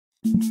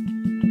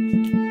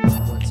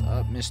What's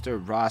up, Mr.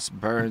 Ross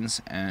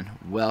Burns, and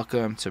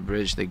welcome to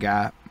Bridge the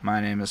Gap.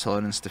 My name is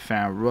Holden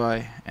Stefan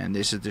Roy, and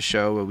this is the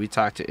show where we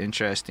talk to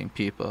interesting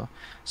people,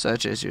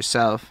 such as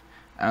yourself,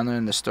 and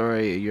learn the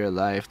story of your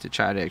life to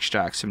try to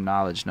extract some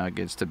knowledge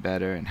nuggets to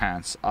better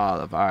enhance all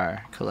of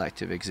our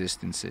collective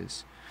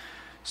existences. Oh,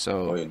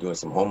 So, you're doing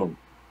some homework.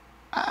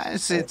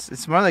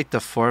 it's more like the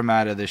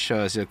format of the show,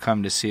 as you'll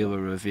come to see will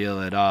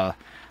reveal it all.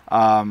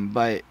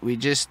 But we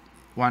just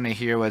want to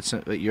hear what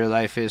your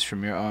life is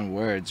from your own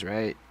words,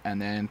 right? And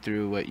then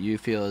through what you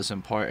feel is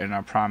important,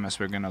 I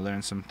promise we're gonna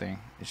learn something.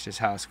 It's just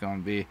how it's gonna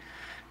be,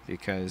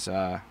 because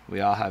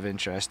we all have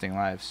interesting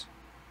lives.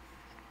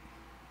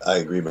 I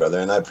agree,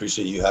 brother, and I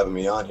appreciate you having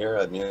me on here.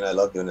 I mean, I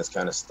love doing this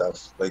kind of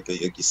stuff. Like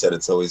you said,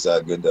 it's always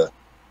good to,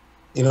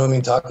 what I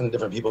mean, talking to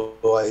different people.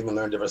 I even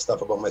learn different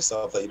stuff about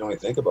myself that you don't even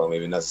think about,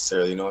 maybe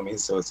necessarily. You know what I mean?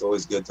 So it's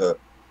always good to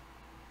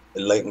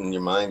enlighten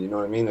your mind. You know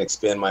what I mean?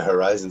 Expand my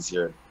horizons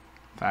here,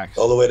 all Facts.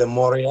 the way to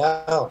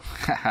Montreal.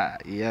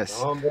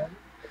 Yes. No, bro.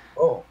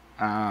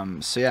 Oh,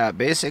 So yeah,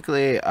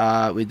 basically,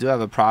 we do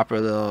have a proper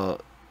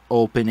little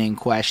opening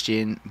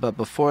question, but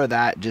before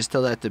that, just to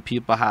let the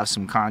people have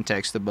some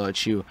context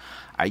about you,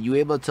 are you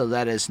able to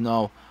let us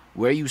know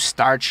where you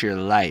start your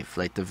life,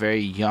 like the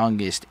very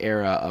youngest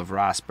era of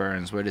Ross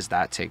Burns? Where does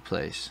that take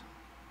place?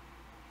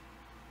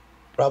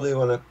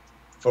 probably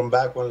from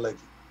back when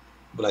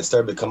I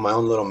started becoming my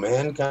own little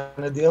man, kind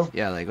of deal.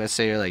 Yeah, like let's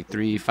say you're like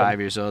three, 5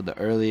 years old. The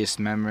earliest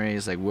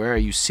memories, like where are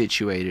you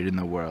situated in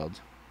the world?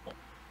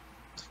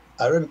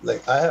 I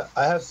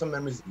have some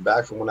memories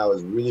back from when I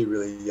was really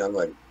really young,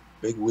 like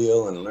big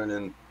wheel and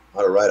learning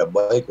how to ride a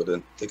bike with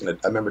it.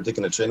 I remember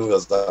taking the train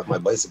wheels off my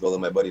bicycle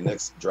in my buddy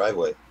Nick's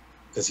driveway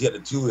because he had a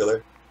two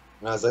wheeler,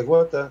 and I was like,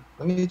 "What the?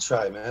 Let me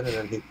try, man." And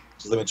then he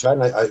just let me try,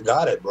 and I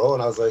got it, bro.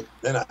 And I was like,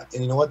 and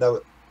you know what?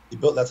 You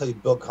built. That's how you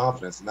build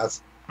confidence, and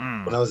that's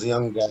Hmm. when I was a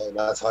young guy.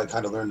 That's how I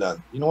kind of learned that.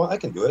 You know what? I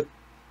can do it.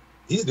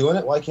 He's doing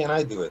it. Why can't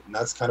I do it? And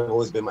that's kind of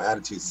always been my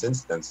attitude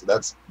since then. So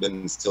that's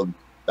been instilled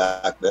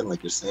back then,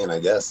 like you're saying, I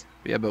guess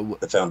Yeah,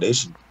 but the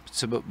foundation.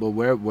 but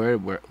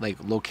where, like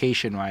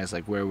location wise,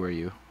 like where were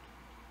you?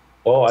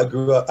 Oh, I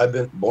grew up. I've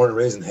been born and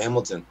raised in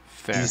Hamilton,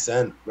 Fair. East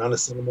End, around the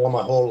cinema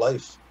my whole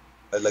life.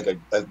 I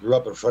grew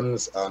up in front of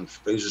this on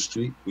Fraser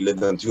Street. We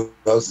lived on two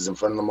houses in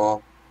front of the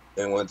mall.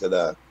 Then went to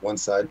the one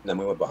side, and then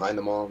we went behind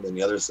the mall, then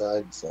the other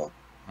side. So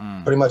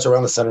Mm. pretty much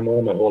around the center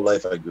mall my whole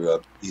life. I grew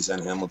up East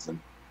End, Hamilton.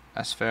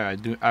 That's fair.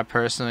 I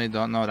personally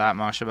don't know that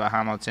much about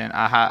Hamilton.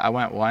 I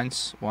went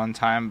once, one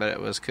time, but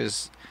it was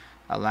because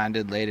I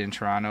landed late in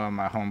Toronto and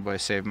my homeboy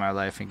saved my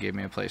life and gave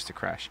me a place to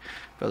crash.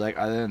 But like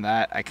other than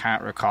that, I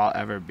can't recall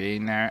ever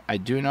being there. I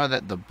do know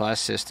that the bus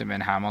system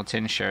in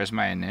Hamilton shares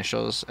my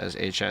initials as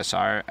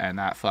HSR, and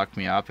that fucked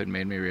me up and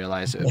made me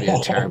realize it would be a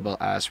terrible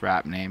ass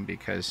rap name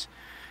because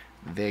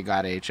they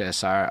got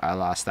HSR. I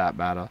lost that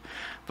battle.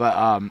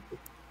 But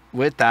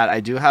with that,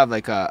 I do have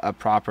like a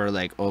proper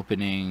like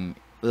opening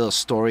little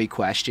story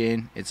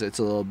question. It's a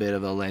little bit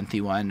of a lengthy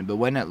one, but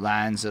when it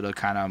lands, it'll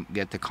kind of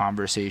get the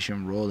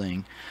conversation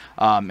rolling.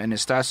 And it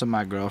starts with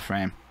my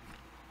girlfriend,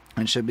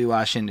 and she'll be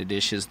washing the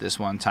dishes this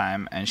one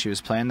time, and she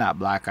was playing that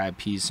Black Eyed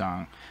Peas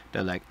song.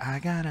 They're like, I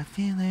got a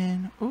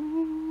feeling,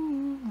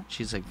 ooh.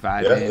 She's like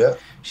Yeah, vibing, yeah.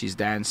 she's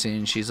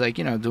dancing, she's like,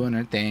 doing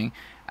her thing,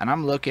 and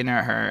I'm looking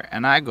at her,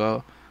 and I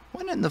go,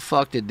 when in the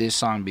fuck did this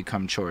song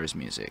become chores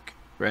music?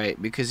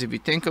 Right? Because if you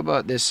think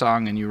about this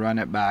song and you run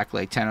it back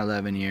like 10,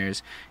 11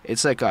 years,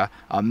 it's like a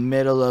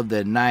middle of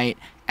the night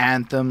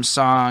anthem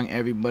song.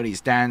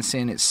 Everybody's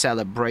dancing, it's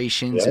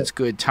celebrations, Yeah. it's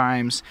good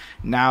times.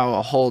 Now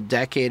a whole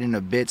decade and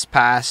a bit's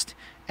passed,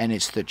 and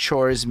it's the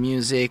chores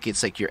music.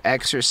 It's like you're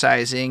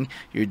exercising,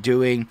 you're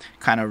doing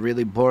kind of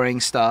really boring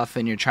stuff,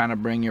 and you're trying to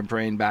bring your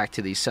brain back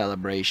to these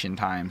celebration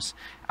times.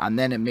 And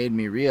then it made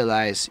me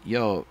realize,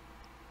 yo,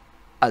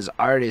 as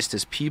artists,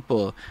 as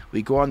people,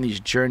 we go on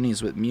these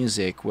journeys with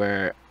music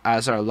where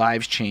as our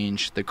lives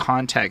change, the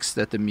context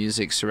that the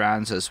music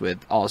surrounds us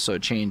with also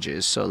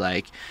changes. So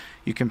like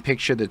you can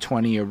picture the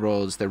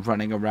 20-year-olds, they're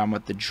running around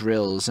with the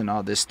drills and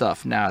all this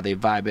stuff now. They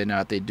vibing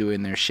out, they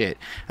doing their shit.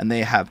 And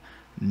they have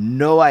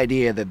no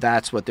idea that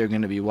that's what they're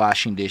going to be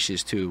washing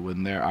dishes to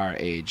when they're our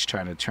age,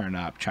 trying to turn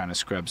up, trying to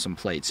scrub some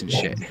plates and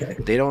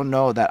shit. They don't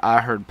know that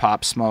I heard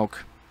Pop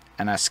Smoke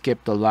and I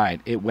skipped the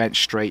line. It went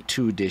straight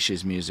to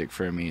dishes music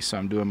for me. So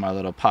I'm doing my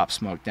little Pop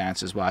Smoke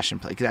dances, washing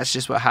plates. That's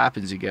just what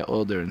happens. You get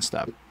older and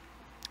stuff.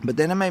 But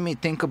then it made me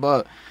think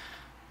about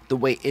the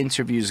way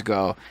interviews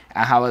go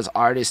and how as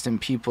artists and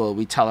people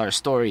we tell our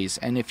stories.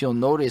 And if you'll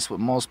notice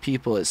with most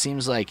people, it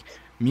seems like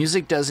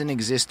music doesn't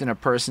exist in a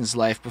person's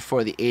life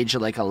before the age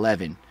of like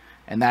 11.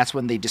 and that's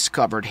when they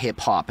discovered hip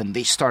hop and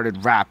they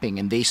started rapping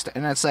and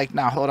and it's like,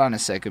 now hold on a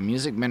second,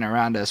 music been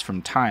around us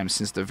from time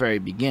since the very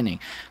beginning.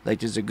 Like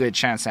there's a good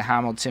chance that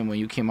Hamilton, when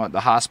you came out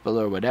the hospital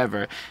or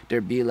whatever,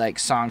 there'd be like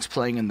songs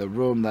playing in the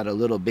room that a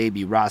little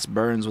baby Ross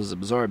Burns was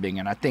absorbing.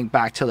 And I think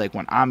back to like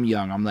when I'm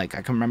young, I'm like,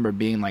 I can remember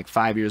being like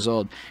 5 years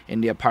old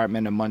in the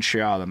apartment in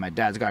Montreal, and my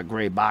dad's got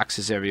gray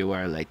boxes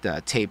everywhere, like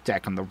the tape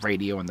deck and the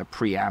radio and the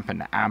preamp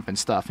and the amp and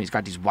stuff, and he's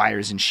got these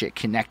wires and shit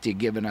connected,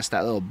 giving us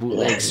that little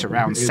bootleg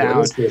surround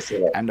sound,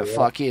 and the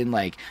fucking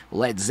like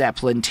Led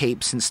Zeppelin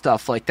tapes and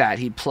stuff like that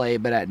he'd play.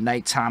 But at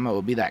nighttime it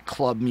would be that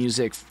club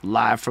music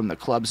live from the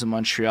clubs in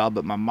Montreal.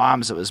 But my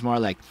mom's, it was more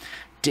like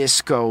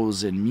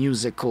discos and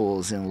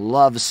musicals and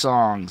love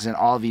songs and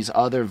all these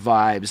other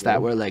vibes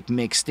that were like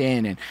mixed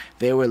in, and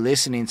they were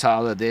listening to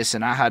all of this,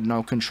 and I had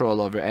no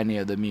control over any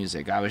of the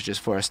music. I was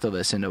just forced to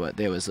listen to what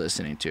they was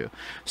listening to.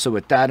 So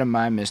with that in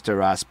mind, Mr.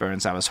 Ross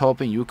Burns, I was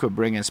hoping you could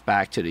bring us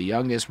back to the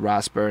youngest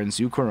Ross Burns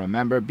you can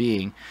remember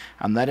being,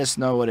 and let us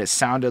know what it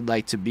sounded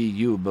like to be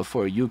you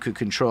before you could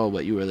control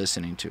what you were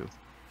listening to.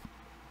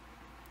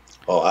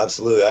 Oh,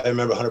 absolutely. I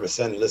remember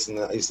 100%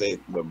 listening. I used to say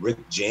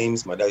Rick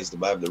James. My dad used to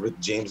buy the Rick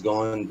James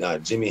going,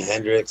 Jimi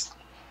Hendrix,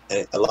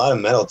 and a lot of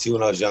metal too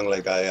when I was young.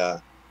 Like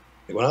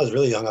when I was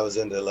really young, I was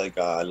into like,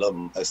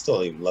 I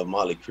still even love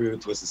Motley Crue,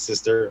 Twisted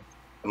Sister.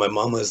 And my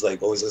mom was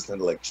like always listening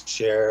to like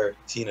Cher,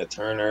 Tina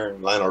Turner,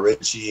 Lionel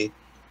Richie.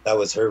 That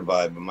was her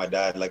vibe. But my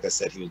dad, like I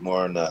said, he was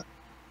more on the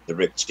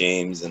Rick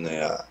James and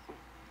the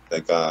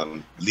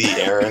Lee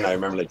Aaron. I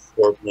remember like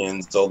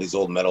Scorpions, all these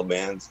old metal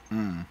bands.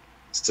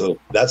 So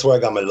that's where I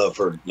got my love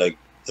for like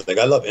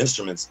I love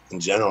instruments in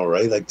general,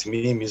 right? Like to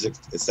me, music,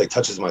 it's like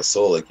touches my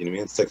soul. Like, you know what I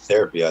mean? It's like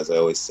therapy, as I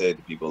always say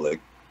to people,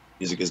 like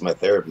music is my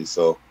therapy.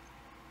 So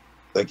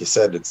like you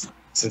said, it's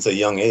since a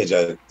young age,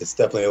 it's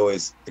definitely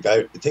always like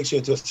it takes you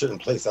to a certain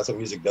place. That's what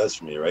music does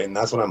for me, right? And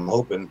that's what I'm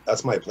hoping.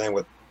 That's my plan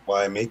with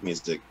why I make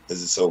music.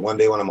 Is so one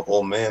day when I'm an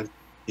old man,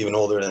 even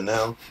older than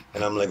now,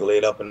 and I'm like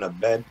laid up in a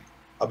bed,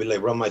 I'll be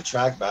like run my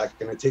track back,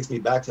 and it takes me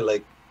back to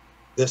like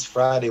this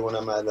Friday when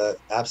I'm at the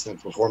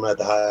Absinthe performing at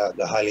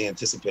the highly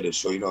anticipated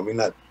show. You know what I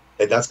mean?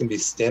 That's gonna be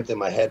stamped in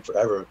my head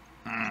forever.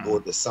 Go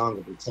with the song,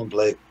 with the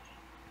template.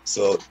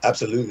 So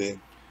absolutely,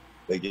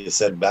 like you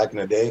said, back in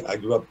the day, I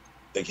grew up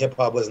like hip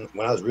hop wasn't,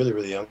 when I was really,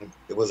 really young,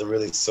 it wasn't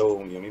really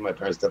so, you know, me and my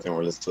parents definitely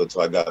weren't listening to it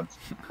until I got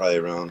probably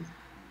around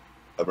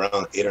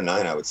 8 or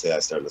 9, I would say I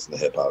started listening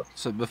to hip hop.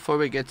 So before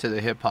we get to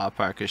the hip hop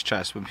part, cause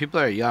trust, when people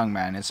are young,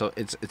 man, it's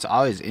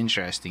always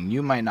interesting.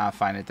 You might not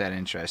find it that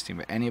interesting,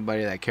 but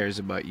anybody that cares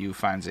about you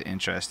finds it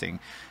interesting.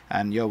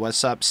 And yo,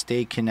 what's up,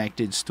 Stay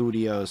Connected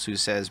Studios, who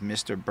says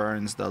Mr.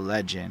 Burns the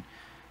legend.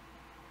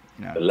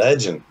 You know, the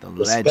legend. The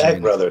Respect,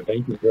 legend, brother.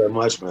 Thank you very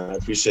much, man. I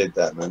appreciate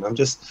that, man. I'm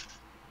just,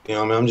 you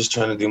know, I'm just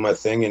trying to do my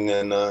thing, and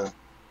then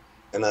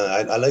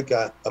I like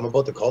I'm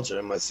about the culture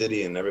in my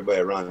city and everybody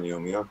around. You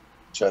know,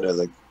 try to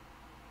like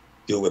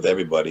deal with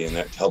everybody and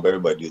help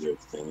everybody do their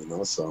thing, you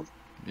know. So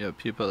yeah,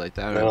 people like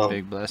that are a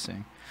big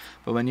blessing.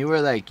 But when you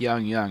were like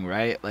young,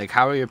 right? Like,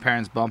 how were your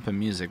parents bumping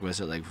music? Was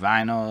it like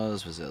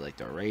vinyls? Was it like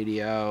the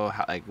radio?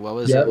 What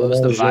was it? What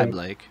was the vibe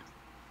like?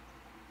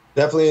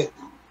 Definitely,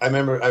 I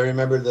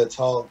remember the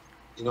tall,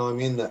 you know what I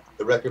mean, the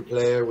record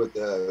player with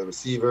the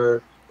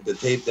receiver, with the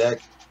tape deck,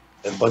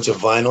 and a bunch of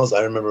vinyls.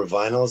 I remember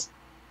vinyls.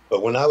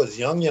 But when I was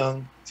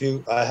young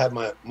too, I had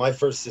my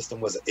first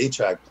system was an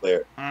 8-track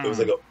player. It was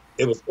like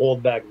it was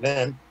old back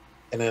then.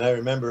 And then I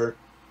remember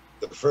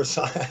the first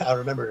time, I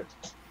remember,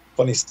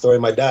 funny story,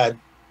 my dad,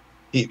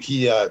 he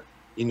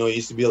you know,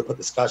 used to be able to put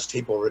the Scotch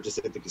tape over it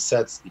just like the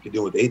cassettes. You could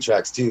do it with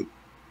 8-tracks too.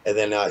 And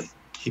then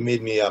he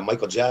made me a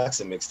Michael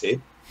Jackson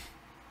mixtape.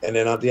 And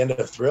then at the end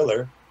of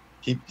Thriller,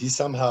 he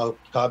somehow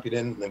copied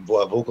in and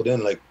vocaled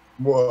in like,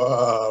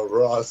 "Whoa,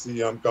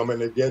 Rossi, I'm coming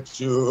to get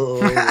you."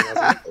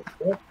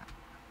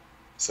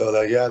 So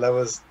that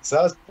was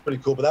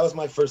pretty cool. But that was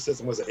my first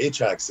system, was an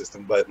 8-track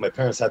system. But my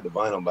parents had the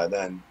vinyl by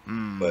then.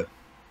 But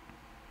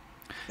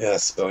yeah,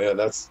 so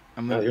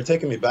yeah, you're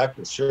taking me back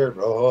for sure,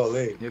 bro.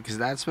 Holy. Yeah, because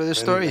that's where the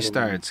story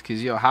starts.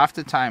 Because half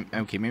the time,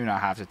 okay, maybe not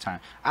half the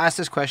time. I ask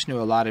this question to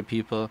a lot of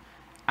people,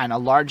 and a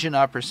large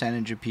enough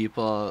percentage of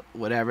people,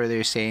 whatever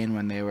they're saying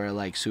when they were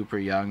like super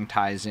young,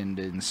 ties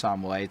in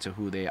some way to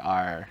who they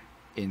are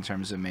in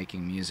terms of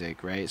making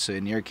music, right? So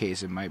in your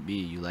case, it might be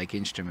you like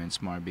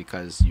instruments more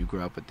because you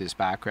grew up with this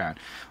background,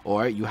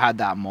 or you had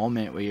that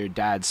moment where your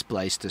dad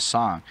spliced a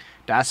song.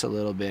 That's a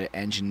little bit of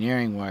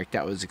engineering work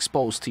that was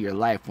exposed to your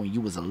life when you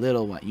was a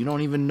little one. You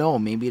don't even know.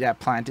 Maybe that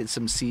planted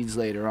some seeds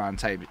later on,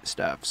 type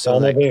stuff. So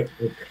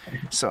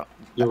so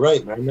you're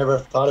right. I never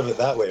thought of it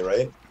that way,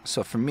 right?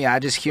 So for me, I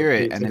just hear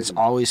it, and it's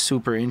always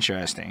super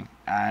interesting.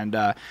 And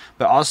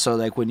but also,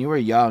 like, when you were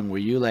young, were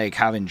you like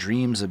having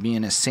dreams of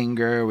being a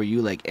singer? Were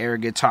you like air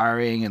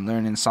guitaring and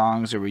learning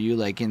songs, or were you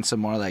like into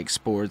more like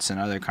sports and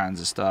other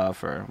kinds of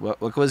stuff? Or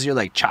what was your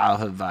like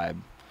childhood vibe?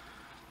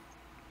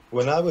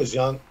 When I was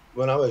young,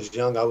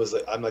 I was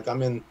like, I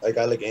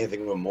like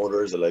anything with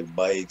motors or like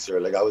bikes, or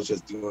like I was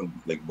just doing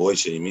like boy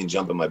shit. You mean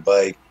jumping my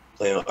bike,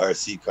 playing on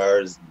RC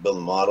cars,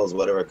 building models,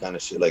 whatever kind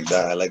of shit like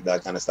that. I like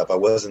that kind of stuff. I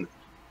wasn't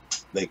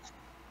like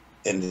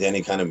in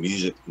any kind of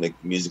music, like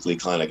musically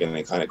kind, like in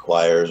any kind of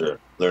choirs or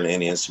learn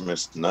any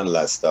instruments. None of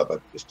that stuff. I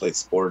just played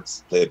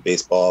sports, played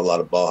baseball, a lot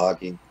of ball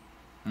hockey.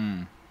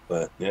 Mm.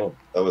 But yeah,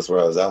 that was where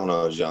I was at when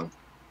I was young.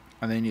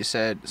 And then you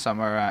said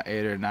somewhere around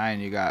 8 or 9,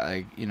 you got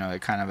like,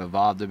 it kind of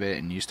evolved a bit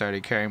and you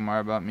started caring more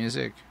about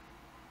music.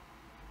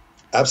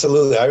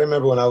 Absolutely. I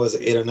remember when I was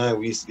 8 or 9,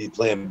 we used to be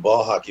playing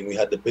ball hockey and we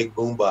had the big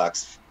boom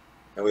box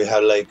and we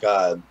had like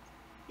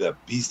the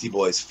Beastie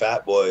Boys,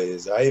 Fat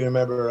Boys. I even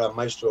remember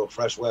Maestro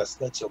Fresh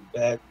West, let your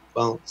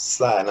backbone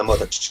slide. And I'm out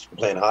there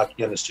playing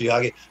hockey on the street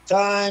hockey.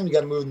 Time, you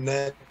got to move the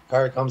net.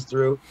 Car comes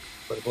through,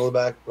 put the pull it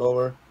back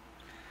over.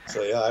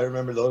 So yeah, I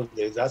remember those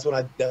days. That's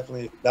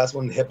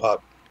when hip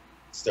hop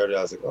started.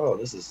 I was like, oh,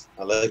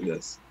 I like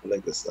this. I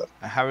like this stuff.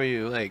 How were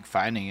you like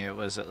finding it?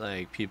 Was it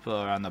like people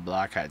around the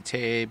block had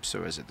tapes,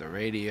 or was it the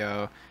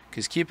radio?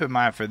 Because keep in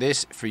mind,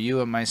 for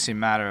you, it might seem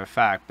matter of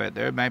fact, but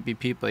there might be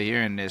people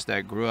hearing this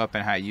that grew up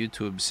and had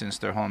YouTube since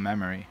their whole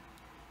memory.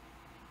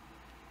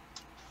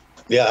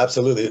 Yeah,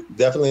 absolutely.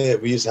 Definitely,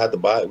 we used to have to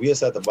buy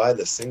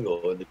the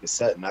single and the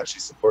cassette and actually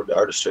support the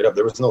artist straight up.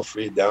 There was no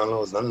free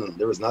downloads,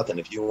 there was nothing.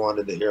 If you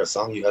wanted to hear a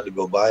song, you had to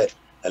go buy it,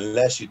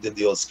 unless you did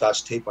the old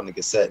Scotch tape on the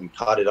what and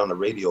caught it on the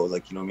radio.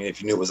 Like, you know what I mean? If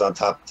you knew it was on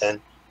top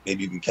 10,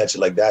 maybe you can catch it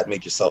like that,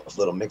 make yourself a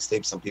little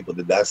mixtape. Some people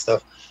did that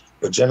stuff.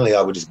 But generally,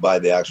 I would just buy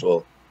the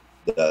actual,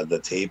 the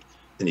tape.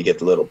 Then you get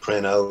the little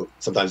printout.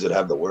 Sometimes it'd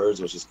have the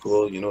words, which is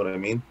cool. You know what I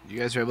mean? You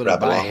guys were able to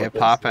buy hip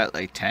hop at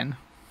like 10?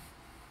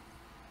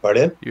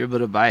 Pardon? You were able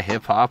to buy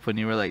hip hop when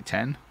you were like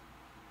 10?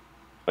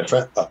 My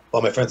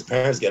friend's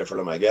parents get it for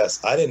them, I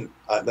guess. I didn't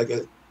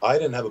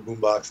have a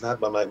boombox, not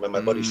by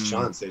my buddy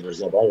Sean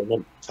Savers.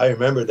 I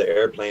remember the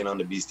airplane on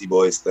the Beastie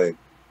Boys thing.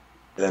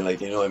 And then, like,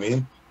 you know what I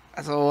mean?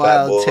 That's a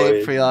wild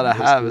tape for y'all to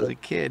have as a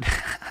kid.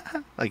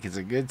 Like, it's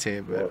a good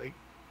tape, but like...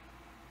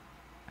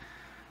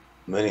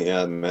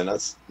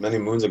 That's many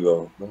moons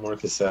ago. No more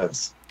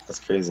cassettes. That's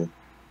crazy.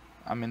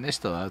 I mean, they're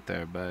still out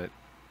there, but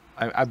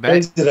I bet...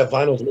 Crazy that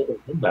vinyl's making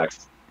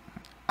comebacks.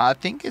 I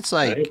think it's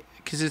like...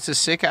 Because it's a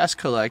sick-ass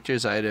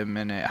collector's item,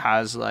 and it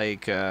has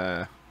like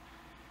a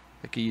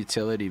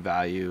utility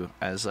value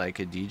as like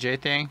a DJ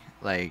thing.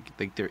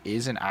 Like there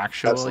is an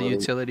actual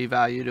utility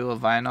value to a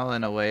vinyl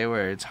in a way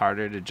where it's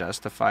harder to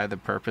justify the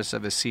purpose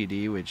of a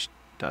CD, which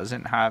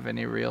doesn't have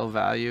any real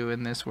value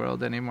in this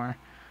world anymore.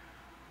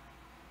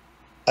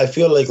 I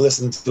feel like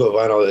listening to a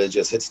vinyl, it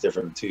just hits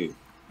different too.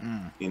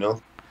 You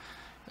know?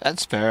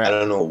 That's fair. I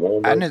don't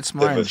know. And it's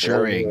more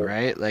enduring,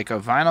 right? Like a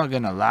vinyl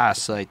gonna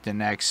last like the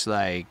next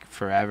like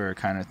forever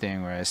kind of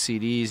thing. Whereas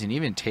CDs and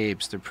even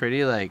tapes, they're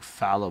pretty like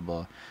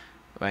fallible.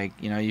 Like,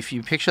 if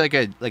you picture like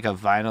a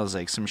vinyl is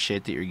like some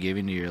shit that you're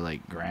giving to your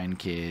like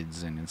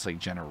grandkids and it's like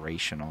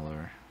generational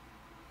or.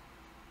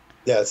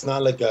 Yeah, it's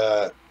not like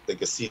a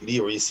CD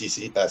where you see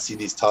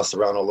CDs tossed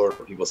around all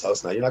over people's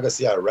house now. You're not gonna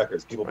see our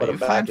records. People put them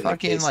back in the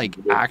case. You find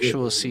fucking like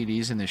actual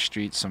CDs in the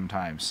streets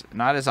sometimes.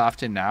 Not as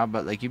often now,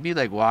 but like you'd be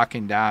like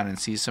walking down and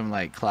see some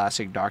like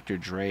classic Dr.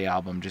 Dre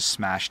album just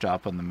smashed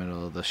up in the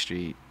middle of the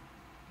street,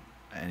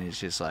 and it's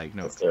just like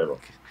no. That's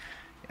terrible.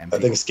 I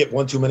think skipped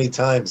one too many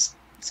times.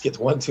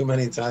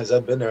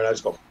 I've been there and I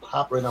just go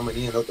pop right on my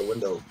knee and out the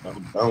window. I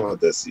don't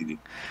want this CD.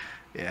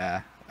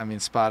 Yeah. I mean,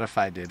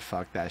 Spotify did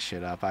fuck that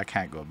shit up. I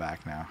can't go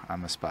back now.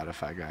 I'm a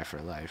Spotify guy for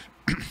life.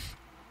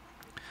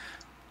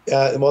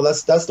 Yeah, well,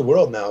 that's the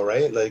world now,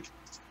 right? Like,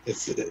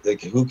 it's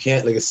like who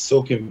can't? Like, it's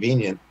so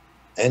convenient,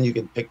 and you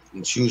can pick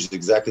and choose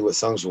exactly what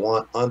songs you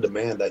want on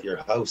demand at your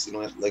house. You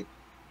know, like,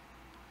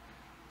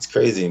 it's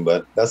crazy,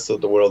 but that's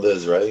what the world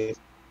is, right?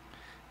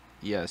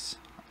 Yes,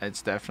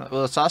 it's definitely.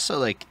 Well, it's also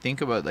like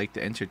think about like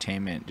the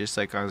entertainment. Just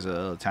like on a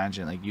little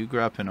tangent, like you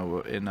grew up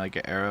in like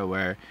an era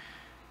where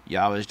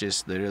y'all was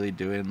just literally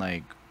doing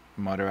like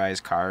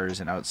motorized cars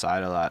and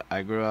outside a lot.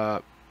 I grew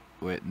up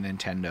with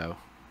Nintendo.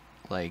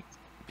 Like,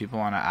 people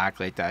want to act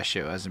like that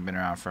shit hasn't been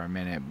around for a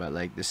minute, but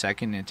like the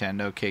second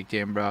Nintendo kicked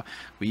in, bro,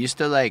 we used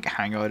to like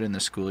hang out in the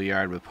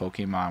schoolyard with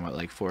Pokemon with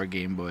like 4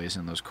 Game Boys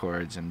and those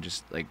cords and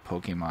just like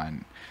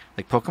Pokemon.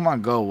 Like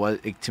Pokemon Go was,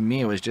 like, to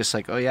me, it was just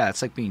like, oh yeah,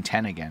 it's like being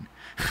 10 again.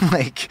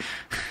 Like,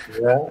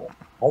 yeah.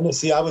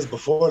 I was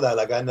before that.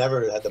 Like, I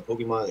never had the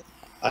Pokemon.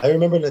 I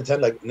remember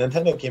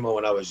Nintendo came out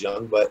when I was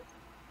young, but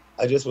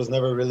I just was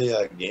never really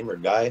a gamer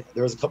guy.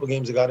 There was a couple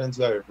games I got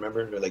into. I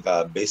remember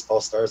like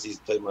Baseball Stars. I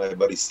used to play with my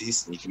buddy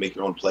Cease, and you can make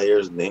your own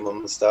players, name them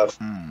and stuff.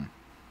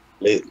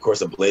 Of course,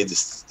 the Blades of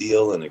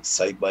Steel and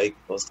Excite Bike,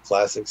 those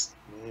classics.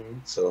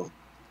 So,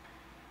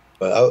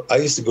 but I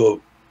used to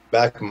go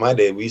back in my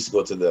day. We used to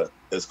go to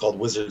it's called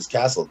Wizard's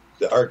Castle,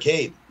 the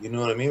arcade. You know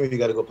what I mean? Where you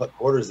got to go put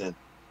quarters in,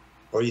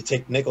 or you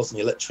take nickels and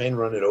you let train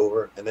run it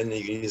over, and then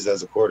you can use it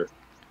as a quarter.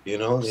 You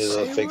know,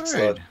 fake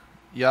slot.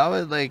 Y'all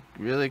would like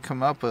really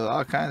come up with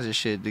all kinds of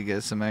shit to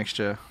get some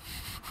extra.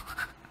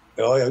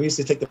 Oh yeah, we used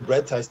to take the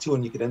bread ties too,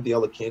 and you could empty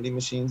all the candy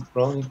machines,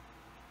 bro.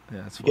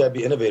 Yeah, you gotta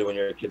be innovative when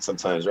you're a kid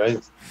sometimes,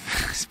 right?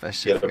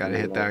 Especially if you gotta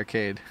hit the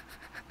arcade.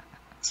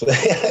 So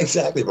yeah,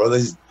 exactly, bro.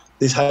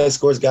 These high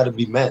scores gotta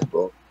be met,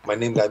 bro. My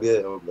name gotta be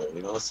over there,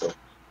 you know. So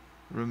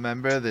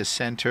remember the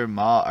Center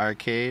Mall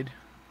arcade?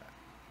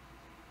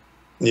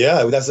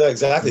 Yeah, that's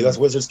exactly. That's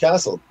Mm, Wizard's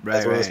Castle. right,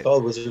 That's what it was right.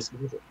 called, Wizard's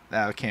Castle.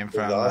 That came It was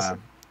from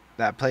awesome.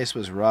 that place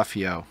was rough,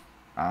 yo.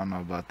 I don't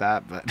know about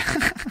that, but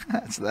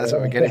that's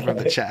what we're getting from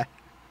the chat.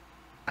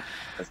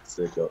 That's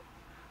sick, though.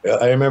 Yeah,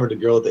 I remember the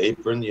girl at the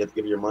apron. You had to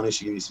give her your money.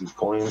 She gave you some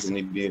coins, and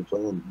you'd be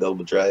playing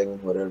Double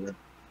Dragon, whatever.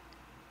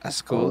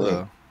 That's cool Holy,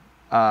 though.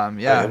 I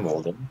Yeah. am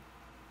older.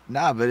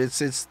 Nah, but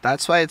it's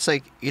that's why it's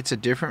like it's a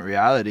different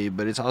reality,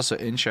 but it's also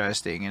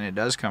interesting, and it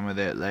does come with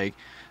it. Like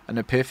an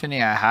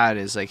epiphany I had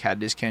is like had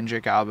this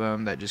Kendrick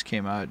album that just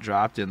came out,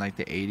 dropped in like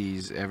the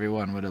 '80s.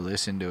 Everyone would have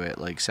listened to it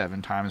like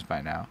 7 times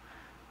by now,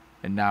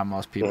 and now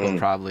most people have Mm.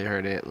 probably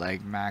heard it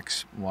like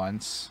max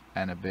once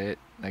and a bit.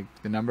 Like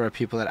the number of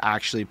people that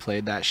actually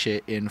played that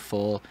shit in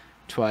full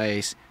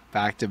twice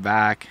back to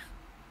back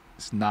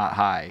is not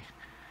high,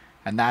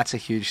 and that's a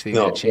huge thing that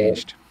No, well,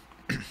 changed.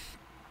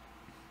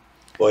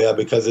 well, yeah,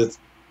 because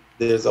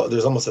there's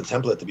almost a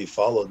template to be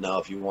followed now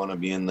if you want to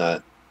be in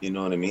that. You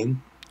know what I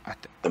mean? I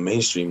The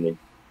mainstream, like,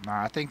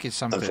 Nah, I think it's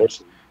something.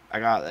 unfortunately. I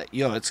got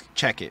yo. Let's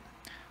check it.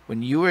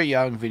 When you were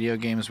young, video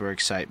games were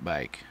Excite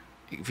Bike.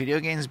 Video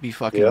games be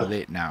fucking Yeah.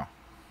 lit now.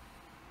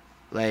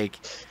 Like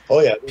Oh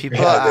yeah,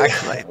 people yeah.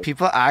 act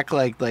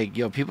like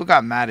yo. People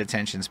got mad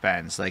attention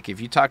spans. Like if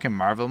you talking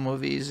Marvel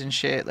movies and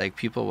shit, like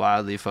people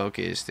wildly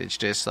focused. It's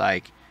just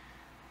like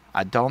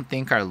I don't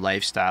think our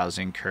lifestyles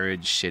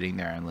encourage sitting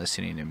there and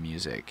listening to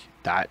music.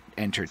 That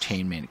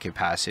entertainment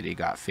capacity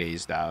got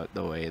phased out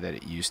the way that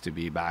it used to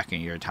be back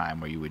in your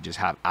time, where you would just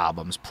have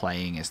albums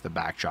playing as the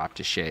backdrop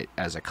to shit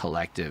as a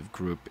collective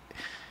group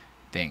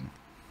thing.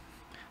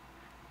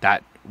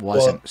 That Well,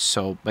 wasn't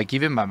so like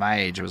even by my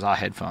age, it was all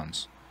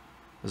headphones.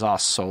 It was all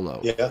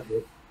solo. yeah.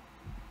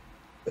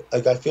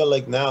 Like I feel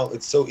like now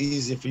it's so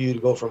easy for you to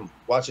go from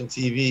watching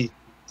TV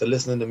to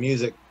listening to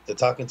music to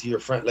talking to your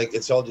friend. Like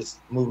it's all just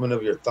movement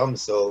of your thumb.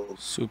 So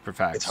Super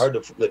it's facts. hard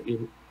to like.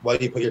 Why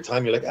do you put your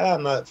time? You're like,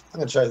 I'm not. I'm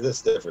gonna try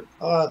this different.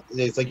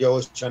 It's like you're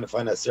always trying to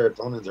find that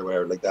serotonin or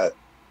whatever, like that.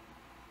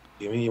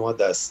 You mean you want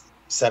that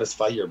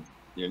satisfy your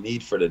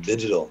need for the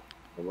digital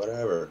or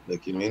whatever?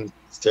 Like you mean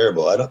it's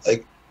terrible. I don't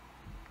like.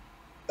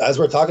 As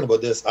we're talking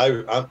about this,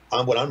 I'm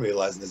what I'm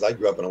realizing is I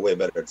grew up in a way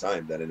better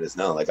time than it is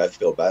now. Like I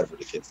feel bad for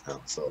the kids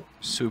now. So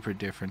Super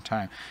different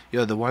time.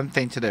 Yo, the one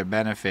thing to their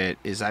benefit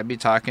is I'd be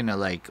talking to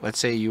like, let's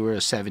say you were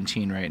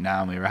 17 right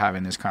now and we were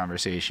having this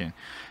conversation.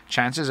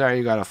 Chances are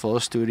you got a full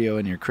studio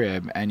in your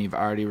crib and you've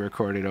already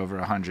recorded over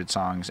 100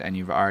 songs and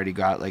you've already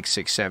got like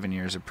 6, 7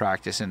 years of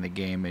practice in the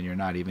game and you're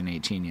not even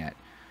 18 yet.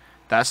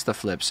 That's the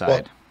flip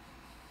well, side.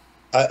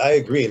 I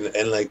agree,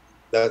 and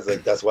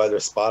that's why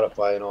there's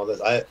Spotify and all this.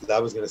 I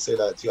was gonna say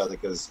that too, I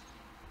think, because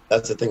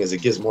that's the thing is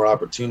it gives more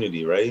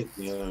opportunity, right?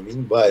 You know what I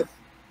mean? But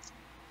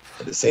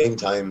at the same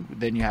time,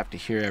 Then you have to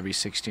hear every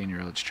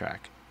 16-year-old's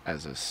track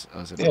as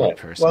an yeah. old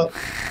person. Well,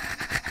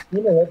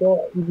 you know what?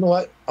 Though? You know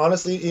what?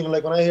 Honestly, even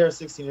like when I hear a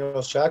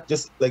 16-year-old's track,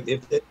 just like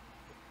if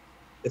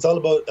it's all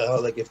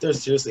about like if they're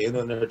seriously in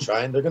there and they're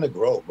trying, they're gonna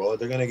grow, bro.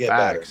 They're gonna get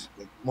better. Facts.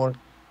 Like more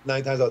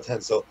 9 times out of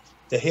 10. So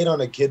to hate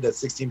on a kid that's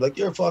 16, like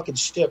you're fucking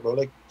shit, bro.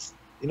 Like,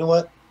 you know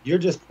what? You're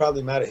just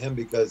probably mad at him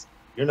because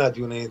you're not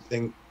doing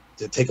anything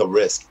to take a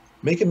risk.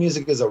 Making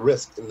music is a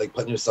risk and like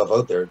putting yourself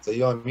out there. So you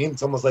know what I mean?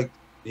 It's almost like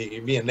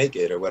you're being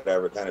naked or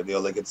whatever kind of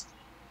deal. Like it's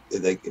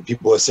like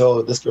people say,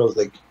 "Oh, this girl's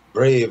like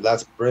brave.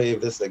 That's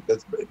brave. This like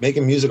that's brave."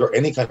 Making music or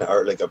any kind of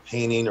art, like a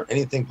painting or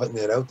anything, putting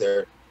it out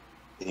there.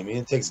 I mean,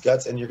 it takes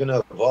guts, and you're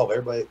gonna evolve.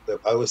 Everybody,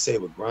 I always say,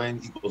 with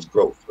grind equals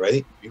growth,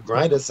 right? You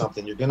grind at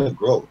something, you're gonna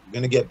grow. You're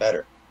gonna get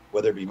better,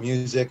 whether it be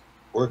music,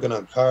 working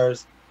on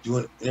cars,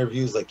 doing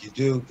interviews like you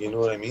do. You know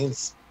what I mean?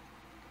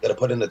 Got to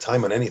put in the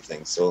time on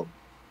anything. So,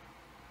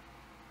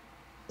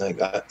 like,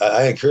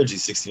 I encourage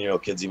these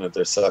 16-year-old kids, even if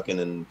they're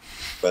sucking,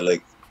 but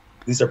like,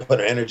 at least they're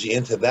putting energy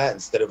into that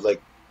instead of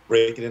like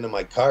breaking into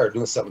my car or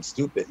doing something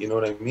stupid. You know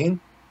what I mean?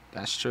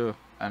 That's true.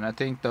 And I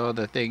think though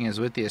the thing is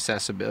with the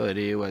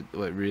accessibility, what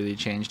really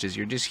changed is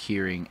you're just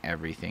hearing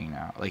everything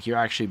now. Like you're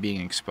actually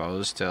being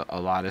exposed to a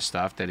lot of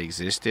stuff that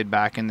existed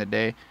back in the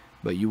day,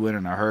 but you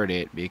wouldn't have heard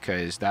it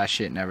because that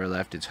shit never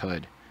left its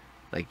hood.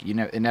 Like you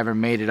know, it never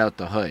made it out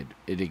the hood.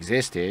 It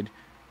existed.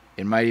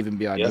 It might even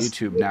be on Yes,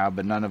 YouTube now,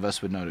 but none of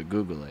us would know to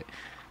Google it.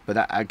 But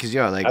that, cause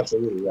yo, like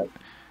absolutely. Yeah.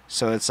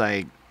 so it's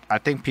like I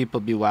think people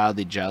be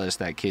wildly jealous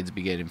that kids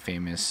be getting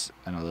famous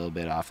and a little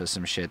bit off of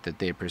some shit that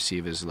they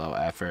perceive as low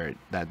effort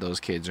that those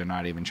kids are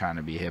not even trying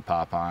to be hip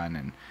hop on,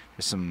 and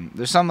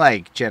there's some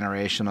like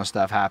generational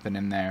stuff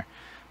happening there.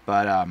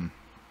 But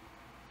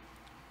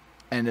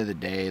end of the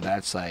day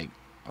that's like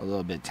a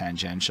little bit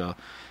tangential.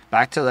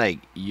 Back to like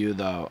you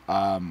though.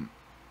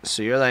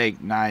 So you're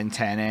like 9,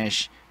 10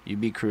 ish. You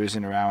be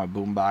cruising around with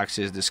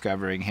boomboxes,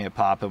 discovering hip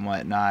hop and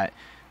whatnot.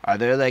 Are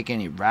there like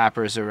any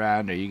rappers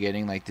around? Are you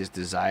getting like this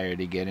desire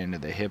to get into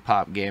the hip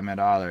hop game at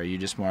all, or are you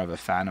just more of a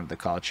fan of the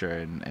culture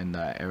and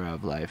the era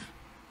of life?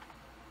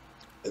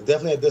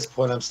 Definitely at this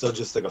point, I'm still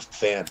just like a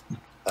fan.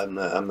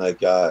 I'm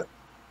like,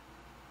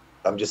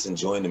 I'm just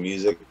enjoying the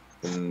music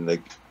and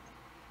like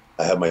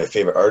I have my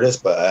favorite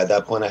artist, but at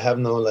that point, I have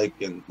no like,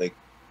 like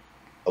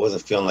I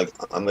wasn't feeling like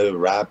I'm gonna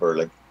rap or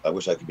like I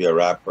wish I could be a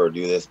rapper or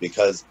do this,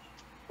 because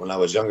when I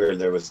was younger,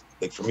 there was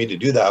like, for me to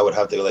do that, I would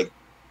have to like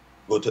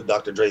go to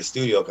Dr. Dre's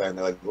studio, kind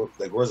of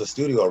like where's a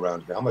studio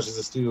around here? How much is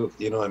a studio?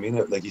 You know what I mean?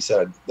 Like you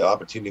said, the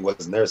opportunity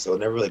wasn't there, so it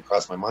never really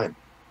crossed my mind.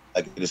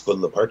 I could just go to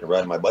the park and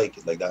ride my bike.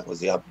 Like that was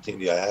the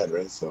opportunity I had,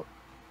 right? So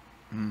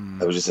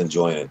I was just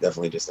enjoying it.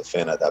 Definitely just a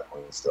fan at that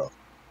point still.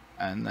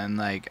 And then,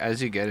 like,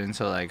 as you get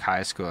into like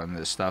high school and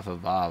this stuff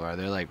evolve, are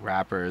there like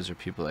rappers or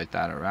people like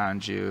that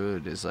around you?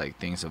 Does like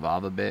things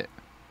evolve a bit?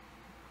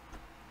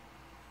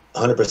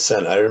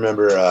 100%. I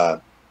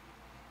remember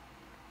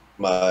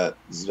my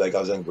like I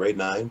was in grade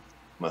 9.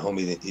 My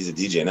homie, he's a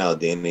DJ now,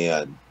 Danny,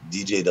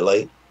 DJ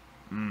Delight,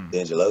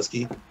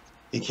 Dangelowski.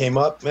 He came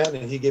up, man,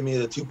 and he gave me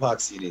the Tupac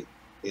CD.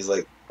 He's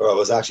like, or it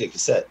was actually a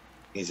cassette.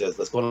 He says,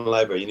 let's go to the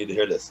library. You need to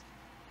hear this.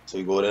 So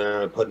we go in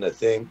there and put in a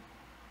thing,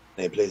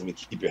 and he plays me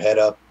Keep Your Head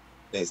Up.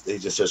 And they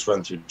just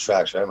run through the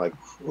tracks, right? I'm like,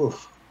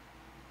 oof.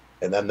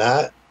 And then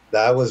that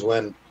was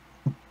when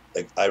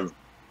like I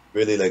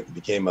really like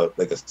became a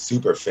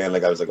super fan.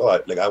 Like I was like, oh,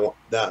 I want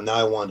that now.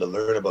 I wanted to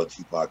learn about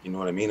Tupac. You know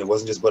what I mean? It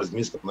wasn't just about his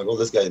music. I'm like, oh,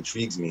 this guy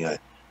intrigues me. I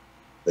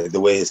like the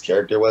way his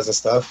character was and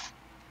stuff.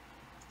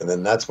 And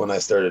then that's when I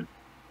started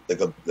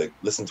like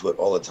listen to it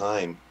all the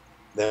time.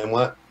 Then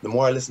the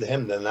more I listened to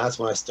him, then that's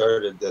when I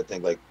started to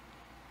think like,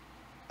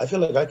 I feel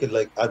like I could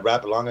I'd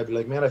rap along. I'd be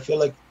like, man, I feel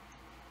like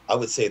I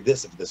would say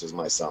this if this was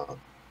my song.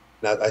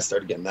 Now I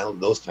started getting down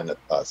those kind of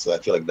thoughts. So I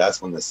feel like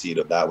that's when the seed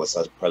of that was. I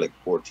was probably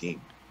like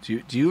 14.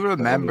 Do you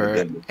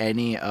remember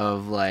any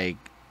of like,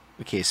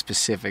 okay,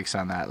 specifics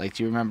on that? Like,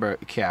 do you remember,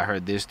 okay, I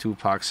heard this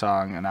Tupac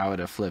song and I would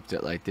have flipped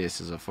it like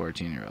this as a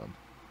 14-year-old?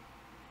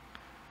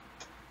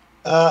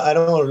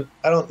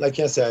 I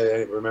can't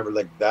say I remember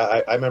like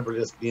that. I remember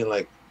just being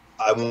like,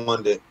 I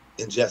wanted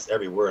to ingest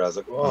every word. I was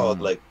like, oh,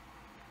 like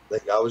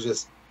I was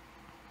just,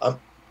 I'm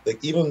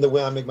like, even the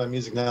way I make my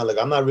music now, like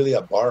I'm not really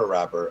a bar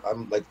rapper.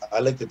 I'm like, I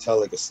like to tell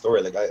like a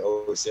story. Like I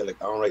always say,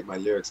 like I don't write my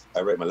lyrics,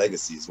 I write my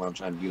legacies. What I'm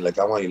trying to do, like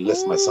I want you to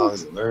listen to my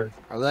songs and learn.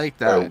 I like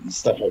that.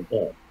 Stuff like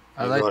that.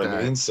 I like that.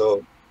 I mean?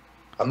 So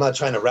I'm not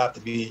trying to rap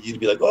to be you to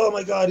be like, oh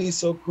my God, he's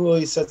so cool.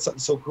 He said something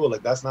so cool.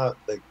 Like that's not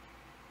like,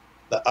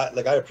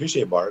 I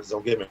appreciate bars.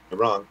 Don't get me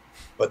wrong,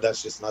 but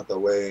that's just not the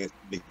way.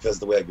 Because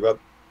the way I grew up,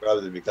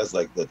 rather because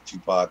like the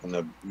Tupac and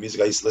the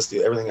music I used to listen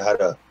to, everything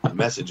had a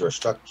message or a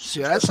structure.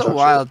 See, that's a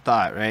wild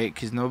thought, right?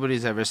 Because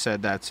nobody's ever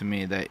said that to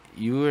me, that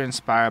you were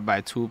inspired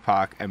by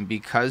Tupac, and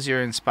because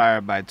you're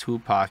inspired by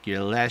Tupac,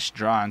 you're less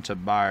drawn to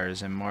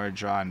bars and more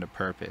drawn to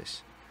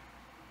purpose.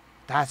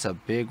 That's a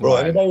big one. Bro,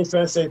 anybody who's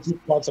trying to say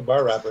Tupac's a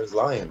bar rapper is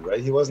lying, right?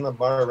 He wasn't a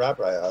bar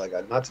rapper.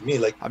 Not to me.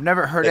 Like I've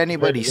never heard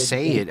anybody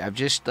say it. I've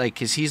just like,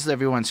 because he's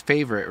everyone's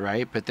favorite,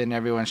 right? But then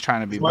everyone's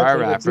trying to be bar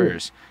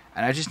rappers. Too.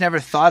 And I just never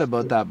thought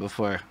about that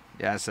before.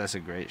 Yes, that's a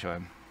great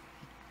one.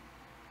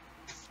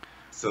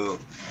 So,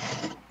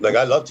 like,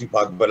 I love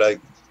Tupac, but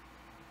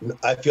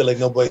I feel like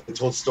nobody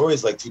told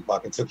stories like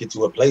Tupac and took it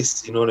to a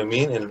place, you know what I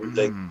mean? And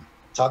like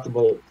talked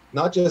about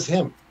not just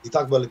him. He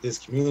talked about like this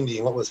community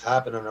and what was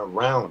happening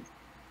around.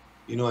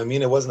 You know what I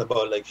mean? It wasn't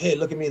about like, hey,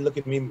 look at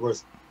me.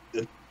 Whereas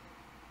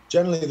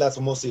generally that's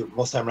what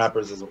most time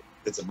rappers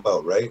it's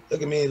about, right?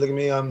 Look at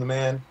me, I'm the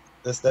man.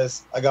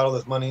 This, I got all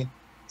this money,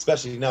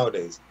 especially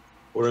nowadays.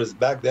 Whereas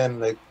back then,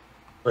 like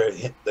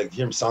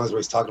hearing songs where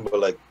he's talking about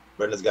like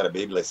Brenda's got a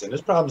baby, like saying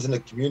there's problems in the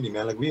community,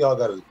 man. Like we all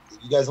got to.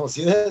 You guys don't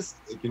see this,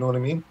 like, you know what I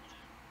mean?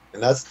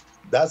 And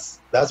that's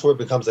where it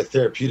becomes like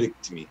therapeutic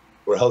to me,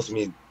 where it helps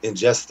me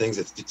ingest things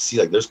that see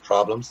like there's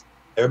problems.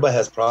 Everybody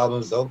has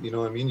problems, though. You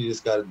know what I mean? You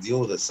just got to deal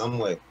with it some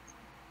way.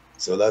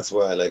 So that's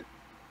why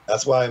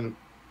I'm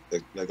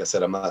like I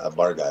said, I'm not a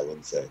bar guy, I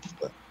wouldn't say.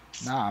 But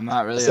no, I'm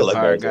not really a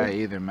bar guy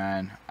either,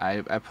 man.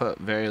 I put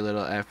very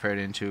little effort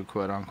into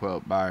quote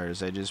unquote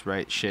bars. I just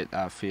write shit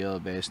I feel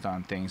based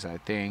on things I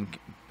think,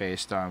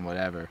 based on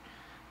whatever.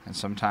 And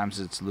sometimes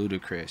it's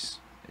ludicrous.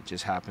 It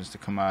just happens to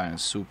come out in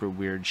super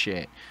weird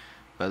shit.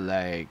 But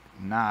like,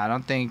 nah, I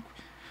don't think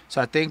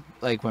so. I think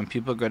like when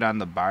people go down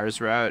the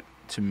bars route,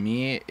 to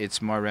me,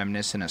 it's more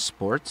reminiscent of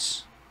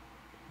sports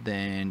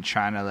than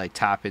trying to like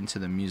tap into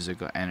the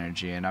musical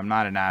energy. And I'm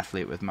not an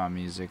athlete with my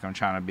music. I'm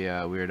trying to be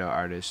a weirdo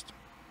artist.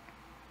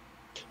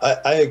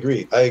 I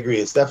agree.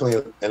 It's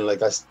definitely, and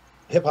like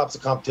hip hop's a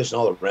competition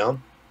all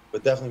around,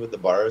 but definitely with the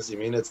bars. I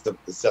mean,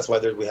 that's why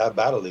we have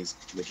battle leagues,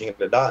 the King of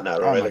the Dot now,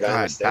 right? Oh my God, I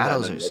understand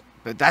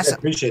I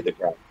appreciate the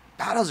crowd.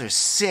 Battles are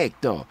sick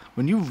though.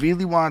 When you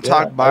really want to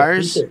talk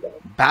bars,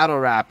 battle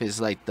rap is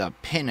like the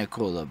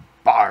pinnacle of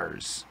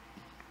bars.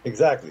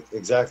 Exactly.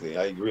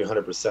 I agree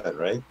 100%,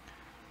 right?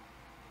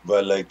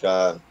 But like,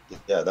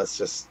 that's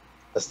just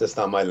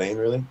not my lane,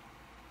 really.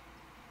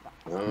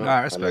 No,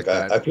 I respect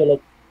that. I feel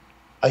like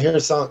I hear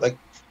a song, like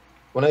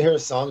when I hear a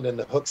song, then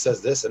the hook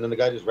says this, and then the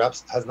guy just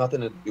raps, has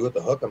nothing to do with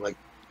the hook. I'm like,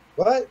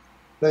 what?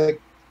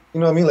 Like, you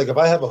know what I mean? Like if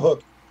I have a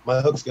hook,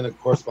 my hook's gonna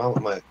correspond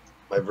with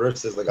my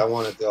verses. Like I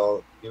wanted to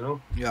all, you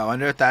know, Yeah, I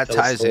wonder if that tell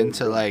a ties story.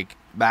 into like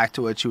back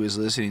to what you was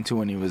listening to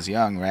when you was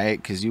young,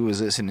 right? Because you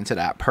was listening to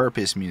that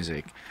purpose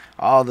music.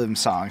 All them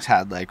songs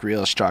had like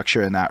real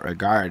structure in that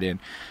regard, and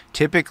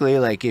typically,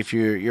 like if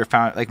you're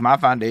found like my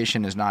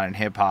foundation is not in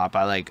hip hop.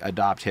 I like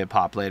adopt hip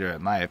hop later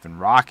in life, and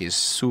rock is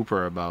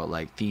super about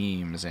like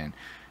themes and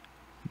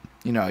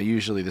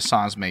usually the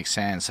songs make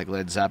sense. Like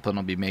Led Zeppelin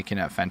will be making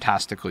up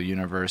fantastical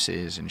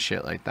universes and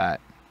shit like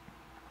that.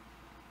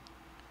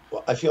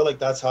 Well, I feel like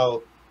that's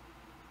how,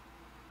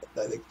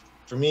 like,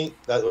 for me,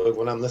 that like,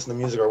 when I'm listening to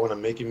music or when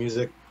I'm making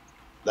music,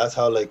 that's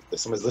how like if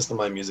somebody's listening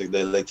to my music,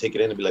 they like take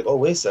it in and be like, oh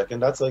wait a second,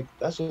 that's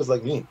just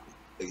like me.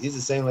 Like he's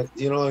the same, like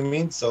you know what I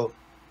mean? So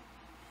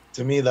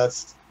to me,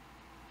 that's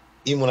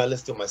even when I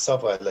listen to it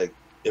myself, I like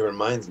it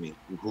reminds me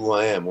who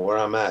I am, where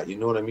I'm at. You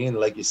know what I mean?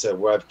 Like you said,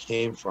 where I've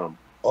came from,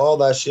 all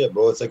that shit,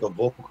 bro. It's like a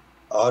vocal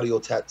audio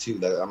tattoo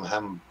that I'm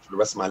having for the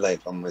rest of my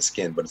life on my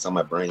skin, but it's on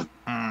my brain.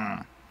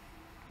 Mm.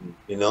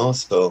 You know,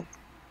 so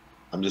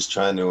I'm just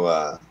trying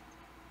to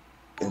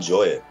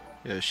enjoy it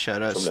Yeah,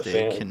 shout out from the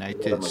Stay fans.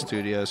 Connected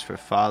Studios for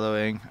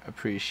following.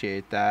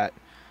 Appreciate that.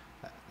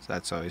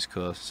 That's always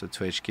cool. So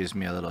Twitch gives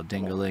me a little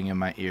dingling in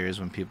my ears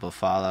when people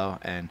follow,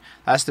 and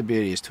that's the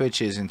beauty. Is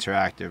Twitch is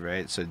interactive,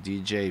 right? So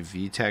DJ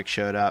VTech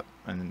showed up,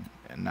 and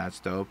that's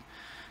dope.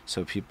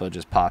 So people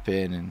just pop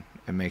in, and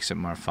it makes it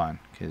more fun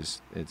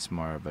because it's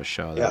more of a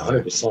show. Yeah,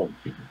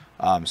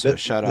 100%. So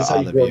shout out This how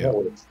all you of grow you.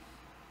 networks.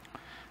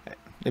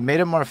 It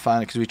made it more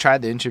fun because we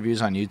tried the interviews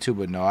on YouTube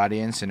with no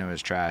audience, and it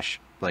was trash.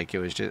 Like it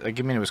was just like,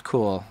 I mean, it was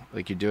cool,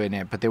 like you're doing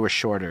it, but they were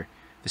shorter.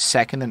 The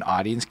second an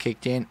audience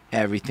kicked in,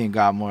 everything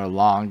got more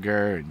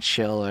longer and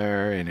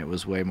chiller, and it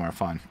was way more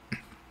fun.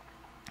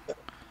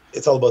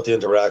 It's all about the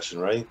interaction,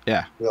 right?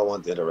 Yeah. We all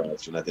want the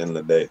interaction at the end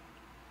of the day.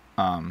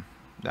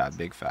 Yeah,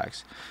 big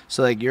facts.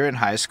 So like you're in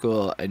high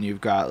school and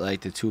you've got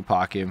like the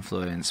Tupac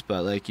influence,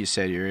 but like you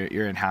said,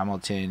 you're in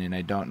Hamilton, and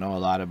I don't know a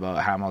lot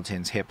about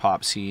Hamilton's hip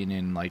hop scene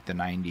in like the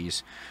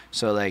 '90s.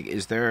 So like,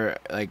 is there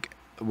like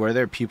were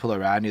there people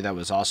around you that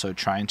was also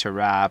trying to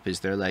rap? Is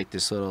there like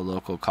this little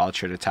local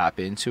culture to tap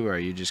into, or are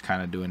you just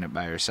kind of doing it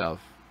by yourself?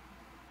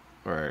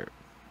 Or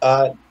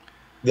Uh,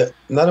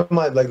 none of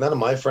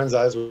my friends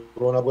I was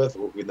growing up with,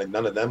 like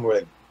none of them were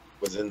like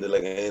was into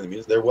like any of the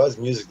music. There was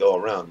music though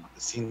around.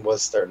 The scene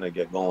was starting to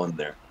get going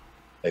there.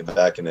 Like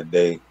back in the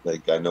day,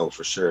 like I know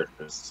for sure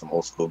there's some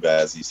old school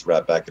guys who used to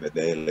rap back in the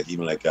day. Like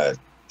even like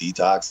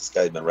Detox, this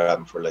guy's been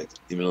rapping for like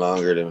even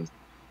longer than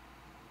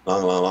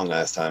long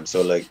last time.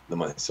 So like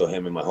so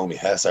him and my homie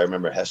Hess, I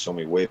remember Hess showed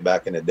me way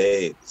back in the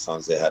day the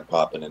songs they had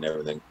popping and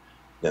everything.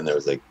 Then there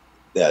was like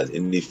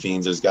Indie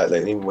Fiends. There's guys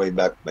like even way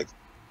back like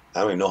I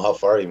don't even know how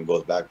far it even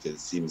goes back to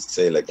even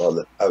say like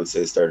I would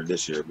say it started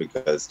this year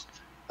because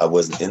I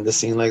wasn't in the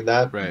scene like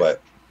that. Right.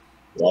 But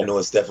I know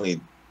it's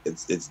definitely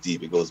it's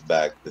deep. It goes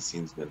back. The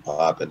scene's been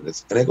popping.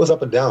 And it goes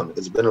up and down.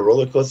 It's been a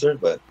roller coaster,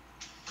 but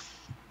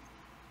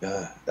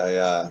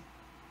yeah.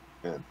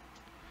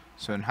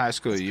 so in high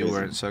school, It's you crazy.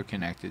 weren't so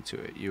connected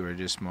to it. You were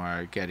just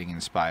more getting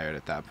inspired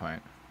at that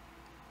point.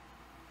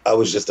 I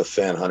was just a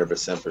fan,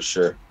 100% for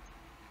sure.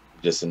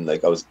 Just in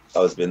like I was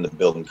in the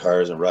building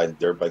cars and riding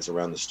dirt bikes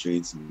around the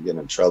streets and getting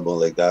in trouble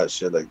like that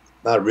shit. Like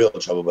not real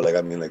trouble, but like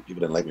I mean like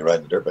people didn't like me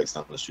riding dirt bikes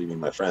down the street with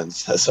my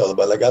friends. So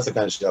but like that's the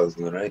kind of shit I was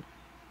doing, right?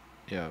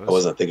 Yeah, I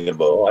wasn't thinking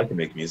about I can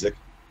make music.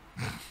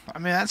 I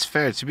mean, that's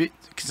fair to be,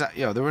 because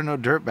there were no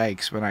dirt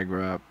bikes when I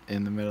grew up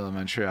in the middle of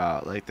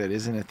Montreal. Like that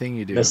isn't a thing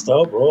you do. Messed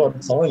up, bro. I'm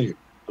telling you.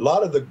 A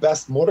lot of the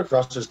best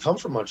motocrossers come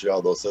from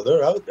Montreal though, so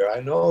they're out there. I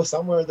know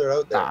somewhere they're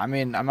out there. Nah, I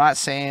mean, I'm not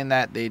saying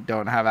that they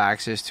don't have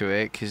access to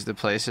it, because the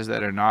places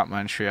that are not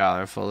Montreal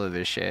are full of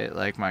this shit.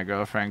 Like my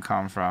girlfriend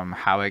come from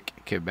Howick,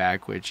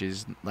 Quebec, which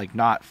is like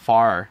not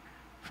far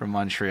from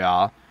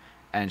Montreal,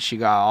 and she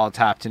got all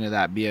tapped into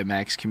that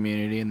BMX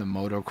community and the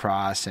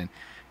motocross, and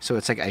so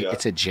it's like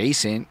it's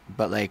adjacent,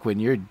 but like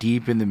when you're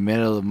deep in the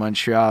middle of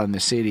Montreal in the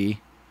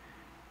city,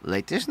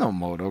 like there's no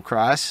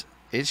motocross.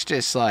 It's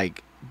just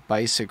like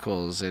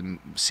bicycles and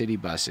city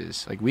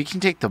buses. Like we can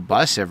take the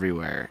bus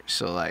everywhere.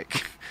 So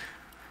like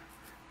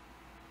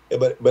Yeah,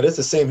 but it's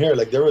the same here.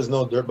 Like there was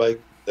no dirt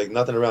bike, like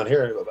nothing around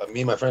here.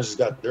 Me and my friends just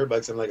got dirt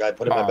bikes and like I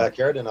put it in my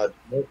backyard and I'd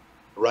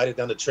ride it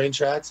down the train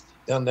tracks,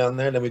 down there, and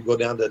then we'd go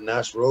down to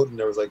Nash Road and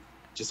there was like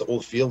just an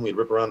old field and we'd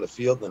rip around the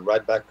field and then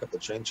ride back up the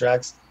train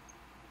tracks.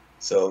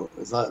 So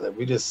it's not that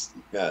we just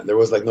there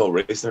was like no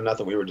racing or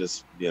nothing. We were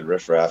just being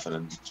riffraffing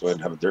and just went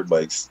and having dirt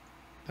bikes.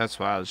 that's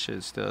wild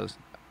shit still.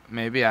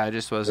 Maybe I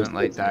just wasn't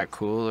like that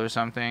cool or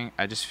something.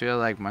 I just feel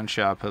like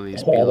Montreal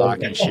police be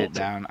locking shit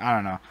down. I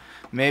don't know.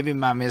 Maybe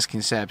my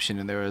misconception,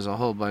 and there was a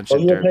whole bunch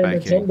of dirt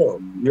biking.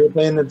 You were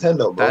playing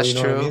Nintendo, bro. That's you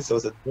know true. What I mean? So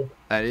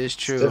that is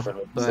true.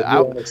 Different.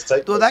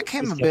 But that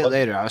came a bit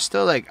later. I was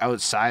still like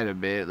outside a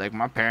bit. Like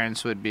my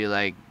parents would be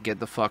like, "Get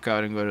the fuck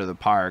out and go to the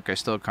park." I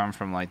still come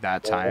from like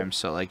that time,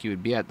 so like you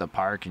would be at the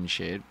park and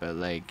shit. But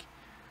like,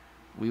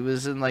 we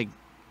was in like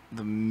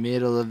the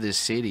middle of the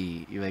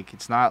city. Like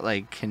it's not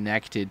like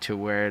connected to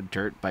where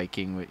dirt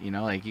biking would.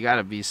 Like you got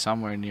to be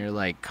somewhere near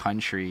like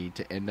country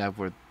to end up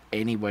with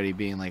anybody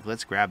being like,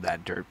 let's grab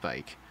that dirt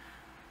bike.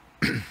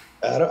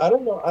 I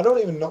don't know. I don't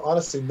even know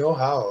honestly know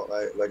how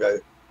I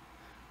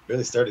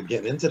really started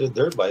getting into the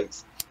dirt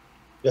bikes.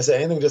 Yes,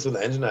 anything just with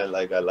the engine, I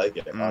like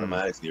it Mm.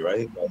 automatically,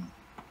 right? But,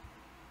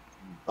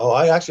 oh,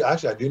 I actually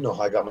I do know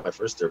how I got my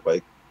first dirt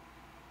bike.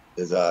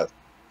 Is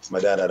 'cause my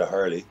dad had a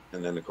Harley,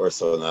 and then of course,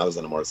 so then I was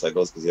into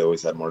motorcycles because he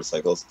always had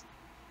motorcycles,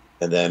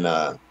 and then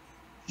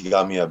he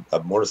got me a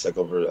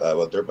motorcycle for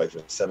well, dirt bike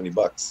for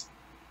 $70,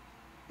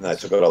 and I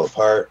took it all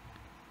apart,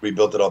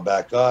 rebuilt it all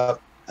back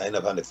up. I ended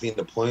up having to clean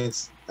the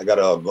points. I got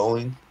it all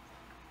going.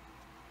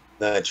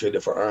 Then I traded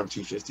it for RM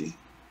 250,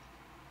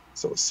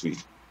 so it was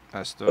sweet.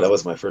 That's But that dope.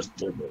 was my first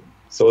dirt bike.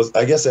 So it was,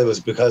 I guess it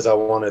was because I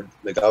wanted,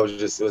 like, I was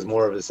just, it was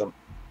more of a, some,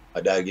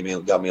 my dad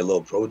got me a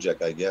little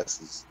project, I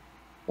guess, is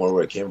more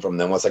where it came from.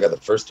 Then once I got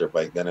the first dirt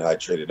bike, then I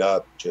traded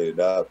up,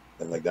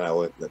 and like then I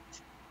went, like,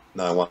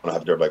 now I want to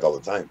have a dirt bike all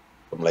the time.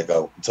 From like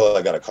until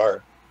I got a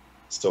car.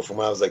 So from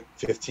when I was like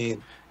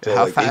 15 till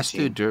How like fast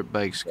do 18, dirt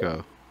bikes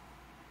go?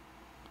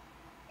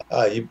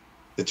 you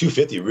the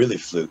 250 really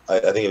flew. I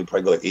think it would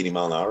probably go like 80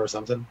 mile an hour or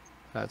something.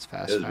 That's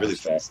It fast, was really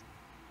fast. fast,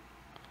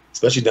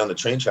 especially down the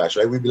train tracks,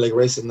 right? We'd be like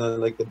racing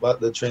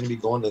the train would be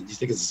going. You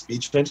think it's a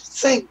speed train? Just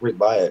sink right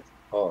by it.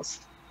 Oh,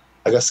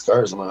 I got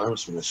scars on my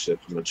arms from this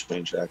shit from the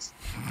train tracks.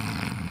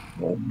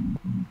 Yeah.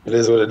 It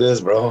is what it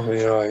is, bro. You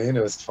know, what I mean,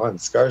 it was fun.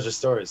 Scars are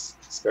stories.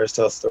 Scars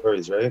tell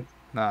stories, right?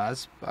 No,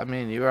 that's. I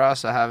mean, you were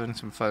also having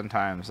some fun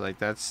times. Like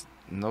that's.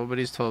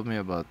 Nobody's told me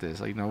about this.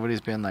 Like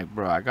nobody's been like,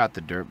 bro, I got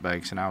the dirt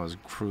bikes and I was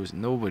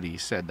cruising. Nobody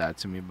said that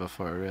to me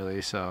before,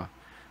 really. So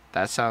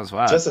that sounds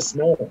wild.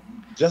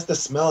 Just the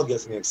smell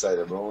gets me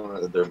excited, bro.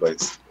 When the dirt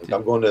bikes. Like,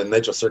 I'm going to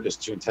Nitro Circus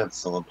June 10th,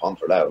 so I'm pumped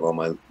for that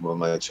with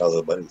my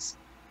childhood buddies.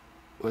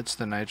 What's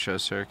the Nitro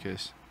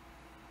Circus?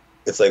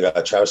 It's like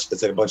a trash.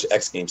 It's like a bunch of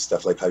X Games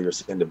stuff, like how you're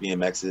seeing the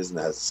BMXs and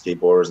it has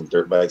skateboarders and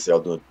dirt bikes. They're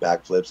all doing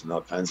backflips and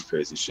all kinds of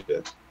crazy shit.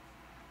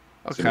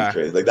 It's gonna be Okay,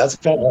 crazy. Like that's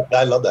kind of,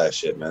 I love that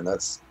shit, man.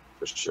 That's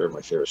for sure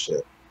my favorite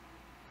shit.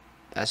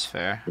 that's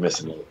fair. You're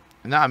missing it.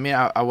 No, I mean,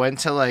 I went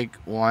to like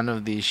one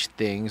of these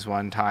things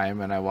one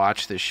time and I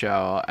watched the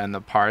show, and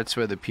the parts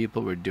where the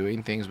people were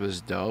doing things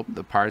was dope.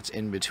 The parts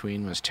in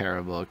between was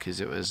terrible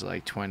because it was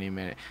like 20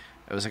 minutes.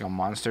 It was like a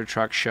monster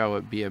truck show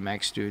with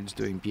BMX dudes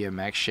doing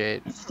BMX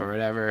shit or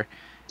whatever.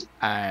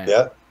 And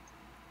Yeah,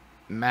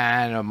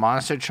 man, a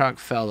monster truck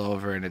fell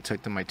over and it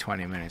took them like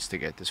 20 minutes to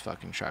get this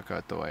fucking truck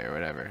out the way or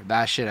whatever.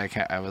 That shit I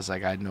can't, I was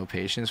like, I had no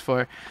patience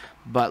for.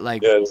 But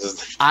like, yeah. This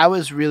is, I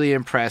was really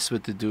impressed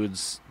with the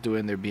dudes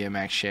doing their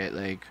BMX shit,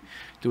 like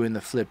doing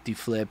the flippy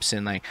flips,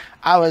 and like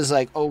I was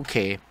like,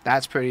 okay,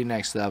 that's pretty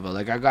next level.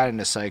 Like I got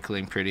into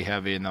cycling pretty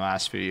heavy in the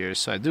last few years,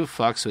 so I do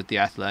fucks with the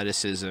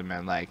athleticism,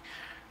 and like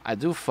I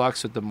do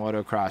fucks with the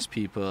motocross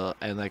people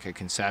in like a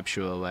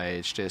conceptual way.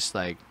 It's just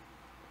like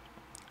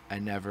I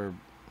never.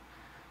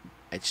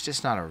 It's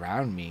just not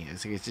around me.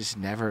 It's like it's just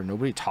never.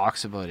 Nobody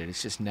talks about it.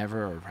 It's just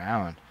never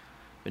around.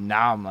 But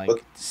now I'm but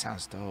like, this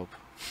sounds dope.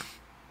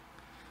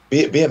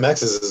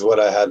 BMX is what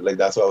I had. Like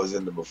that's what I was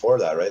into before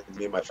that, right?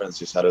 Me and my friends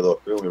just had a little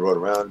crew. We rode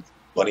around,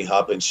 bunny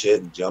hopping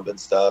shit and jumping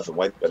stuff and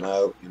wiping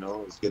out. You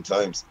know, it was good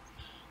times.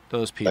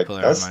 Those Like people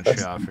are in that's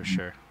Montreal for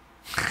sure.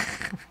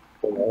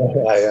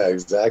 yeah,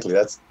 exactly.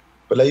 That's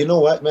but like you know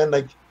what, man?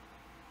 Like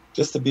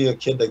just to be a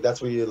kid, like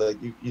that's where you like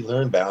you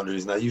learn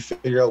boundaries. Now you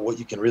figure out what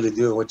you can really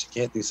do and what you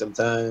can't do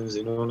sometimes.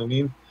 You know what I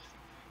mean?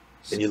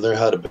 And you learn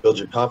how to build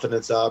your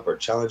confidence up or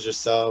challenge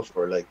yourself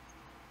or like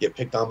get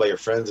picked on by your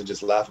friends and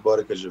just laugh about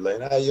it because you're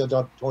like, ah, you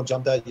don't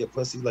jump that, you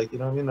pussy. Like you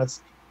know what I mean?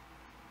 That's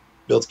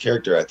builds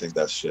character. I think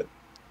that's shit.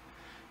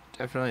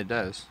 Definitely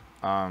does.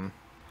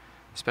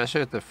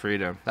 Especially with the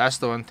freedom. That's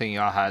the one thing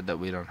y'all had that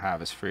we don't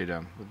have is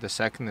freedom. The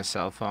second the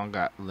cell phone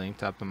got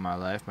linked up in my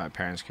life, my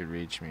parents could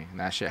reach me. And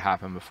that shit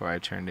happened before I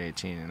turned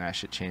 18, and that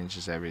shit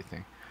changes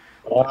everything.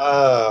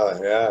 Ah,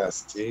 yeah.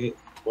 See,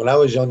 when I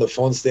was young, the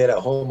phone stayed at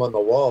home on the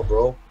wall,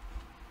 bro.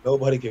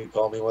 Nobody could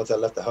call me once I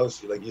left the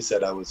house. Like you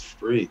said, I was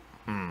free.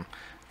 Hmm.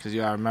 Because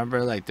you all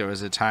remember, like, there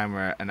was a time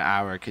where an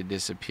hour could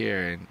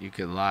disappear and you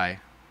could lie.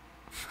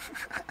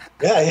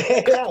 Yeah,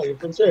 yeah, yeah,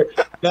 for sure.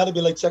 Now to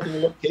be like checking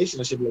your location,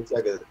 I should be like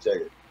check it,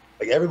 check it.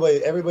 Like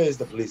everybody is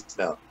the police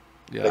now.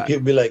 Like Yeah,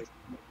 people be like,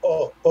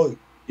 oh, I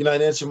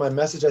didn't answer my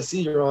message. I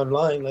see you're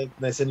online. Like,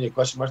 and I send you a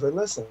question mark. Like,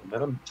 listen,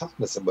 man, I'm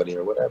talking to somebody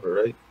or whatever,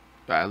 right?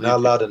 but Not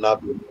allowed to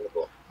not be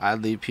available. I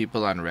leave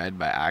people on red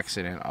by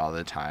accident all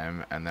the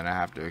time, and then I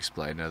have to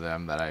explain to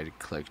them that I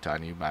clicked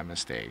on you by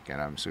mistake,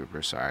 and I'm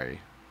super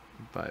sorry.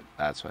 But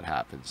that's what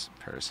happens,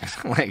 person.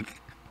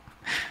 Like,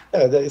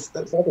 Yeah, that's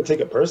not to take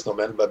it personal,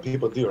 man, but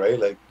people do, right?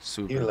 Like,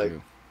 super even like,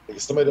 do. like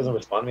if somebody doesn't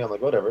respond to me, I'm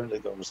like, whatever. They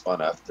don't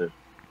respond after.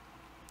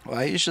 Well,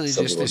 I usually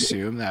Some just people do.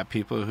 assume that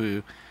people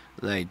who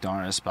like don't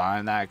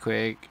respond that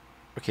quick,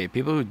 okay,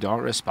 people who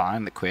don't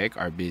respond that quick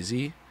are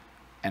busy,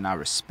 and I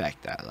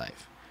respect that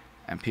life.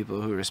 And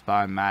people who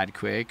respond mad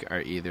quick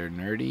are either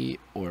nerdy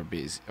or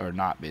busy or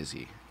not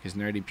busy. Because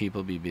nerdy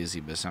people be busy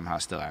but somehow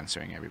still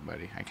answering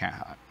everybody. I can't,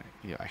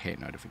 I hate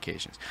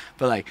notifications.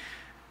 But like,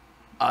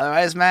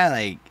 Otherwise, man,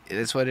 like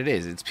it's what it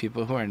is. It's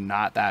people who are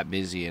not that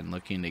busy and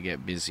looking to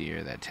get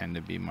busier that tend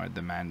to be more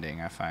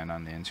demanding. I find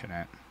on the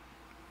internet.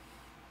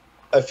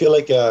 I feel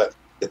like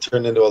it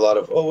turned into a lot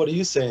of, oh, what are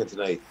you saying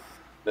tonight?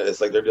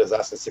 It's like they're just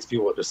asking six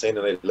people what they're saying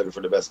tonight, looking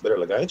for the best bidder.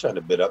 Like I ain't trying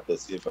to bid up to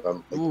see if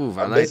I'm like Ooh,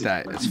 I I'm like busy.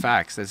 that. It's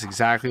facts. That's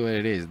exactly what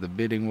it is. The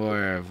bidding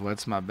war of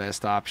what's my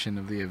best option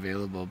of the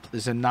available.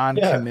 There's a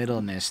Yeah,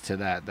 non-committalness to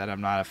that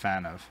I'm not a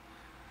fan of.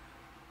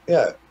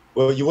 yeah.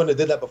 Well, you wouldn't have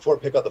did that before.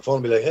 Pick up the phone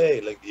and be like, hey,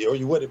 like, or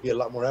you would. It'd be a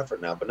lot more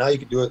effort now. But now you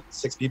can do it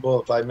six people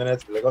in 5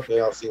 minutes. Be like, okay,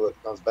 I'll see what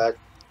comes back.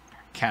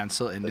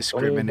 Cancel Like,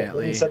 don't even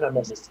indiscriminately. send that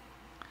message.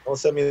 Don't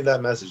send me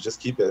that message. Just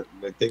keep it.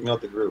 Like, take me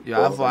out the group. Yeah,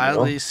 Both I've of them, you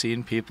know? wildly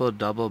seen people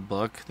double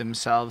book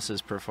themselves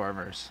as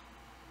performers.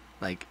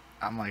 Like,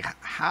 I'm like,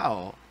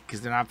 how?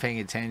 Because they're not paying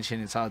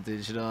attention. It's all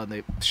digital, and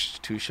they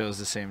two shows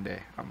the same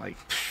day. I'm like,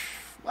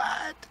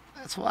 what?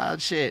 That's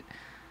wild shit.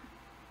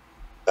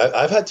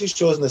 I've had two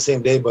shows in the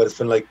same day, but it's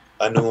been like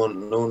I know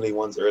only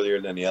one's earlier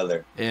than the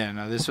other. Yeah,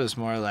 no, this was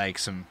more like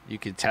some. You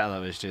could tell it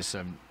was just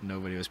some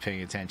nobody was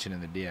paying attention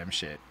in the DM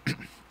shit.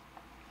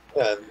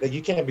 Yeah, like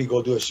you can't be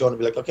go do a show and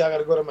be like, okay, I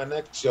gotta go to my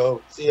next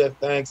show. See ya,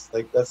 thanks.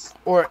 Like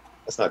Or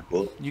that's not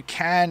cool. you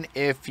can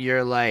if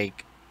you're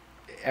like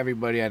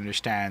everybody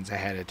understands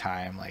ahead of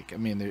time. Like, I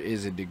mean, there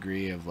is a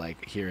degree of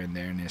like here and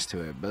there-ness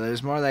to it, but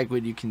there's more like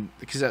when you can,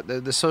 because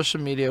the social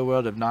media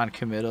world of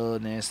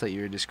non-committalness that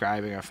you were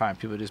describing, I find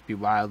people just be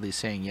wildly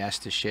saying yes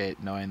to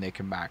shit knowing they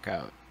can back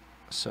out.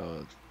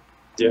 So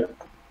Yeah,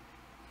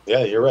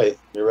 yeah, you're right.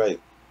 You're right.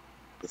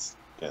 It's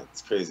yeah,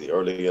 it's crazy.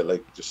 Or they get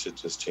like just shit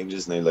just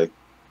changes and they like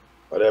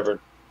whatever.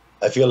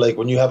 I feel like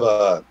when you have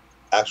a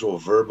actual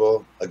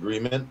verbal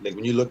agreement, like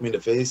when you look me in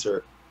the face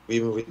or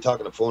even if we talk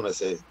on the phone, I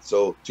say,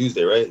 so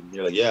Tuesday, right? And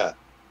you're like, yeah.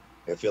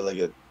 I feel like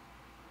it,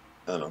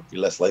 I don't know,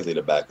 you're less likely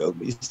to back out,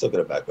 but you still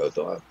gotta back out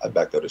though. I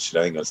backed out of shit.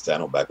 I ain't gonna stand, I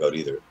don't back out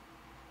either.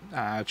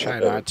 I try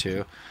Whatever. not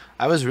to.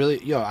 I was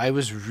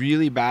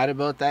really bad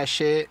about that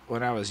shit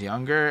when I was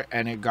younger,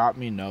 and it got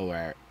me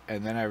nowhere.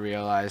 And then I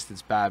realized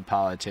it's bad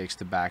politics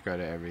to back out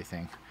of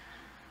everything.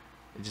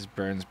 It just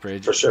burns For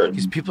bridges. sure.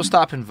 Because people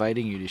stop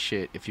inviting you to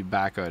shit if you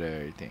back out of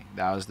everything.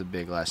 That was the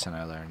big lesson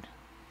I learned.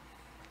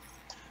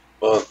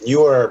 Well,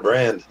 you are a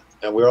brand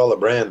and we're all a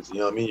brand. You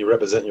know what I mean? You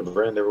represent your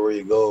brand everywhere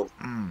you go,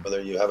 Mm.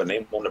 whether you have a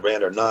name on the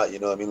brand or not, you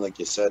know what I mean? Like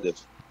you said,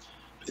 if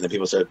and then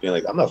people start being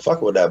like, I'm not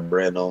fucking with that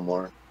brand no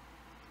more.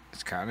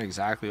 It's kind of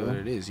exactly You what know?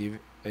 it is,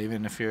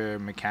 even if you're a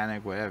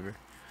mechanic, whatever.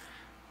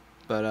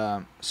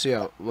 But so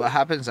yeah, what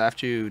happens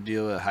after you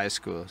deal with high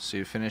school? So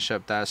you finish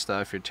up that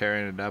stuff, you're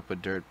tearing it up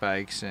with dirt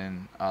bikes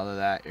and all of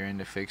that. You're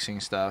into fixing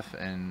stuff,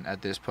 and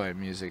at this point,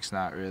 music's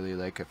not really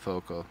like a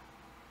focal,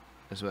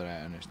 is what I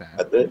understand.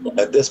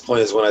 At this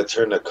point is when I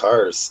turn to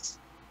cars,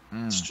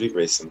 Mm. street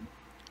racing.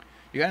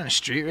 You got into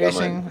street Yeah,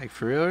 my, racing, like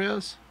for real,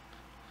 reals,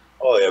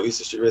 oh yeah, we used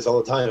to street race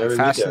all the time, like every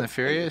Fast and the weekend. Like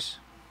Furious.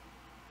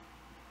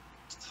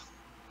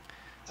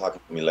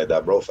 talking to me like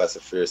that, bro. Fast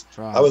and Furious.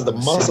 Bro, I was the I'm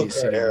a muscle car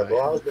city era,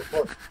 boy.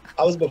 bro.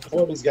 I was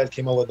before these guys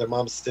came out with their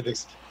mom's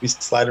Civics. We used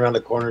to slide around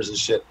the corners and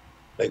shit.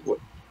 Like what?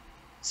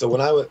 So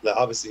when I was like,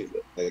 obviously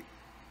like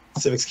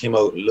Civics came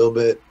out a little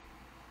bit.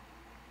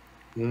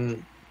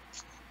 Mm,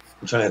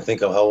 I'm trying to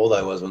think of how old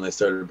I was when they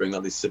started bringing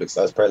out these Civics.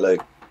 I was probably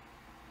like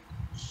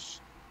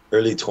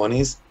early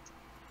 20s.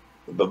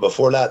 But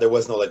before that, there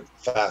was no like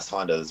fast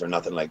Hondas or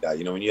nothing like that.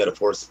 You know, when you had a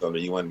four cylinder,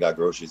 you went and got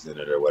groceries in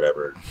it or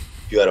whatever.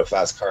 If you had a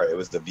fast car, it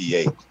was the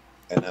V8,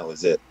 and that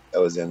was it. That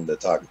was in the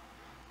talk.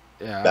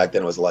 Yeah, Back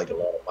then, it was like a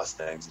lot of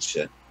Mustangs and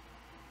shit.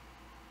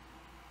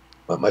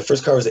 But my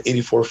first car was an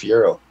 '84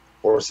 Fiero,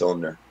 four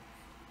cylinder.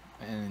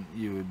 and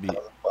you would be,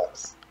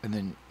 $1,000. and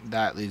then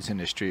that leads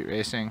into street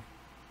racing.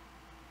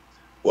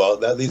 Well,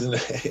 that leads in,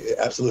 it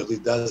absolutely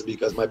does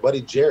because my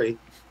buddy Jerry,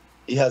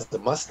 he has the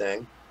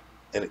Mustang,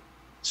 and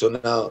so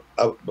now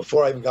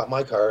before I even got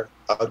my car,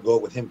 I would go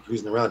with him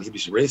cruising around. He'd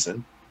be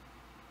racing.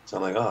 So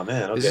I'm like, oh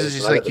man, This okay. is So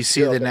just I got like the you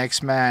see the Fiero.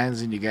 next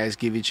man's, and you guys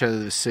give each other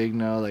the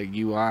signal, like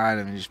you on,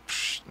 and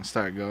just and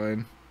start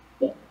going.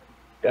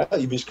 Yeah,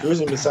 you'd be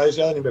cruising beside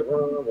you, and you'd be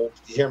like,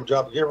 you hear him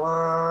drop a gear,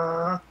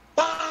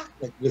 like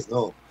you just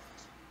know.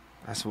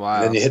 That's And then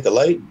wild. you hit the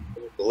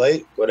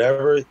light,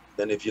 whatever.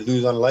 Then if you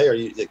lose on the light, or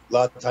like, a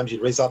lot of times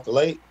you'd race off the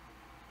light,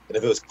 and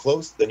if it was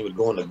close, then you would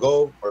go on the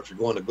go, or if you're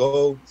going to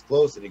go, it's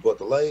close, then you go at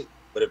the light.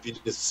 But if you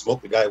just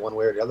smoke the guy one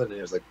way or the other, then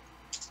it's like,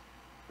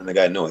 and the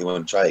guy know he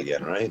want to try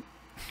again, right?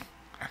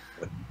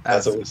 That's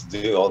That's what we used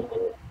to do all the time.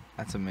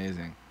 that's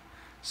amazing.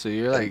 So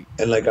you're like,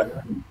 And like,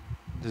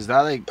 does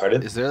that like,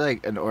 pardon? is there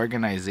like an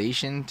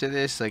organization to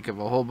this? Like, if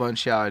a whole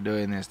bunch of y'all are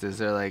doing this, is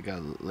there like a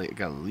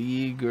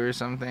league or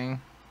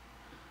something?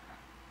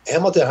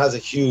 Hamilton has a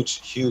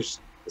huge,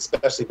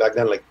 especially back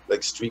then,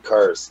 like street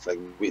cars. Like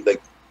we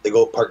like they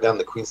go park down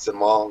the Queenston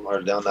Mall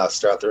or down that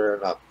Strather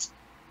and all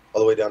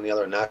the way down the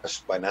other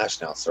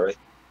Nash now. Sorry,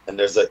 and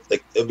there's like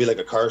it would be like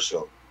a car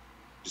show,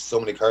 just so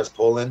many cars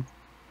pull in,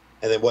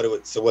 and then what it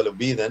would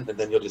be then, and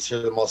then you'll just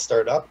hear them all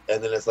start up,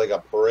 and then it's like a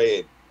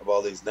parade of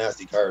all these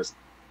nasty cars,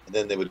 and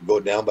then they would go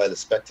down by the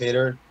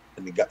spectator,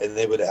 and and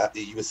they would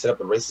you would set up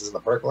the races in the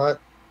parking lot,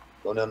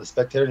 going down the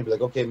spectator, and he'd be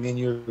like, okay, me and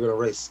you are gonna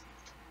race.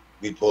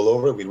 We'd pull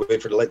over, we'd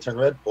wait for the light to turn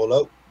red, pull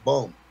out,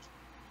 boom.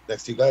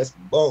 Next two guys,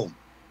 boom.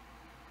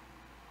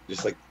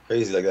 Just like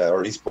crazy like that.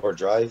 Or Eastport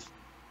Drive.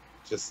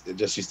 It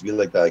just used to be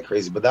like that, like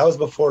crazy. But that was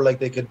before like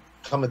they could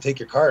come and take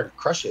your car and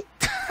crush it.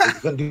 They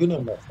couldn't do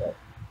none of that stuff.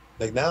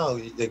 Like now,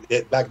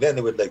 back then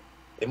they would like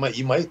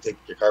you might take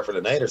your car for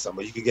the night or something,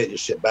 but you could get your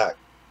shit back.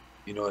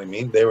 You know what I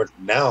mean? They were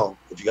now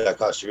if you got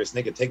caught serious,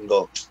 they could take and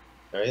go.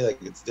 Right?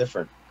 Like it's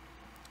different.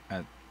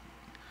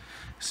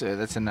 So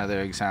that's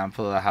another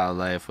example of how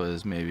life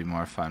was maybe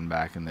more fun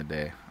back in the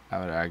day. I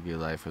would argue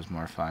life was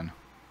more fun.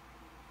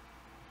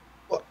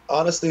 Well,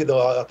 honestly,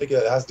 though, I think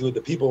it has to do with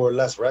the people were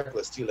less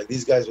reckless too. Like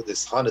these guys with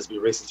this Hondas be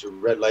racing through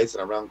red lights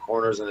and around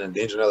corners and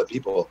endangering other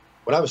people.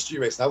 When I was street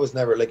racing, I was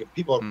never like if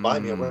people are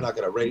behind me and we're not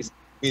gonna race,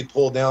 we'd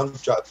pull down,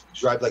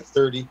 drive like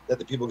 30, let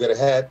the people get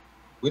ahead.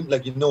 We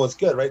like it's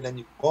good, right? And then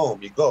you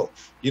boom, you go.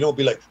 You don't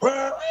be like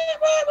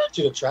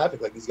to the traffic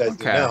like these guys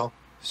do now.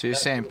 So you're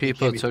saying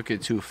people took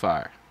it too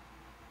far?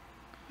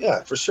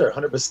 Yeah, for sure,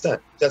 100%.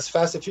 That's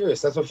Fast and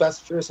Furious. That's what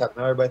Fast and Furious happened.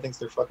 Now everybody thinks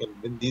they're fucking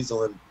Vin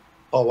Diesel and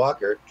Paul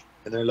Walker.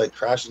 And they're like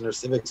crashing their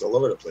Civics all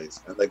over the place.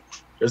 And like,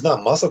 there's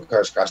not muscle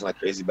cars crashing like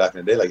crazy back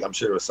in the day. Like, I'm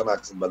sure there was some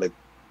accident, but like,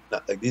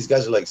 not, like these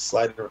guys are like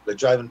sliding, like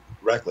driving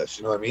reckless.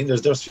 You know what I mean?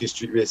 There's difference between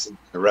street racing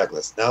and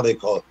reckless. Now they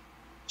call it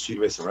street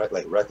racing,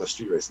 like reckless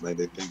street racing. Like,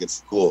 they think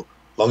it's cool.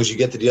 As long as you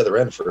get to the other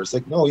end first.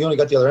 Like, no, you only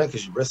got the other end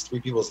because you risked 3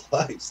 people's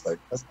lives. Like,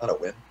 that's not a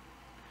win.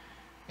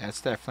 Yeah,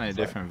 it's definitely a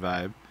different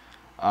vibe.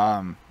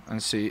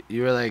 And so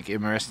you were like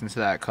immersed into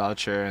that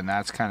culture, and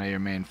that's kind of your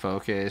main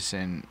focus,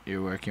 and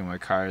you're working with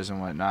cars and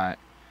whatnot.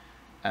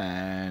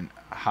 And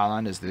how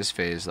long does this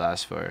phase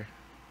last for?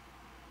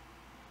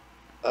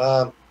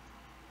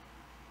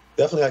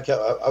 Definitely,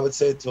 I would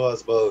say until I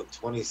was about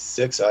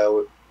 26.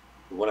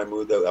 When I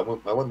moved out,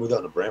 moved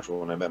out to Brantford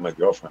when I met my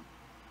girlfriend.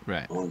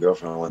 Right. My own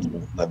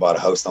girlfriend. I bought a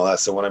house and all that.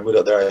 So when I moved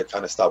out there, I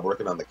kind of stopped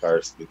working on the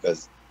cars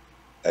because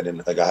I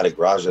didn't like. I had a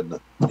garage in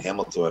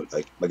Hamilton.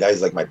 Like my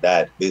guy's like my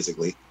dad,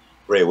 basically.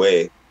 Ray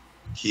Way.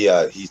 He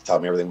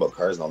taught me everything about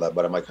cars and all that,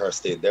 but my car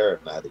stayed there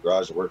and I had the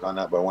garage to work on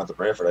that. But I went to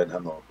Brantford, I didn't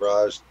have no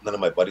garage. None of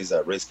my buddies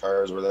that race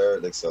cars were there.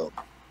 Like so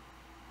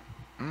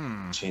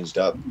changed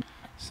up.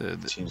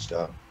 Changed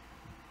up.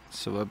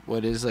 So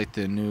what is like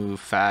the new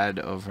fad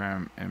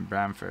over in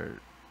Brantford?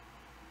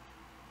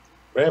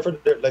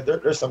 Brantford,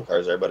 there's some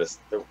cars there, but it's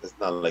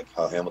not like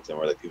how Hamilton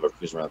where like people are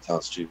cruising around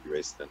town street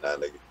racing and that.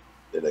 Like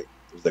they're like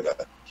there's like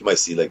you might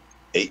see like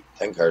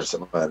 8-10 cars or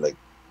something like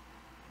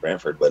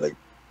Brantford, but like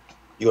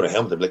you go to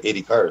Hamilton, like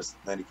 80 cars,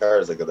 90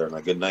 cars, like they're on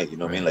a good night. You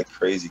know what I mean? Like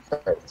crazy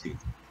cars. Dude.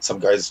 Some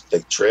guys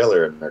like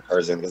trailer in their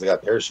cars in because they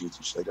got parachutes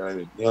and shit. Like,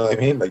 you know what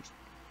I mean? Like,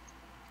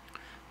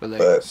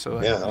 so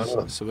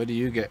what do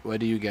you get?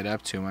 What do you get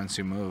up to once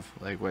you move?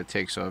 Like, what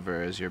takes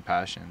over as your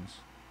passions?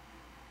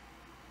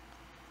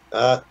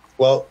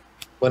 Well,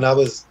 when I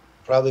was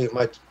probably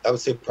I would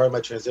say part of my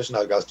transition,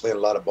 I was playing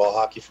a lot of ball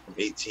hockey from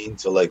 18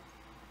 to like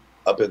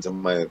up into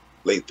my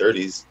late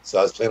 30s. So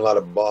I was playing a lot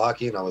of ball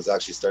hockey, and I was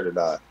actually started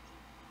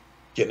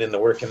getting into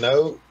working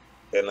out,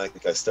 and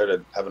like I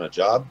started having a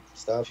job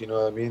stuff, you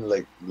know what I mean?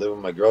 Like living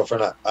with my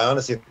girlfriend. I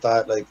honestly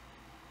thought like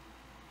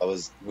I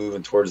was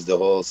moving towards the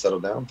whole settle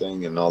down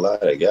thing and all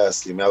that, I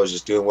guess. I mean, I was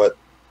just doing what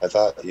I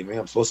thought,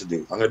 I'm supposed to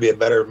do. I'm gonna be a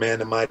better man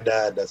than my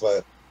dad. That's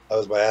why that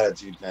was my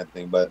attitude kind of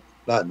thing. But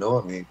not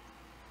knowing me,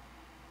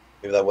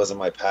 maybe that wasn't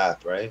my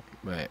path, right?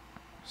 Right.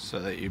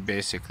 So that you're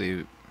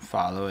basically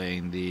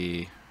following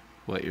the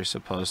what you're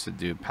supposed to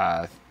do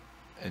path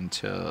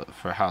until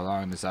for how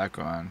long does that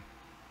go on?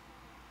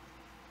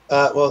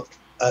 Well,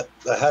 I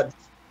had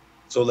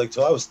so like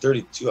till I was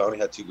 32, I only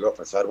had 2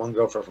 girlfriends. So I had one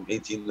girlfriend from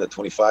 18 to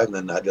 25, and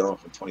then I had the other one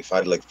from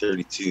 25 to like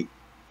 32.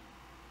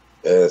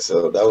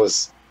 So that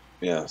was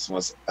So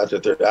once after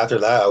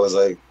that, I was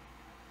like,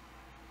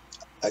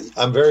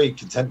 I'm very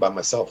content by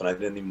myself, and I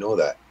didn't even know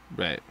that.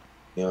 Right.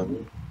 You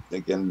know,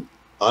 like, and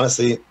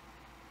honestly,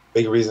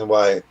 big reason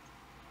why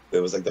it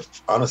was like the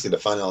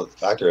final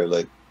factor,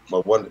 like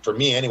one for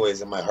me,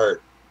 anyways, in my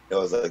heart, it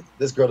was like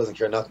this girl doesn't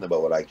care nothing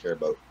about what I care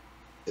about.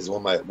 Is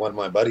one of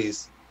my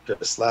buddies,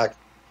 Chris Slack,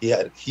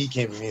 he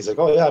came to me. He's like,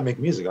 "Oh yeah, I make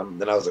music."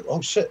 Then I was like,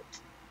 "Oh shit,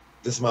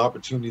 this is my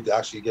opportunity to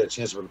actually get a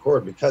chance to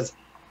record." Because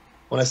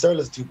when I started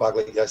listening to Tupac,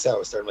 like I said, I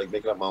was starting like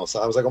making up my own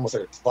song. I was like almost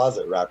like a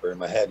closet rapper in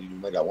my head.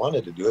 Like I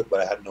wanted to do it, but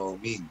I had no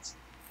means.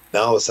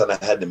 Now all of a sudden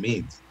I had the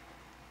means.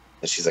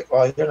 And she's like,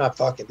 "Oh, you're not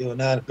fucking doing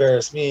that.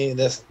 Embarrass me,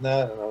 this and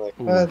that." And I'm like,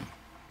 "What?"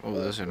 Oh,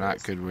 those are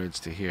not good words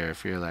to hear.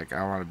 If you're like,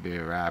 "I want to be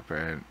a rapper,"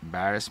 and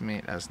embarrass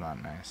me, that's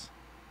not nice.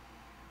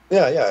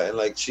 Yeah, and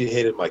like she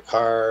hated my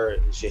car,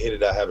 and she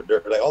hated that I have a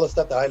dirt, like all the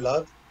stuff that I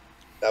loved,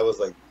 that was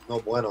like no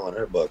bueno on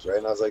her books, right?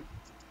 And I was like,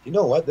 you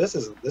know what, this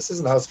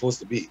isn't how it's supposed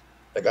to be.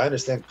 Like I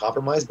understand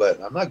compromise,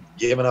 but I'm not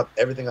giving up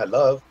everything I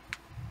love.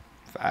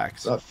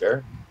 Facts. It's not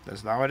fair.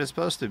 That's not what it's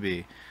supposed to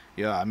be.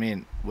 I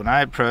mean, when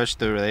I approached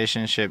the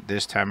relationship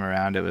this time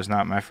around, it was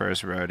not my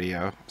first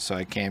rodeo. So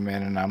I came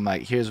in and I'm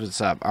like, here's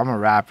what's up. I'm a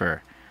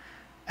rapper,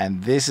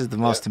 and this is the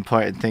most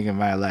important thing in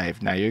my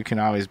life. Now, you can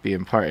always be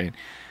important,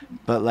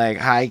 But like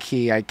high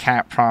key, I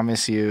can't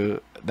promise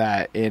you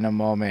that in a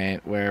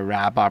moment where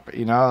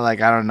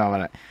like I don't know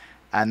what.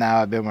 And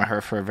now I've been with her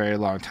for a very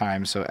long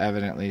time, so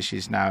evidently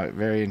she's now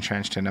very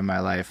entrenched into my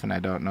life, and I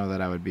don't know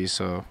that I would be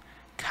so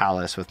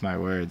callous with my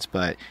words.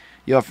 But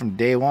from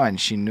day one,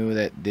 she knew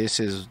that this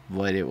is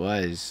what it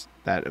was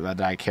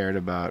that I cared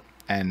about,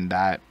 and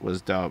that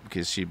was dope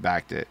because she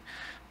backed it.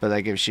 But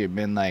like if she had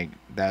been like,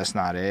 "That's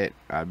not it,"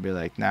 I'd be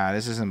like, "Nah,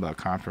 this isn't about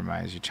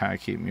compromise. You're trying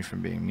to keep me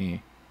from being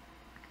me."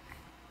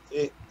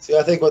 See,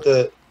 I think what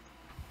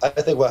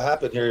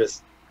happened here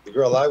is the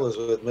girl I was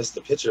with missed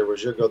the picture,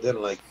 whereas your girl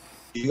didn't. Like,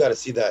 you got to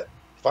see that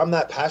if I'm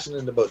that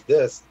passionate about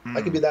this,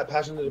 I could be that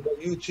passionate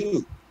about you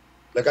too.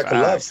 Like, I could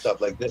love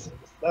stuff like this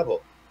at this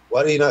level.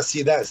 Why do you not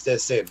see that instead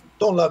of saying,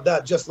 "Don't love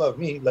that, just love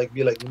me"? Like,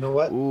 be like, you know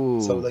what?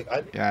 Ooh. So like,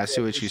 I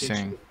see what you're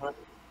saying.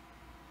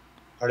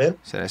 Pardon?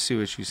 I see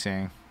what you're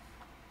saying.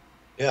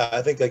 Yeah,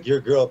 I think like your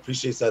girl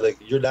appreciates that. Like,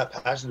 you're that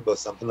passionate about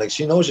something. Like,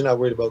 she knows you're not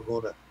worried about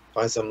going to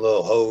find some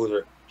little hose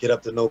or get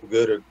up to no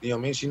good, or you know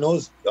what I mean. She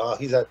knows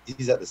he's at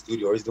the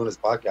studio or he's doing his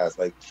podcast.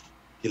 Like,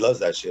 he loves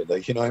that shit.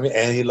 Like, you know what I mean.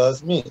 And he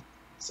loves me.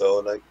 So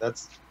like,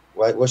 that's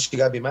what she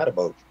got to be mad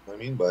about. You know what I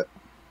mean, but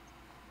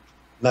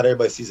not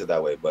everybody sees it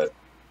that way. But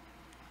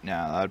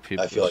yeah, a lot of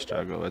people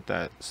struggle with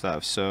that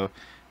stuff. So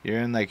you're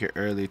in like your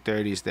early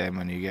 30s then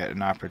when you get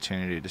an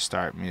opportunity to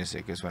start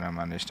music, is what I'm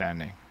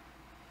understanding.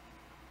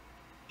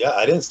 Yeah,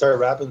 I didn't start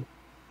rapping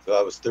until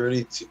I was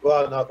 32.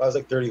 Well, no, I was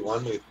like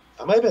 31.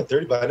 I might have been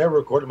 30, but I never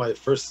recorded my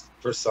first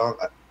song.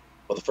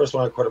 Well, the first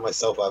one I recorded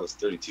myself, I was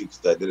 32 because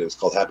I did it. It was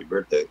called Happy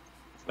Birthday.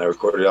 And I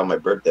recorded it on my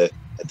birthday.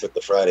 I took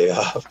the Friday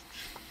off.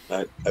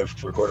 I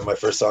recorded my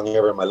first song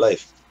ever in my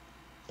life.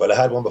 But I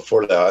had one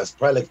before that. I was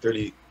probably like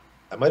 30.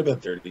 I might have been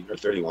 30 or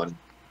 31.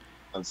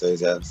 I'd say,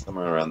 yeah,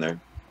 somewhere around there.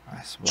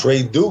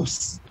 Trey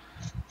Deuce.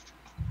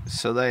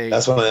 So like,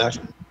 that's when I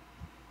actually.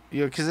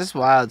 Because it's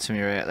wild to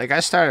me, right? Like, I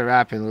started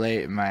rapping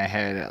late in my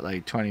head at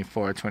like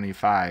 24,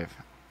 25.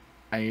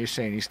 And you're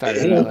saying you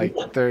started at like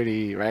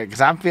 30, right?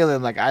 Because I'm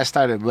feeling like I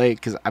started late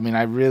because, I mean,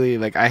 I really,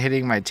 like, I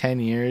hitting my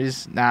 10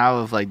 years now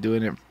of like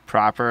doing it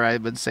proper, I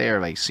would say, or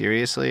like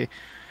seriously.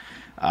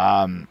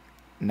 Now,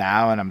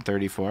 and I'm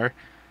 34.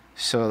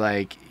 So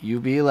like, you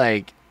be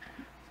like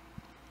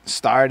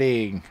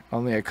starting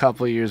only a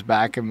couple years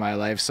back in my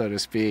life, so to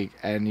speak,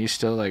 and you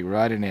still like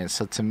running it.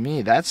 So to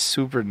me, that's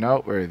super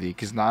noteworthy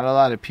because not a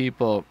lot of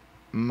people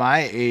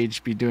my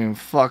age be doing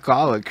fuck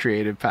all with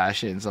creative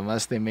passions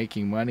unless they're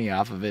making money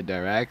off of it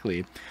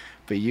directly.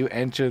 But you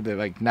enter the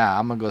like, nah,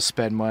 I'm gonna go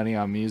spend money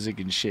on music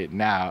and shit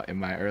now in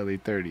my early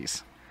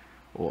 30s.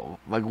 Well,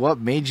 like, what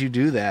made you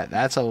do that?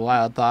 That's a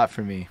wild thought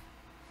for me.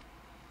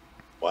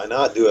 Why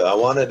not do it? I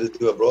wanted to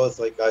do it, bro. It's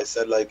like I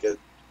said, like, I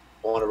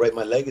want to write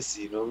my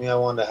legacy. You know what I mean? I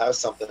want to have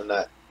something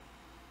that,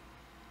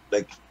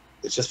 like,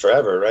 it's just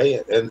forever,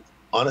 right? And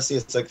honestly,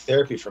 it's like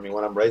therapy for me.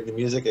 When I'm writing the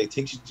music, it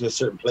takes you to a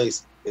certain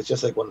place. It's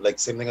just like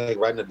same thing like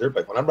riding a dirt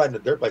bike. When I'm riding a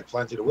dirt bike,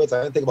 flying through the woods,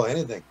 I don't think about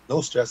anything.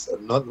 No stress,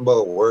 nothing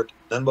about work,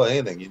 nothing about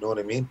anything. You know what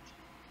I mean?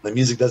 The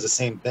music does the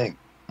same thing.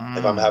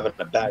 If I'm having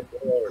a bad day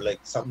or like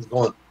some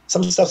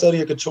stuff's out of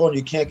your control and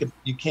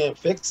you can't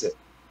fix it.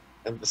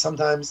 And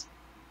sometimes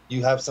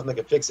you have something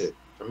that can fix it.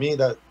 For me,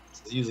 that's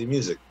usually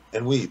music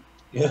and weed.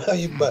 You know,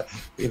 but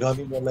you know what I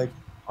mean? But like,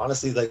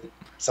 honestly, like,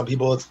 some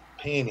people it's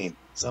painting.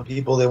 Some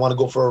people, they want to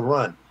go for a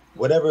run.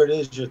 Whatever it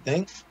is your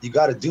thing, you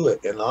got to do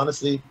it. And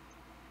honestly,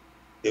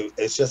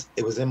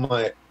 it was in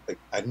my, like,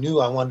 I knew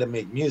I wanted to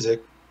make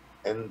music,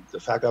 and the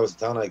fact I was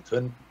down I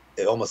couldn't,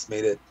 it almost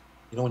made it,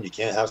 you know, when you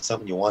can't have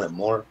something, you want it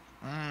more.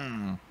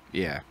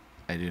 Yeah,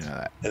 I do know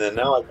that. And then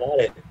now I got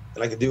it,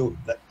 and I can do,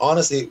 like,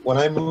 honestly, when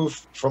I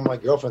moved from my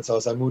girlfriend's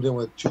house, I moved in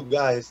with two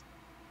guys,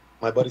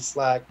 my buddy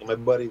Slack and my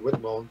buddy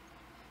Whitmone,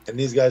 and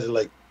these guys are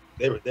like,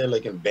 they're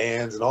like in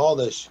bands and all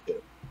this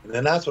shit. And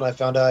then that's when I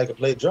found out I could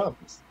play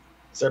drums.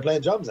 I started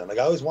playing drums then. Like,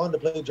 I always wanted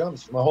to play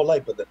drums for my whole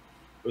life, but there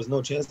was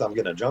no chance that I'm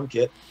getting a drum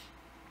kit.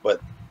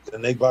 But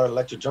then they brought an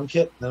electric drum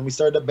kit, and then we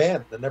started a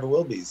band, the Never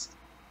Will Be's.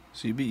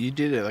 So you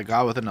did it like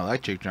all with an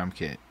electric drum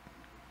kit.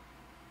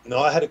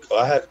 No,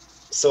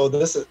 so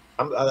this is,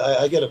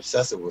 I get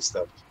obsessive with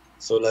stuff.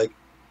 So like,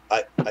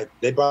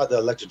 they brought the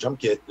electric drum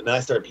kit, and I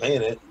started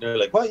playing it, and they're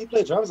like, "Well, you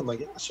play drums?" I'm like,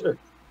 "Yeah, sure."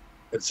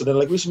 And so they're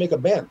like, "We should make a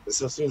band."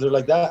 So as soon as they're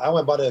like that, I went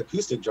and bought an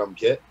acoustic drum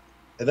kit,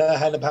 and then I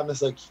ended up having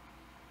this like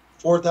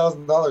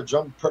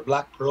 $4,000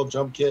 Black Pearl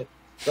drum kit,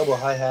 double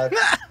hi-hat.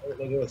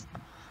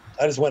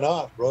 I just went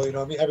off, bro. You know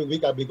what I mean? Every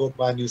week I'd be going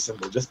buy a new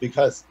cymbal just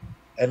because.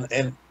 And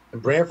in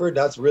Brantford,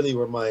 that's really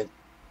where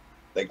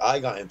I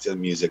got into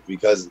music,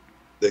 because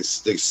the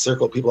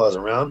circle of people I was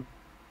around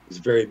was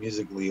very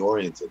musically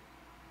oriented.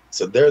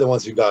 So they're the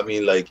ones who got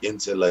me like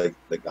into like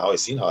how I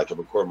seen how I could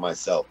record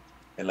myself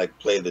and like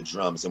play the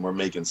drums, and we're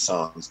making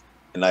songs,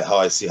 and like how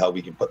I see how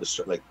we can put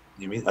the like,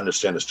 you mean,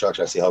 understand the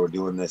structure. I see how we're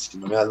doing this. You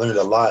know what I mean? I learned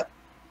a lot.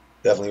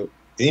 Definitely,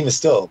 even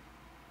still,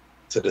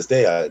 to this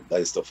day,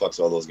 I still fucks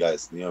with all those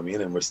guys. You know what I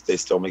mean? And they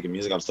still making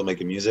music. I'm still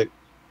making music,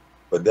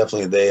 but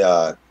definitely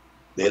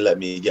they let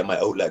me get my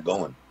outlet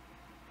going,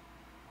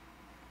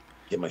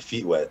 get my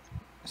feet wet.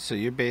 So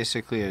you're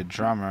basically a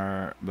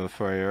drummer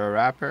before you're a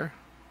rapper?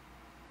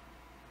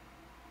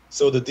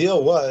 So the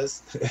deal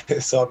was,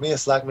 so me and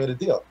Slack made a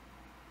deal.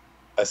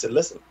 I said,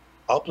 listen,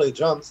 I'll play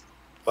drums,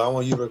 but I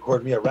want you to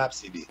record me a rap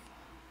CD.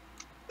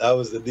 That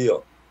was the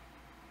deal.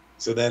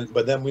 So then,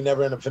 but then we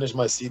never ended up finishing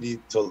my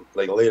CD till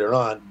like later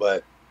on.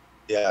 But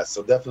yeah,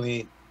 so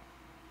definitely,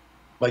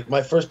 like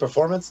my first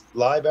performance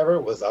live ever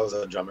was I was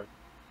a drummer.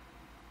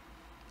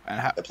 And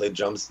how, I played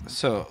drums.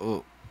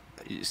 so,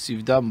 so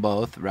you've done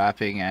both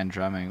rapping and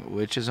drumming.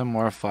 Which is a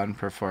more fun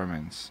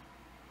performance?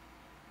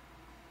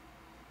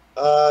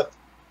 Uh,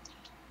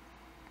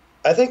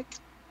 I think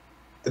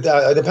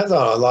it depends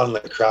on a lot on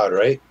the crowd,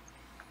 right?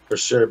 For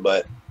sure.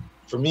 But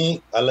for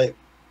me, I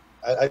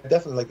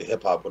definitely like the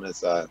hip hop when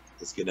it's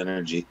good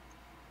energy.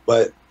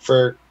 But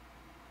for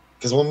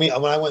because when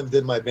I went and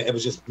did my band, it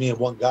was just me and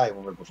one guy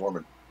when we were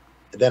performing.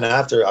 And then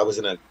after I was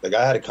in a like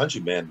I had a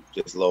country band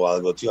just a little while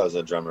ago too. I was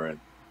a drummer and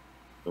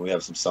we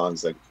have some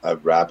songs like I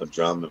rap and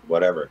drum and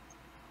whatever.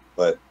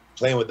 But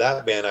playing with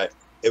that band, I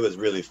it was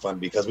really fun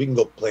because we can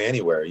go play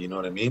anywhere. You know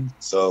what I mean?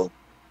 So,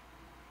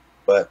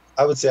 but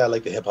I would say I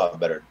like the hip hop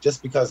better,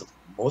 just because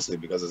mostly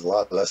because there's a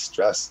lot less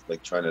stress,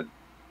 like trying to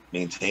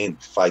maintain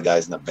five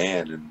guys in a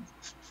band and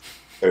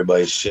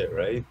everybody's shit,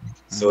 right?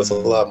 So it's a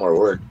Mm. lot more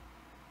work.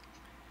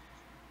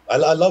 I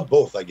love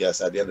both, I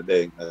guess. At the end of the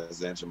day, as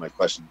to answer my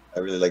question, I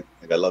really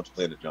I love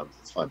playing the drums.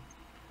 It's fun,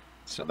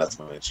 So, and that's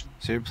my instrument.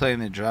 so you're playing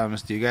the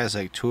drums. Do you guys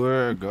like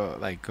tour or go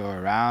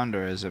around,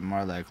 or is it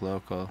more like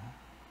local?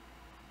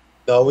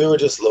 No, we were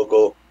just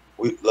local.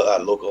 We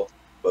local,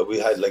 but we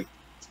had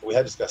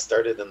just got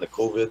started, and the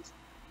COVID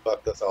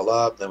fucked us all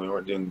up. Then we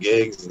weren't doing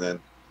gigs, and then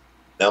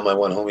now my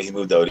one homie he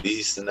moved out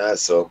east and that,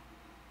 so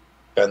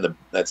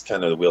that's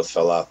kind of the wheels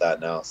fell off that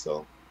now.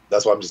 So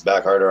that's why I'm just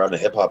back harder on the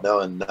hip hop now,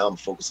 and now I'm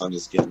focused on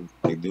just getting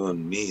like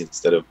doing me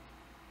instead of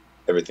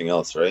everything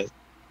else, right?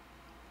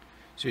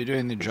 So you're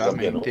doing the Because I'm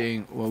getting drumming old.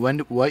 thing. Well,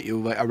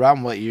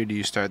 around what year do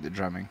you start the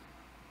drumming,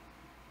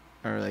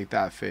 or like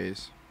that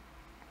phase?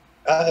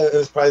 It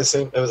was probably the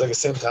same. It was like the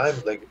same time.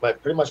 Like my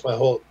pretty much my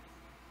whole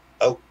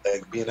out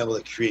like being able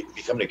to create,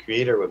 becoming a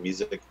creator with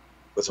music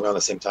was around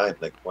the same time.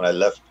 Like when I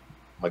left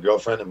my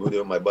girlfriend and moved in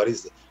with my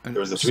buddies, And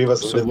there was the three so, of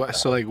us so living. what?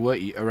 So like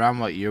around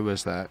what year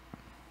was that?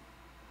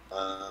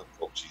 Oh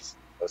jeez,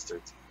 I was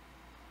 13.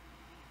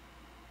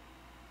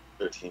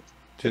 13.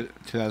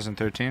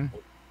 2013.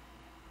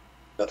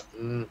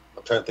 I'm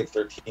trying to think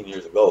 13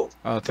 years ago.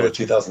 Oh, So it's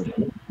 13. 2000,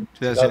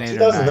 2008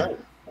 or 9. 2009.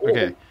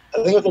 Okay.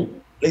 I think it was like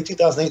late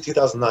 2008,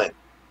 2009.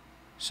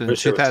 So in Pretty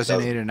sure it was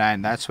 2008 2000. or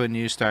 9, that's when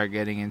you start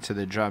getting into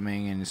the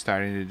drumming and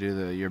starting to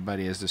do your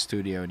buddy as the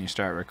studio and you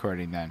start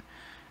recording then.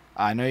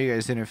 I know you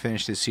guys didn't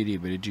finish the CD,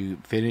 but did you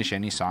finish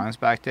any songs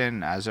back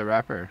then as a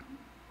rapper?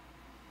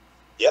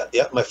 Yeah,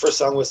 yeah. My first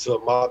song was to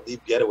a Mob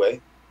Deep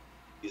Getaway.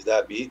 Use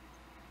that beat.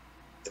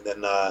 And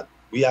then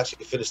we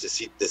actually finished the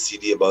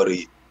CD about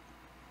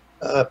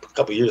a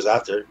couple years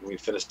after. We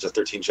finished a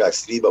 13 track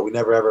CD, but we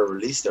never ever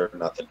released it or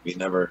nothing. We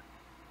never,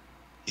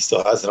 he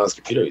still has it on his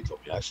computer, he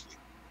told me actually.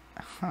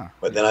 Huh.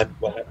 But then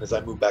what happened is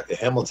I moved back to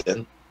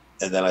Hamilton,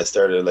 and then I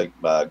started like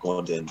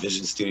going to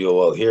Envision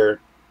Studio out here,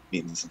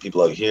 meeting some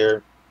people out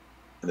here,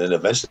 and then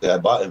eventually I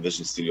bought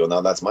Envision Studio.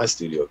 Now that's my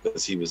studio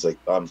because he was like,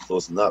 oh, I'm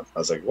closing up. I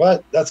was like,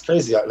 what? That's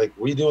crazy. Like,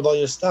 what are you doing with all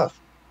your stuff?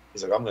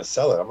 He's like, I'm gonna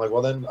sell it. I'm like,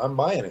 well then I'm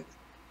buying it.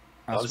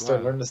 I'll That's just start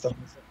wild. learning this stuff.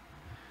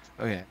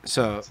 Okay,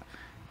 so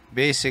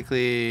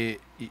basically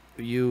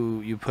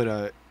you put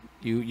a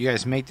you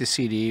guys make the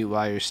CD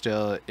while you're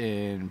still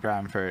in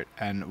Bramford,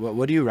 and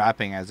what are you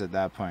rapping as at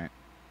that point?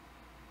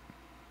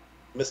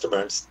 Mr.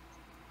 Burns.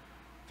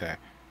 Fair,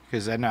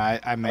 because I know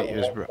I met you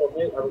as bro.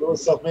 I'm going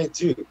self-made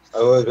too.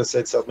 I've always been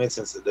saying self-made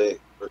since the day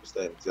first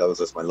day. See, that was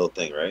just my little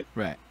thing, right?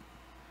 Right,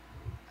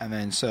 and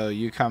then so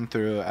you come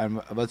through,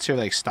 and what's your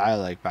like style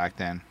like back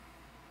then?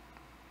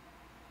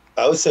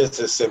 I would say it's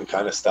the same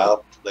kind of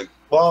style. Like,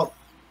 well,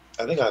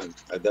 I think I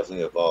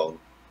definitely evolved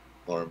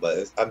more,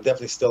 but I'm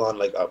definitely still on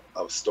like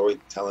a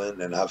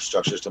storytelling and have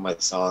structures to my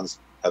songs.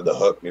 Have the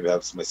hook, maybe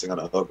have somebody sing on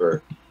a hook,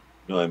 or you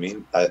know what I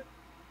mean.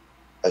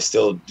 I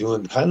still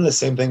doing kind of the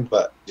same thing,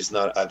 but just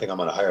not. I think I'm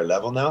on a higher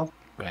level now.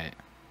 Right.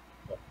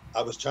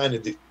 I was trying to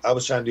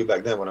do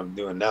back then what I'm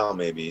doing now,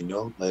 maybe, you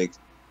know, like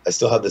I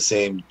still have the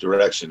same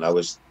direction. I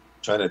was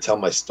trying to tell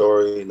my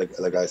story.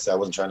 Like I said, I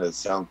wasn't trying to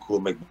sound cool,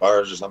 make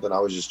bars or something. I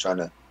was just trying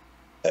to,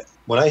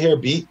 when I hear a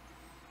beat,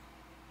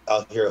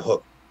 I'll hear a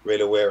hook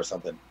right away or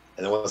something.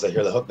 And then once I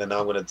hear the hook, then now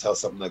I'm going to tell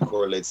something that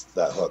correlates to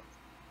that hook.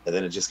 And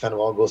then it just kind of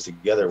all goes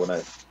together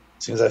as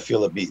soon as I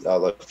feel a beat,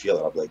 I'll feel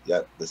it. I'll be like,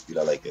 yeah, this beat,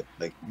 I like it.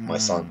 Like my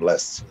song, Mm,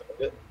 Blessed.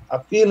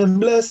 I'm feeling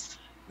blessed.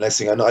 Next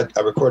thing I know, I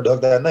recorded the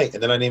hook that night.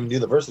 And then I didn't even do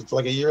the verse until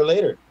like a year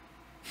later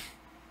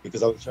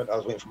because I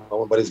was waiting for my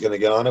one buddy's going to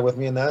get on it with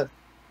me and that.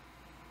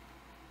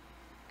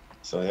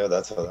 So yeah,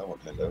 that's how that one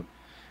turned out.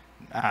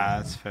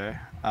 that's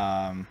fair.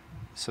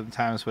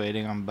 Sometimes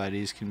waiting on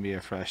buddies can be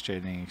a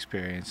frustrating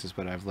experience, is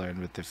what I've learned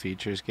with the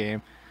features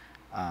game.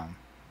 Um,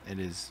 it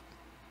is.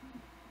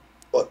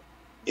 But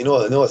You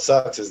know what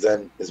sucks is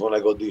then is when I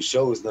go do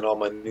shows, and then all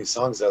my new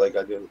songs that like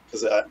I do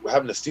because we're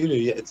having a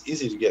studio. It's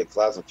easy to get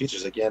collabs and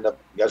features. Like you end up,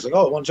 guys are like,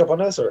 oh, want to jump on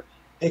this, or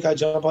hey, can I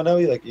jump on that?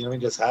 Like it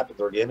just happens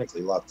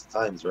organically lots of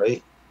times,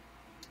 right?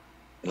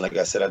 And like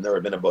I said, I've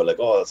never been about like,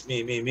 oh, it's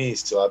me, me, me.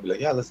 So I'll be like,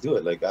 yeah, let's do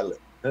it. Like at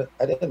the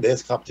end of the day,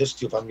 it's a competition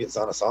too. If I'm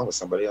getting on a song with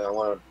somebody, I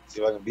want to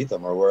see if I can beat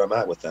them or where I'm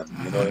at with them.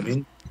 You know what I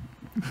mean?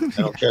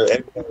 I don't care.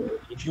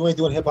 If you ain't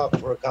doing hip hop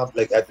for a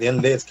like at the end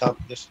of the day, it's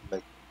competition.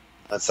 Like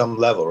at some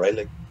level, right?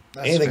 Like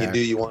That's anything you fair. do,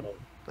 you want to.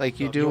 Like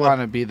you You do want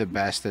want to be the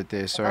best at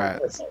this,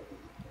 or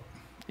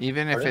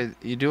even if pardon?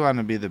 you do want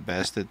to be the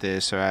best at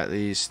this, or at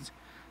least,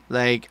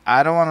 like,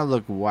 I don't want to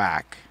look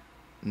whack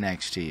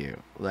next to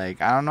you.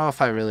 Like, I don't know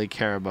if I really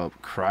care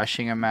about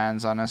crushing a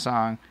man's on a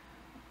song,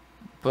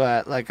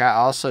 but like, I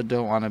also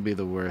don't want to be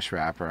the worst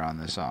rapper on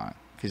the song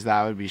because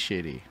that would be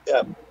shitty.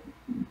 Yeah,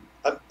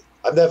 I'm,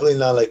 I'm definitely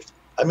not like.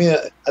 I mean,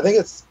 I think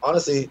it's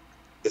honestly,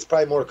 it's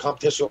probably more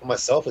competition with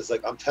myself. It's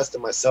like I'm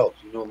testing myself.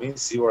 You know what I mean?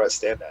 See where I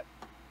stand at.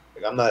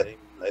 Like I'm not.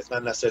 It's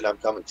not necessarily I'm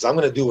coming because I'm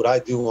gonna do what I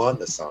do on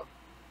the song.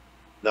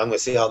 Now I'm gonna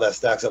see how that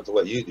stacks up to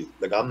what you do.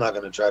 Like I'm not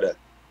gonna try to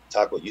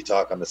talk what you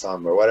talk on the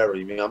song or whatever.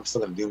 You mean I'm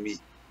still gonna do me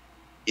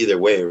either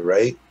way,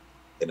 right?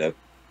 And like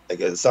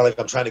it's not like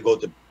I'm trying to go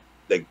to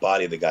like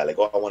body the guy. Like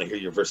oh, I want to hear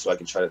your verse so I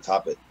can try to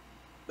top it.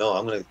 No,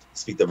 I'm gonna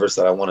speak the verse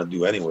that I want to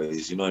do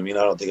anyways. You know what I mean?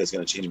 I don't think it's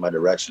gonna change my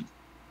direction.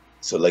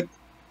 So like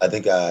I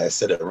think I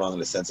said it wrong in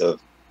the sense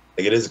of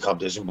like it is a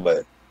competition,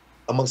 but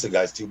amongst the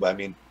guys too. But I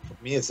mean, for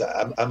me, it's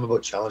I'm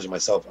about challenging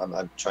myself.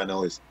 I'm trying to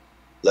always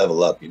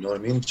level up. You know what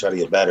I mean? Try to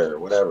get better or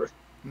whatever.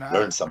 No,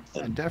 Learn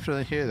I something.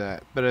 definitely hear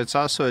that, but it's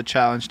also a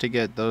challenge to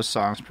get those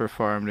songs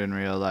performed in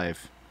real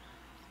life.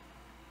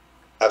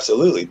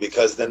 Absolutely,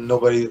 because then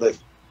nobody like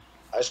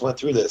I just went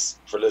through this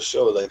for this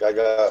show. Like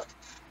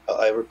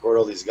I record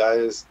all these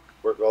guys,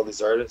 work with all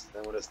these artists, and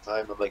then when it's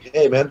time, I'm like,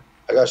 hey man,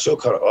 I got a show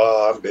cut.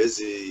 Oh, I'm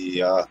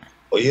busy. Well,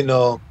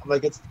 I'm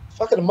like, it's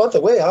fucking a month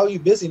away. How are you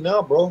busy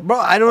now, bro? Bro,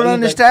 I How don't you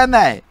like? understand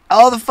that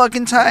all the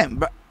fucking time.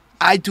 Bro,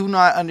 I do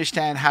not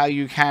understand how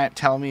you can't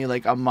tell me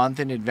like a month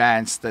in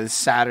advance that it's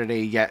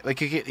Saturday yet.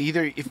 Like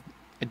either if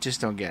I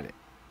just don't get it.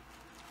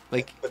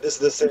 Like But this is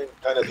the same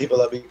kind of people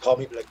that be call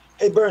me be like,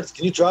 hey Burns,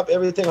 can you drop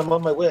everything? I'm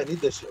on my way. I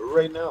need this shit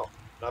right now.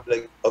 And I'll be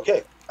like,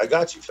 okay, I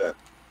got you, fam.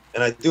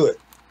 And I do it.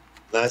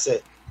 And I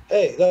say,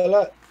 hey,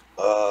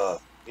 uh,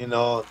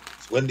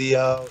 it's windy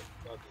out.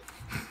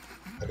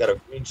 I got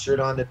a green shirt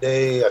on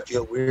today. I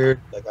feel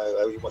weird. Like I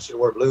should have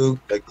wore blue.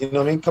 Like, you know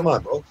what I mean? Come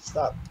on, bro.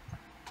 Stop.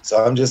 So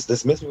I'm just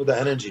dismissing with the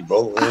energy,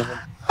 bro. And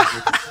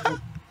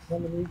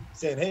when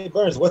saying, hey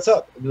Burns, what's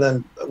up? And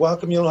then, well, how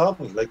come you don't help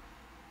me? Like,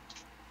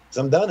 'cause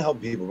I'm done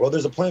helping people, bro.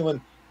 There's a point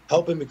when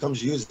helping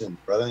becomes using,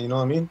 brother. You know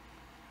what I mean?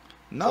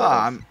 no, So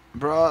I'm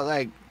bro.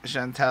 Like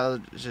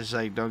Chantel just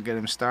like don't get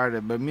him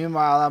started. But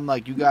meanwhile, I'm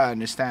like you gotta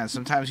understand.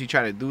 Sometimes you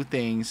try to do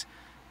things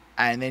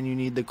and then you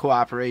need the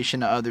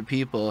cooperation of other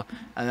people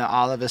and then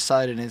all of a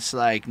sudden it's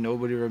like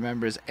nobody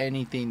remembers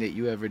anything that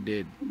you ever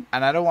did,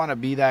 and I don't want to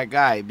be that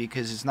guy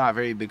because it's not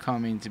very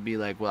becoming to be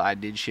like, well, I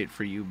did shit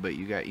for you but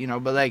you got,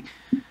 but like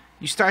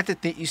you start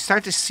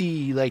to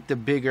see like the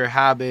bigger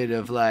habit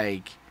of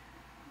like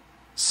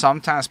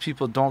sometimes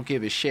people don't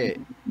give a shit,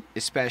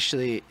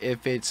 especially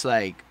if it's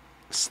like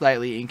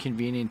slightly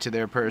inconvenient to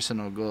their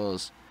personal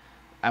goals,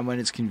 and when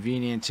it's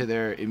convenient to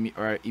their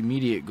or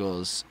immediate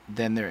goals,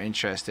 then they're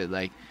interested.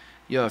 Like,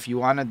 yo, if you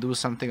want to do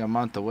something a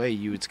month away,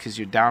 it's because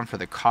you're down for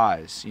the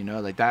cause.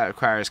 Like that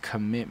requires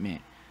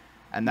commitment,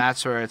 and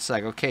that's where it's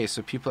like, okay,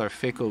 so people are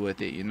fickle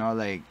with it.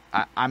 Like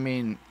I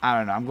mean, I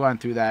don't know. I'm going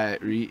through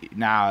that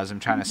now as I'm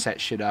trying to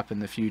set shit up in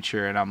the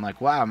future, and I'm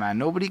like, wow, man,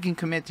 nobody can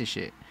commit to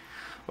shit.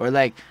 Or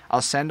like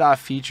I'll send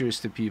off features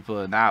to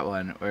people in that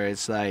one where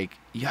it's like,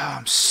 yo,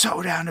 I'm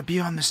so down to be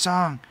on the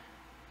song.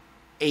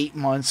 8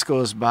 months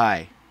goes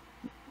by.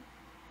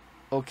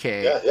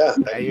 Okay. yeah, yeah,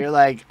 And you're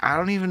like, I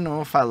don't even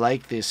know if I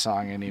like this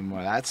song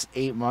anymore. That's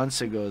 8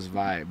 months ago's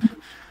vibe.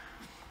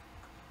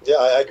 yeah.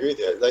 I agree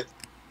there. Like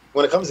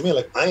when it comes to me,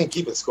 like I ain't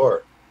keeping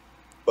score,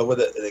 but when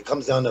it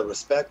comes down to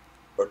respect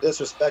or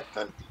disrespect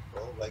kind of thing,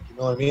 bro. Like you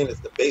know what I mean?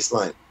 It's the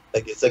baseline.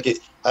 Like it's like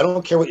I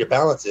don't care what your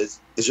balance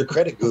is. Is your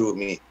credit good with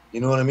me?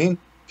 You know what I mean?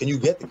 Can you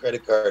get the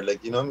credit card?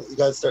 Like you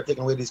guys start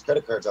taking away these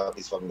credit cards off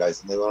these fucking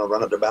guys, and they want to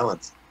run up their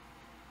balance.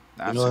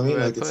 You know That's what a I good mean?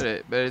 way to Like it's put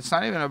it. But it's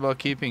not even about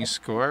keeping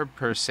score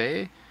per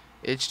se.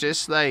 It's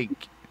just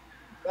like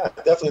yeah,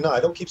 definitely not. I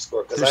don't keep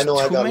score because I there's know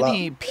I too got a lot.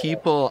 many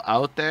people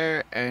out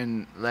there,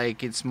 and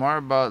like it's more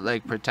about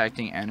like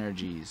protecting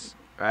energies,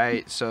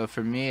 right? So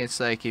for me it's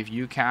like if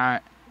you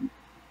can't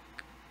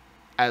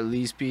at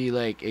least be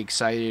like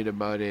excited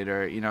about it,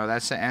 or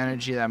that's the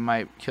energy that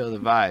might kill the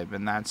vibe,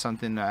 and that's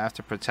something that I have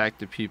to protect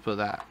the people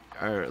that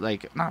are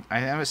like, not,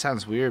 I know it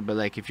sounds weird, but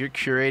like if you're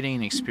curating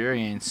an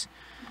experience,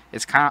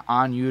 it's kind of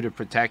on you to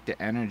protect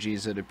the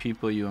energies of the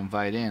people you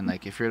invite in.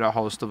 Like if you're the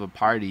host of a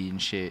party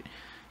and shit,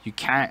 you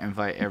can't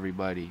invite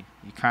everybody.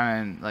 You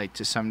kind of like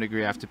to some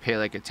degree have to pay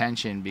like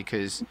attention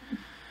because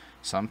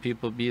some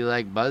people be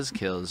like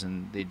buzzkills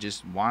and they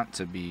just want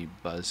to be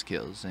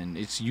buzzkills, and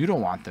it's you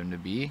don't want them to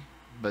be.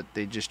 but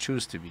they just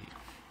choose to be.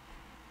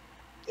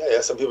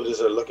 Yeah. Some people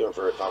just are looking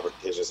for a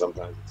confrontation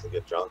sometimes to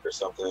get drunk or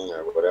something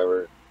or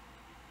whatever.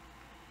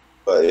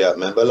 But yeah,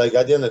 man. But like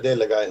at the end of the day,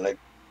 like I like,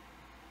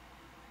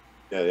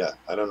 yeah.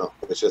 I don't know.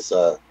 It's just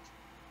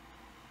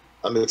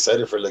I'm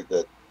excited for like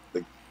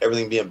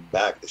everything being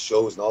back, the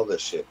shows and all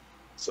this shit.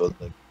 So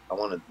like I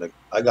want to like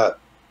I got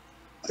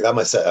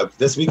my set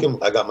this weekend.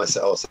 I got my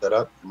set all set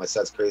up. My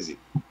set's crazy,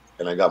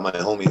 and I got my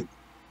homie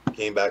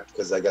came back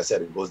because, like I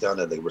said, it goes down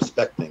to the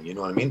respect thing. You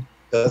know what I mean?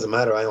 It doesn't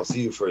matter. I don't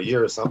see you for a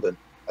year or something.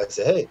 I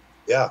say, hey,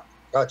 yeah,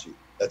 got you.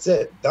 That's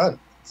it, done.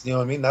 You know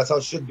what I mean? That's how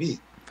it should be.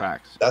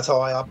 Facts. That's how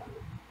I operate.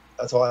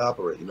 That's how I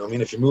operate. You know what I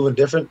mean? If you're moving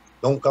different,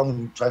 don't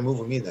come try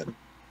moving me then.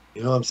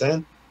 You know what I'm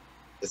saying?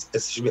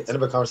 It should be the end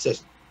of a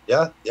conversation.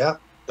 Yeah,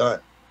 done.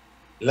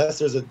 Unless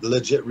there's a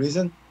legit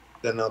reason,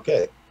 then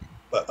okay.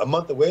 But a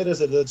month away, there's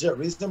a legit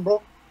reason,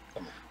 bro.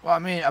 Well, I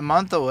mean, a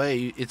month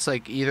away, it's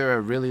like either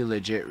a really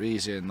legit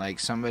reason, like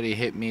somebody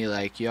hit me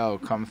like, yo,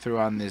 come through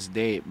on this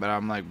date, but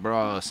I'm like,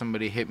 bro,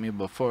 somebody hit me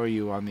before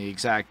you on the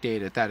exact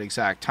date at that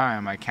exact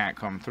time, I can't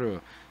come through.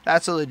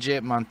 That's a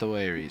legit month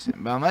away reason.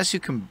 But unless you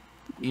can,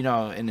 you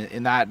know,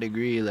 in that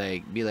degree,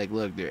 like, be like,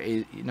 look, there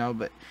is, you know,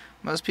 but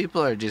most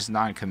people are just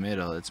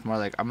non-committal. It's more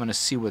like, I'm going to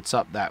see what's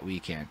up that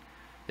weekend.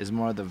 Is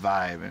more the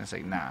vibe, and it's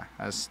like, nah,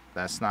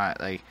 that's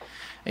not like.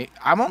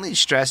 I'm only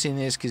stressing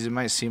this because it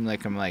might seem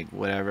like I'm like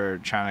whatever,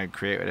 trying to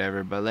create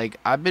whatever, but like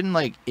I've been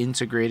like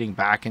integrating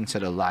back into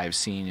the live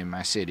scene in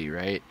my city,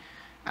 right?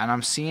 And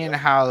I'm seeing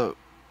how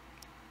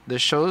the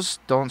shows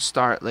don't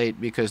start late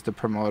because the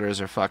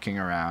promoters are fucking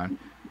around.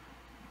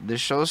 The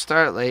shows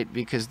start late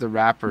because the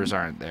rappers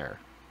aren't there.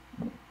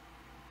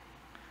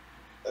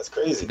 That's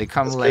crazy. They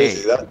come That's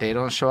late. Crazy. They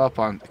don't show up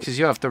on because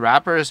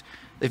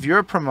if you're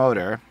a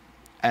promoter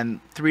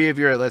and 3 of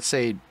your, let's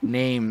say,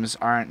 names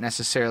aren't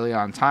necessarily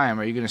on time,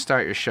 are you going to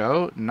start your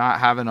show not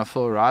having a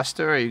full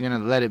roster, or are you going to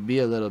let it be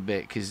a little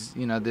bit because,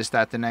 you know, this,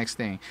 that, the next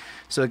thing?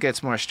 So it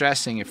gets more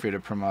stressing if you're the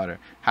promoter.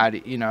 How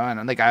do you know?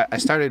 And like I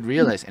started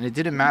realizing, and it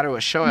didn't matter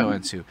what show I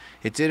went to.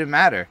 It didn't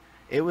matter.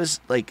 It was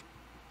like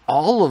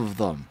all of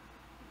them,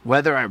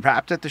 whether I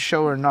rapped at the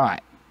show or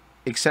not.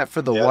 Except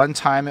for the one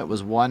time it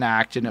was one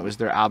act and it was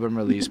their album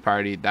release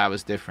party, that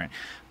was different.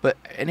 But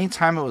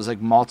anytime it was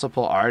like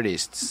multiple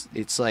artists,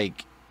 it's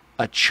like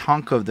a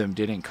chunk of them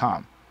didn't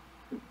come.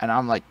 And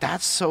I'm like,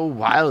 that's so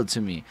wild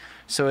to me.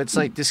 So it's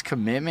like this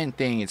commitment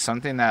thing. It's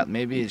something that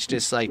maybe it's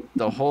just like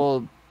the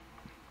whole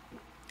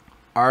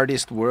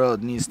artist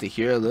world needs to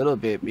hear a little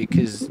bit,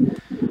 because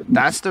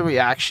that's the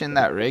reaction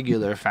that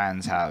regular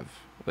fans have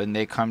when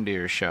they come to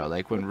your show.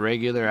 Like when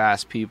regular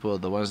ass people,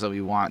 the ones that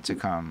we want to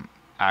come,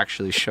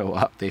 actually show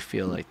up, they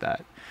feel like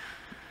that.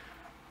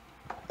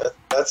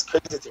 That's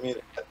crazy to me.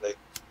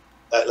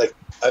 Like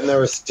I've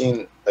never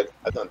seen, like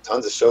I've done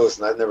tons of shows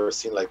and I've never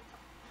seen like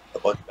a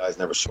bunch of guys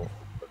never show up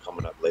or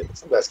coming up late.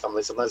 Some guys come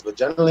late sometimes, but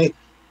generally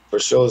for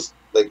shows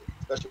like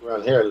especially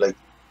around here, like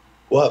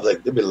we'll have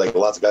like there'll be like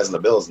lots of guys in the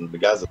bills and the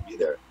guys will be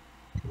there.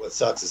 What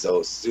sucks is though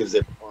as soon as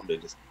they perform,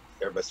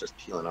 everybody starts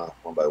peeling off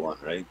one by one,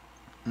 right?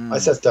 My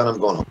set's done, I'm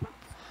going home.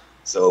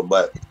 So,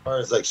 but as far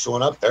as like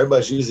showing up,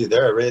 everybody's usually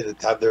there, ready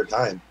to have their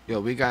time.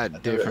 Yo, we got a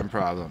different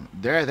problem.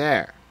 They're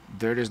there.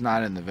 They're just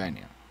not in the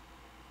venue.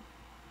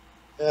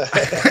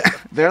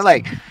 They're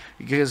like,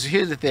 because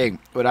here's the thing.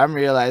 What I'm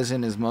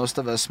realizing is most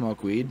of us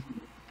smoke weed.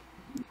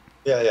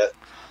 Yeah.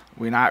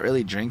 We're not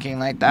really drinking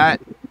like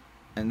that.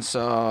 And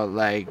so,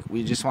 like,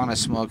 we just want to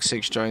smoke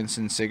 6 joints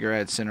and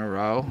cigarettes in a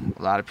row.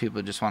 A lot of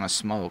people just want to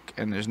smoke,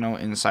 and there's no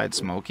inside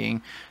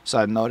smoking. So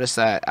I've noticed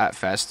that at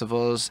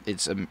festivals,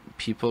 it's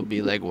people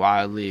be, like,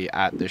 wildly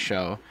at the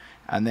show.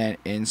 And then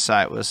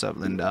inside, what's up,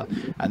 Linda?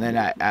 And then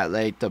at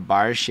like, the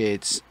bar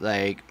shits,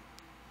 like,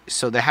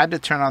 so they had to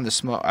turn on the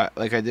smoke.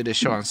 Like, I did a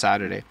show on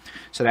Saturday.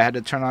 So they had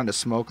to turn on the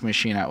smoke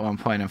machine at one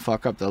point and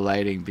fuck up the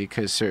lighting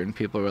because certain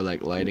people were,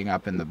 like, lighting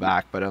up in the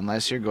back. But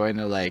unless you're going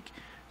to, like,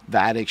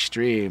 that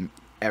extreme,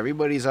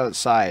 everybody's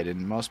outside,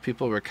 and most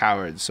people were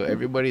cowards, so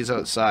everybody's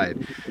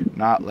outside,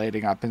 not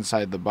lighting up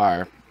inside the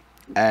bar,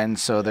 and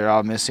so they're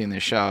all missing the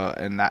show.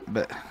 And that,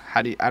 but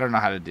I don't know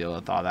how to deal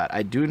with all that.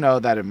 I do know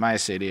that in my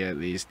city, at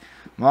least,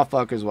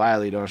 motherfuckers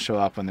wildly don't show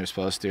up when they're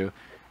supposed to,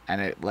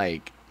 and it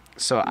like,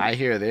 so I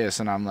hear this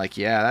and I'm like,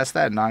 yeah, that's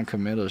that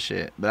non-committal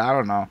shit. But I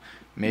don't know,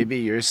 maybe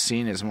your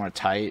scene is more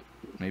tight.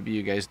 Maybe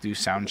you guys do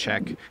sound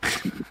check.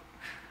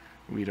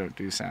 We don't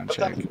do sound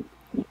check.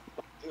 We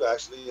do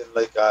actually, and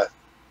like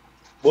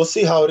we'll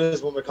see how it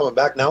is when we're coming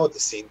back now with the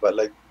scene. But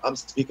like I'm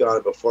speaking on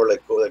it before,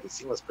 like the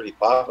scene was pretty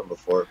popping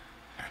before.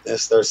 It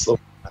started slow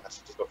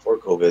just before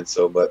COVID.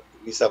 So, but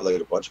we used to have like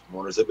a bunch of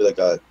promoters. It'd be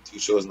like 2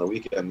 shows in the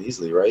weekend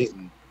easily, right?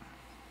 And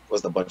it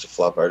wasn't a bunch of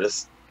flop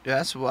artists. Yeah,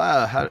 that's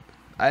wild.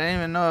 I didn't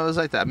even know it was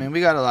like that. I mean, we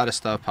got a lot of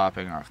stuff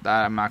popping off.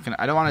 That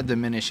I don't want to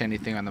diminish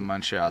anything on the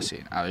Montreal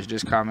scene. I was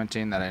just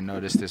commenting that I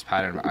noticed this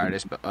pattern of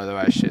artists, but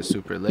otherwise shit's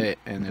super lit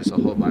and there's a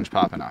whole bunch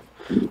popping off.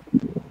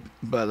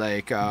 But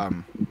like,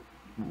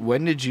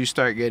 when did you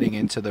start getting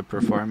into the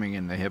performing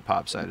and the hip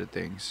hop side of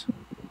things?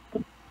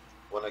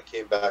 When I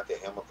came back to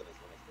Hamilton is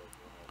when I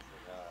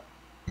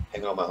started doing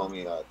hanging out with my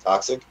homie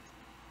Toxic,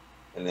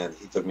 and then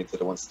he took me to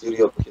the one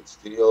studio, kid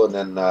studio, and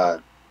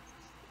then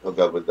hooked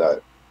up with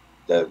that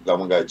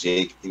one guy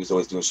Jake. He was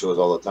always doing shows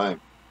all the time.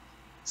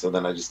 So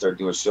then I just started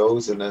doing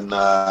shows, and then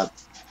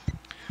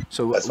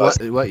So that's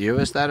what year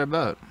was that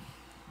about?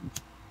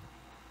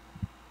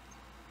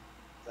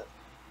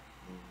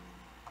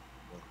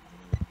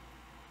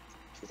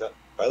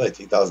 probably like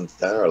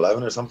 2010 or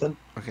 11 or something.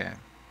 Okay.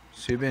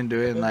 So you've been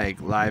doing like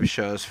live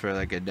shows for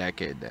like a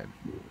decade then.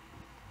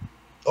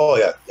 Oh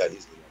yeah, easily,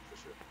 yeah, for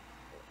sure.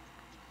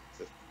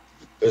 So,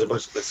 there's a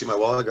bunch. Let's see my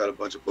wall. I got a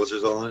bunch of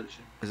posters all on it. And shit.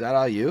 Is that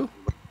all you?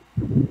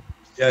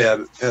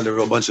 Yeah, and a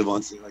real bunch of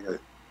ones. Like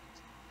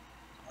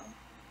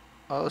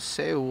Oh,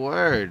 say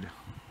word.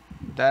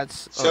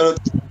 That's shout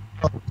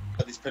out.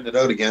 Got these printed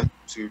out again,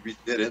 so we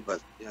redid it.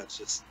 But yeah, it's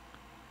just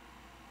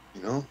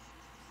yeah,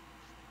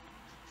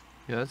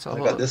 that's I all.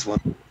 got this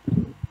one.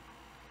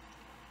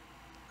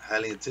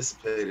 Highly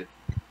anticipated.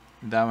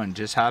 That one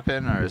just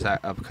happened, or is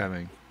that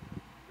upcoming?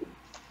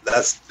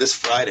 That's this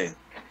Friday.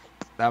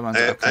 That one's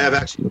I upcoming. have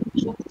actually.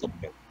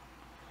 Yeah,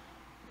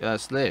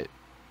 that's lit.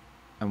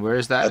 And where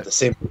is that? At the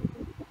same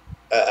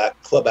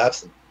at Club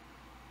Absent,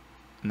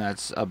 And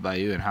that's up by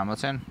you in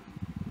Hamilton?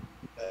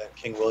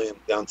 King William,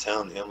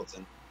 downtown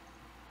Hamilton.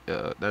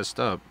 Yeah, that's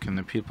dope. Can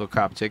the people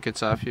cop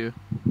tickets off you?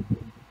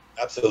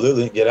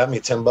 Absolutely, get at me.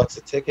 $10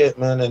 a ticket,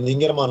 man, and you can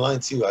get them online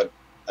too. I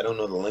don't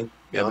know the link,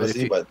 Yeah,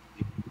 honestly, but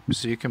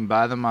so you can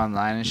buy them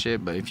online and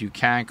shit, but if you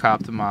can't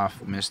cop them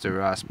off Mr.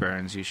 Ross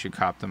Burns, you should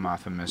cop them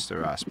off of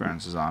Mr. Ross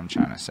Burns, is all I'm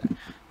trying to say.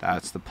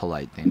 That's the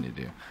polite thing to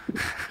do.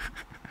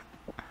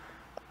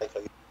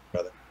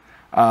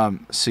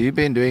 So you've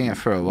been doing it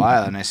for a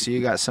while, and I see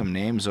you got some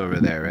names over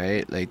there,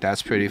 right? Like,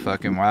 that's pretty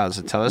fucking wild.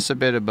 So tell us a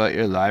bit about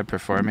your live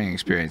performing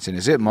experience. And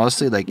is it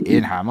mostly, like,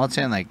 in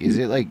Hamilton? Like, is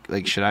it,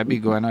 like should I be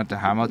going out to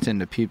Hamilton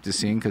to peep the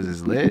scene because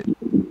it's lit?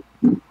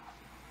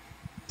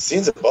 the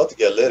scene's about to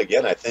get lit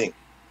again, I think.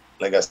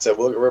 Like I said,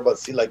 we're about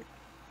to see, like,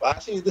 well,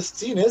 actually, the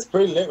scene is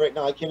pretty lit right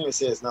now. I can't even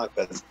say it's not,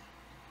 because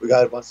we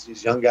got a bunch of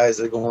these young guys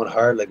that are going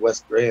hard, like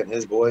Wes Gray and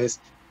his boys.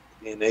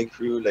 DNA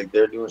crew, like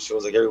they're doing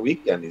shows like every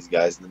weekend. These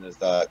guys, and then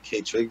there's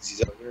K Triggs.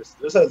 He's out here.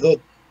 So there's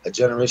a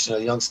generation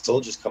of young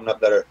soldiers coming up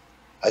that are.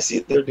 I see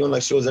they're doing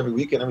like shows every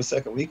weekend, every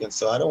second weekend.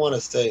 So I don't want to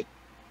say,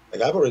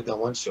 like I've already done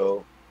one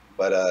show,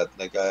 but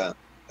like I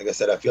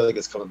said, I feel like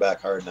it's coming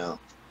back hard now.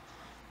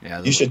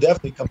 Yeah, you should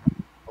definitely come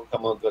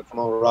on,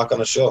 rock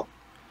on a show.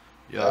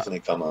 Yeah. Definitely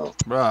come on.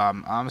 Bro,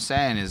 I'm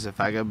saying is if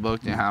I get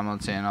booked in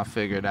Hamilton, I'll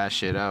figure that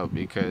shit out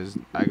because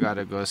I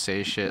gotta go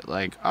say shit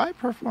like I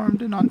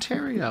performed in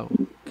Ontario.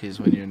 Because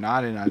when you're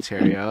not in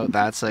Ontario,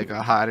 that's like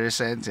a hotter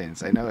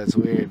sentence. I know it's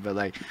weird, but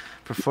like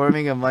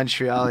performing in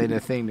Montreal ain't a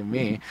thing to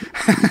me.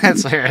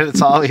 That's where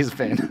it's always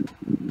been.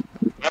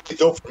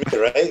 Dope for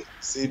me, right?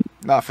 See.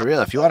 No, for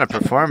real. If you want to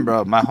perform,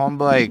 bro, my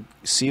homeboy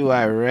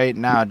CY right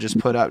now just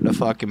put up the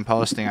fucking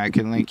posting. I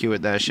can link you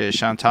with that shit.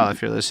 Chantal,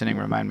 if you're listening,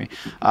 remind me.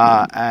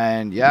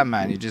 And yeah,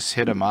 man, you just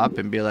hit him up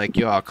and be like,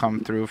 yo, I'll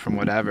come through from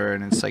whatever.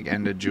 And it's like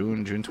end of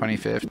June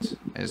 25th.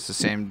 It's the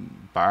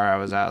same bar I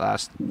was at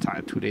last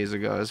time, 2 days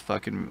ago. It's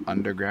fucking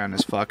underground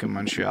as fucking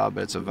Montreal,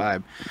 but it's a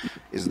vibe.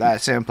 It's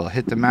that simple.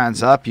 Hit the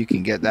man's up. You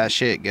can get that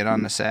shit. Get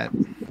on the set.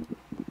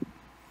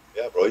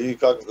 Yeah, bro. You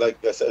come,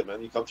 like I said,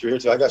 man. You come through here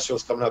too. I got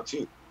shows coming up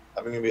too.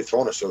 I'm gonna be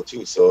throwing a show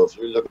too. So if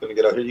you're looking to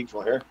get out here, you can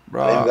come out here.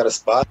 Bro, I even got a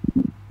spot.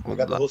 I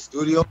got the whole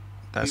studio.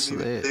 That's you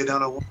lit. Lay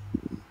down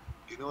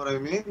you know what I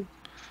mean?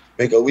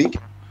 Make a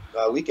weekend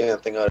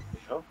thing out of it,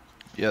 you know?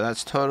 Yeah,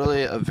 that's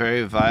totally a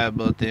very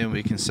viable thing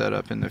we can set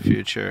up in the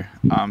future.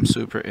 I'm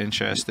super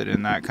interested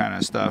in that kind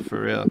of stuff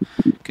for real,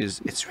 because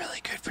it's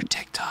really good for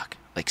TikTok.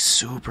 Like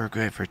super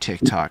good for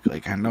TikTok.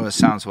 Like I know it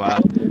sounds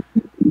wild.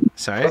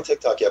 Sorry. I don't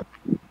TikTok yet.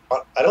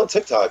 I don't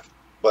TikTok,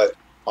 but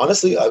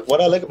honestly, what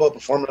I like about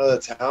performing out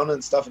of town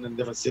and stuff and in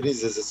different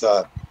cities is it's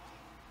like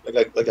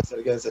I said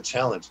again, it's a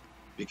challenge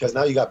because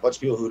now you got a bunch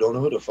of people who don't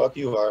know who the fuck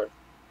you are.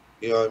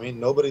 You know what I mean?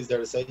 Nobody's there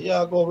to say, yeah,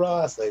 I'll go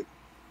Ross. Like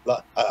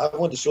I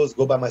want the shows to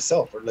go by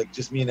myself, or like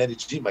just me and Eddie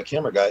G, my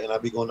camera guy, and I'll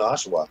be going to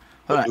Oshawa.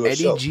 Hold on,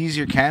 Eddie G's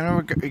your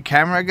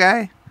camera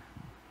guy?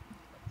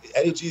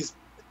 Eddie G's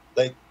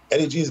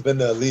been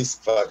the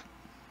least fuck.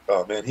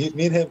 Oh man, me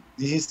and him,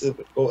 he used to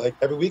go like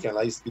every weekend.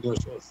 I used to be doing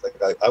shows.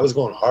 Like I was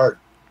going hard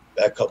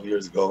back a couple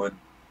years ago, and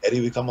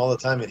Eddie would come all the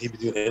time, and he'd be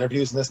doing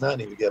interviews and this and that,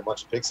 and he would get a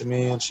bunch of pics of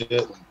me and shit.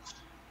 And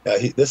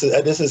yeah, this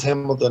is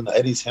Hamilton,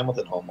 Eddie's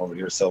Hamilton home over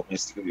here, self-made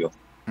studio.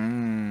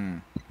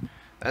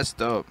 That's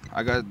dope.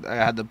 I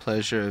had the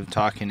pleasure of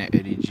talking to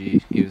Eddie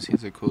G.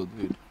 He's a cool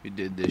dude. We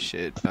did this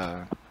shit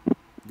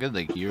good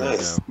like a year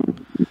ago.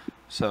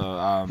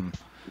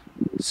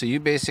 So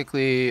you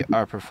basically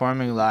are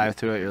performing live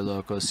throughout your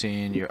local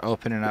scene. You're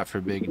opening up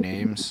for big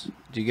names.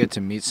 Do you get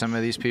to meet some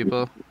of these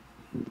people?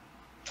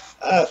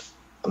 I'm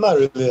not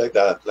really like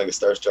that, like a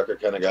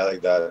starstrucker kind of guy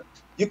like that.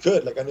 You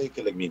could, like, I know you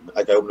could like meet,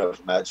 like I opened up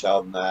for Mad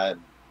Child and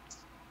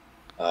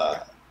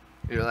that.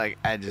 You're like,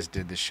 I just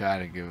did the shot. I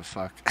didn't give a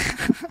fuck.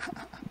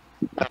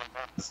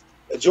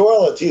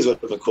 Joel Ortiz would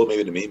have been cool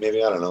maybe to meet,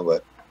 maybe, I don't know,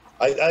 but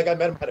I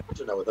met him, had a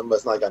picture now with him, but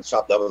it's not like I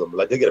chopped up with him.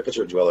 But I did get a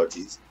picture of Joel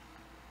Ortiz.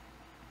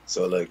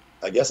 So like,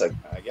 I guess I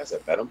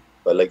met him,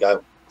 but like,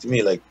 to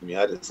me, like, I mean,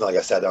 it's not like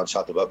I sat down, and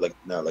chopped him up like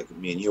now, like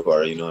me and you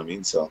are. You know what I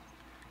mean? So,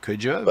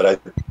 Could you have?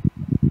 but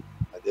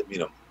I did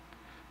meet him.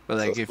 But So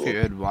like, it's if cool. you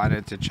had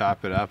wanted to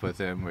chop it up with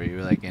him, were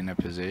you like in a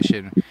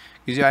position?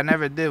 Because I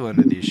never did one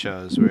of these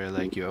shows where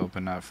like you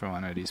open up for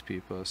one of these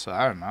people. So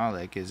I don't know.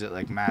 Like, is it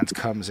like Mans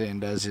comes in,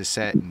 does his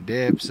set and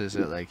dips? Is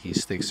it like he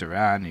sticks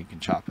around, and you can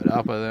chop it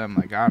up with him?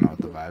 Like, I don't know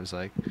what the vibe's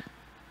like.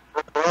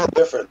 They're all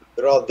different.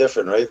 They're all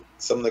different, right?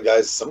 Some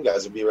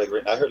guys would be like,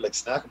 I heard like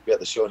Snack would be at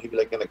the show and he'd be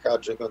like in the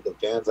crowd drinking with the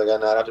fans. Like,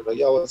 I'm not after, like,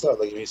 yo, what's up?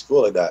 Like, he's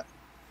cool like that.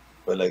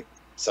 But like,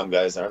 some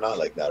guys are not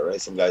like that,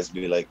 right? Some guys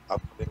be like, I'm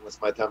coming,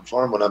 it's my time to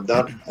perform. When I'm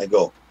done, I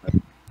go. Right?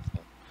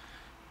 So,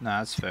 No,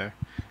 that's fair.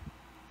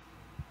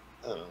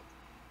 I don't know.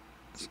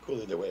 It's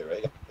cool either way,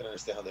 right? I can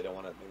understand how they don't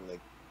want to. Maybe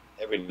like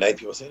every night,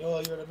 people say,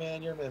 "Oh, you're the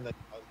man, you're the man." Like,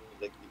 I was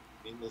like, I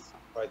mean, this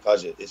probably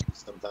cause you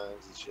issues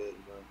sometimes and shit.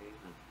 You know what I mean?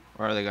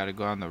 Or they got to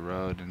go on the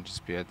road and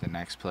just be at the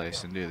next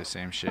place and do the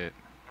same shit.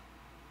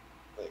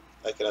 Like,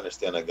 I can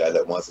understand a guy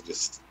that wants to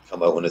just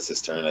come out when it's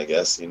his turn, I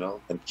guess,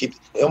 and keep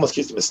it almost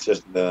keeps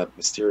the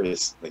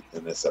mysterious like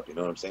in this up. You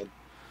know what I'm saying?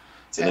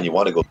 So then Yeah. you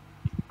want to go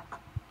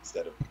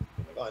instead of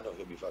being like, "Oh, I know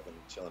he'll be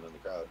fucking chilling in the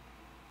crowd."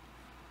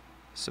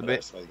 So,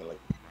 Whatever, somebody's gonna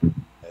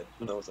like,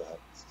 who knows what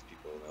happens to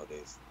people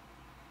nowadays?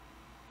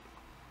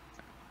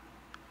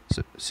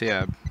 so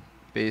yeah,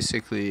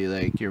 basically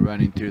like you're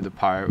running through the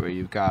part where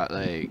you're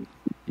going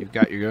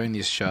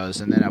these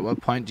shows, and then at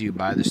what point do you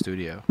buy the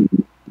studio?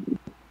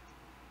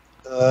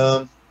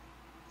 Um,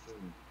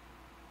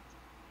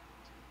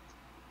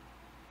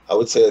 I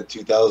would say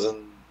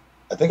 2000.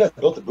 I think I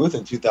built the booth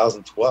in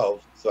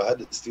 2012, so I had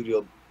the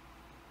studio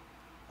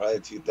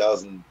probably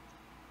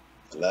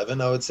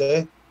 2011. I would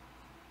say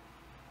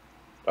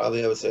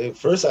probably I would say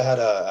first I had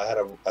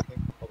a I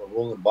think called a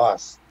Roland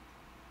Boss.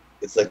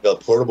 It's like a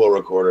portable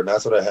recorder, and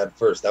that's what I had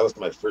first. That was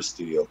my first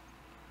studio.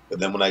 But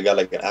then when I got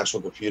like an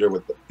actual computer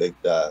with the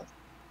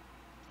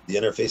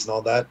interface and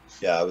all that,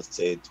 yeah, I would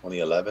say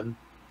 2011.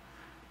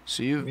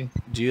 So you Maybe.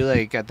 do you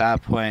like at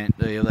that point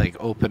do you like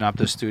open up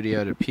the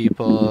studio to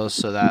people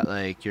so that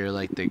like you're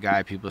like the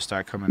guy people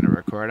start coming to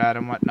record at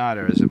and whatnot,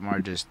 or is it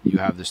more just you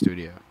have the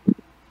studio?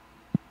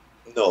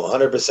 No,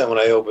 100%. When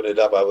I opened it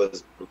up, I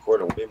was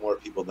recording way more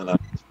people than I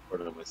was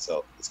recording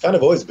myself. It's kind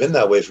of always been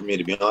that way for me,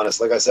 to be honest.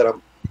 Like I said,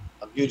 I'm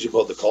huge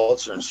about the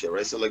culture and shit,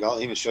 right? So like,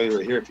 I'll even show you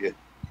right here. If you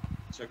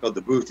check out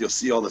the booth, you'll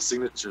see all the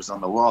signatures on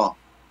the wall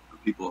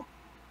of people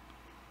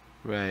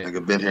Right. like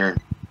have been here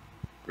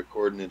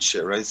recording and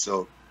shit, right?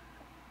 So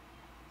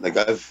like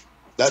that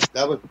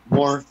was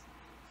more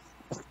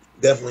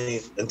definitely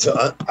until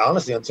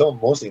honestly until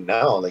mostly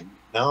now. Like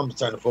now, I'm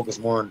trying to focus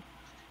more on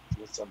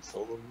doing some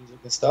solo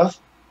music and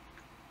stuff.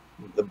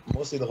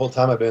 Mostly the whole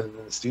time I've been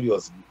in the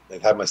studios,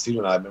 like have my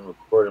studio now, I've been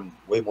recording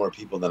way more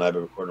people than I've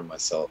been recording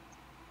myself.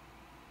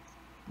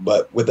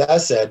 But with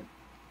that said,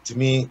 to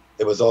me,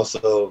 it was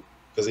also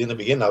because in the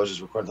beginning I was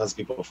just recording tons of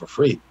people for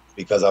free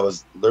because I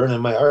was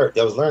learning my art.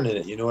 I was learning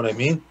it. You know what I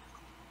mean?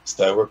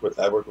 So but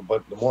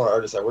the more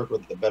artists I work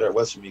with, the better it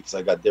was for me because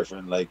I got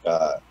different. Like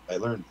I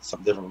learned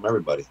something different from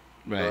everybody.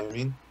 You know Right. what I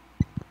mean?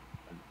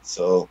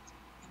 So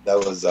that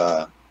was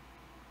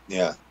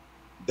yeah,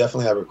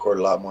 definitely I record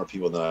a lot more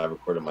people than I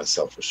recorded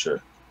myself for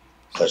sure.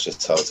 That's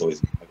just how it's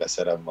always. Like I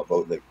said, I'm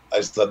about like I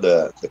just love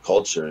the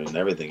culture and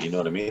everything. You know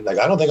what I mean? Like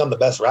I don't think I'm the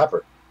best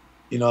rapper.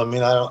 You know what I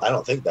mean? I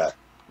don't think that.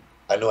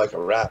 I know I can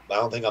rap, but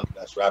I don't think I'm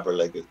the best rapper.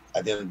 Like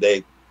at the end of the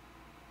day,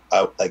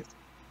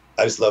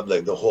 I just love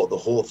like the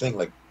whole thing,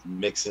 like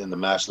mixing the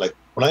mash. Like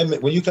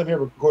when you come here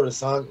and record a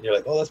song, and you're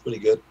like, oh, that's pretty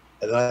good,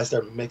 and then I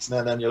start mixing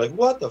that, and you're like,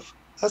 what the?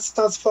 That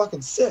sounds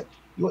fucking sick.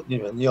 You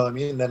know what I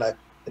mean? And then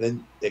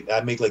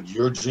I make like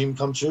your dream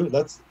come true.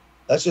 That's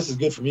just as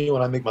good for me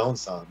when I make my own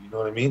song. You know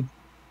what I mean?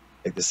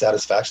 Like the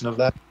satisfaction of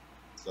that.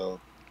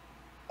 So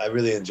I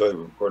really enjoy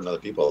recording other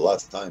people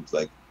lots of times.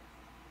 Like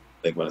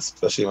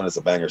especially when it's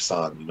a banger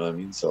song. You know what I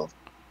mean? So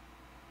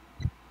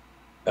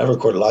I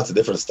recorded lots of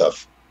different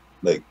stuff,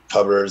 like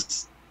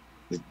covers,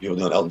 like people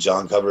doing Elton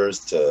John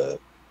covers.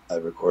 I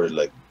recorded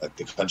like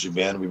the country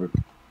band. We were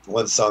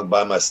one song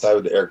by my side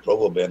with the Eric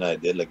Provo band. I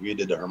did like we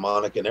did the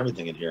harmonica and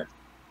everything in here,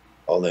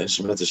 all the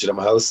instruments and shit at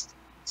my house.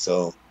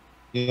 So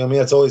you know what I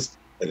mean? It's always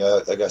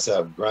like I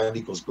said, grind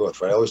equals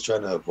growth, right? Always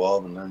trying to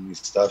evolve and learn new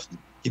stuff.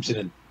 Keeps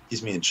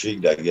me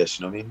intrigued, I guess.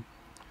 You know what I mean?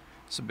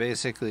 So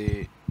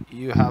basically,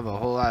 you have a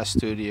whole ass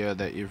studio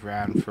that you've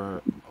ran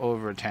for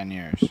over 10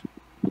 years.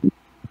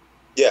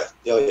 Yeah,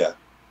 yeah, yeah.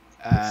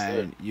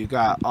 And you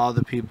got all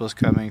the peoples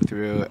coming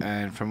through,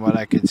 and from what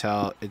I could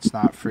tell, it's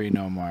not free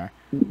no more.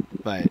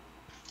 But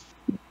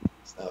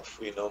It's not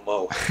free no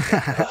more.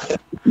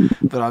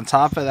 but on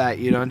top of that,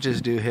 you don't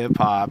just do hip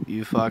hop.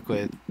 You fuck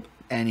with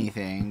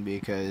anything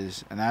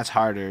and that's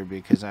harder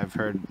because I've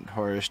heard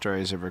horror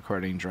stories of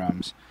recording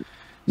drums.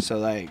 So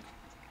like,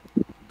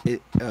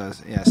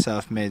 yeah,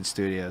 self-made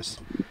studios.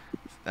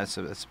 That's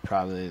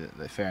probably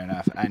fair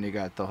enough. And you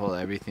got the whole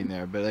everything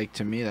there. But like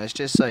to me, that's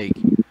just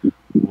like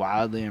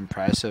wildly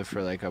impressive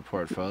for like a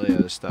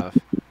portfolio stuff.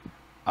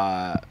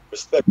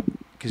 Respect.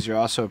 Because you're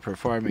also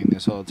performing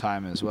this whole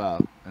time as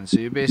well, and so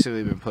you've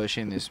basically been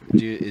pushing this.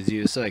 Is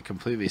this like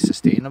completely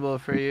sustainable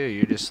for you?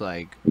 You're just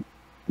like,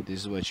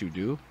 this is what you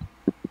do.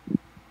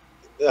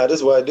 Yeah, this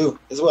is what I do.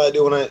 This is what I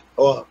do when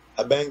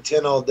I bang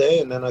 10 all day,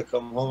 and then I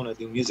come home and I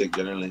do music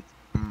generally.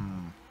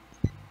 Mm.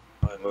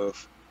 I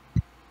move,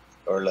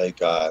 or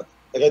like I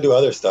do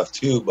other stuff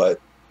too. But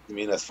I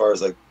mean, as far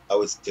as like, I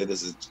would say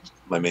this is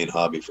my main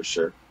hobby for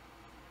sure.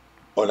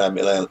 Or not,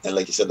 and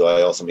like you said, though,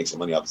 I also make some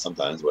money off it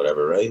sometimes,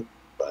 whatever, right?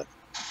 But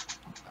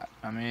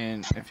I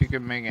mean, if you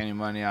could make any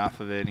money off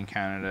of it in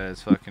Canada,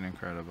 it's fucking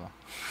incredible.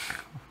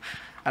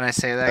 And I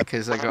say that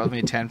because like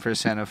only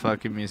 10% of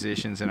fucking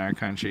musicians in our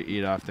country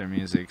eat off their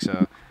music.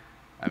 So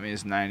that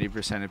means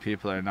 90% of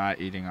people are not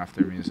eating off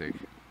their music.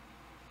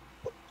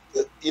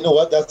 you know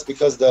what? That's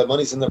because the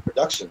money's in the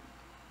production.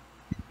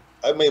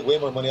 I made way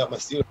more money off my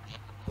studio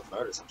as an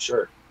artist, I'm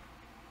sure.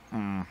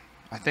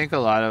 I think a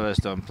lot of us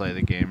don't play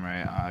the game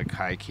right. Like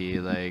high key,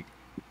 like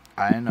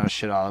I didn't know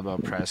shit all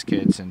about press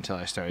kits until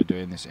I started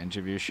doing this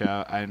interview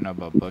show. I didn't know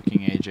about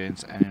booking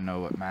agents. I didn't know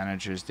what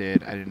managers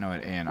did. I didn't know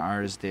what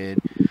A&Rs did.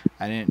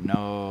 I didn't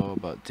know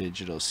about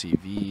digital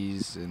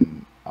CVs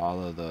and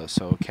all of the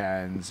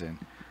SOCANs. And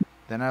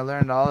then I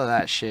learned all of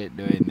that shit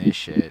doing this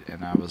shit.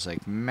 And I was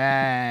like,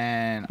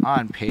 man,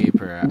 on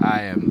paper,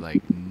 I am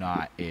like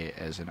not it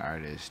as an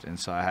artist. And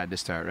so I had to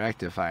start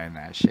rectifying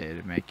that shit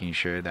and making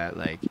sure that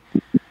like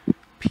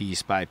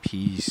piece by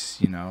piece,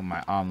 you know,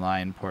 my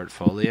online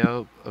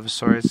portfolio of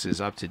sorts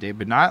is up to date,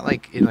 but not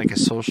like in like a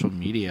social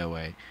media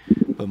way,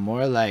 but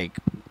more like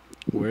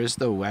where's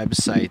the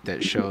website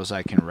that shows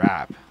I can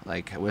rap?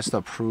 Like what's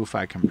the proof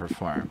I can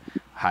perform?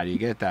 How do you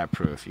get that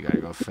proof? You gotta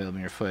go film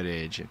your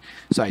footage. And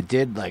so I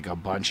did like a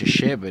bunch of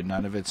shit, but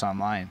none of it's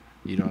online.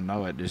 You don't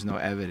know it. There's no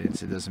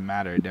evidence. It doesn't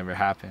matter. It never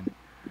happened.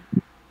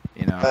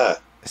 You know.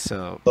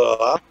 So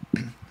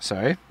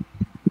sorry?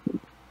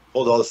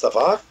 Hold all the stuff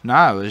off?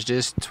 No, it was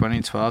just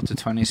 2012 to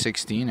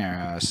 2016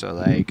 era. So,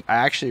 like, I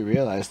actually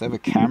realized I have a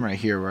camera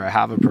here where I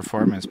have a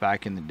performance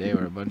back in the day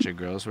where a bunch of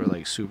girls were,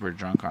 like, super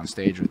drunk on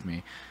stage with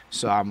me.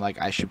 So I'm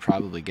like, I should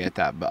probably get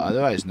that. But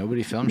otherwise,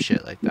 nobody filmed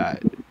shit like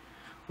that.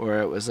 Or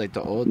it was, like,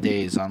 the old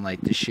days on,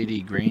 like, the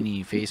shitty,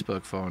 grainy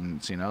Facebook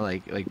phones, you know?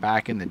 Like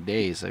back in the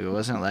days. Like, it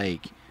wasn't,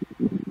 like,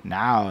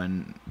 now,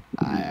 and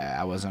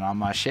I wasn't on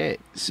my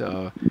shit.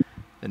 So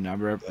the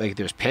number of, like,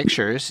 there's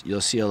pictures. You'll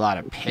see a lot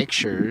of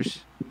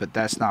pictures, but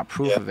that's not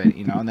proof of it,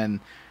 you know. And then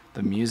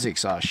the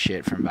music's all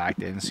shit from back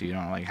then, so you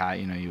don't like how,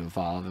 you know, you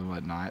evolve and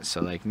whatnot.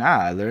 So like, nah,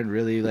 I learned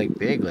really like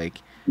big, like,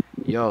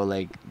 yo,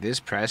 like this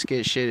press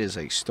kit shit is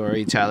like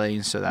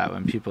storytelling, so that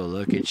when people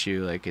look at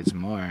you, like it's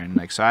more. And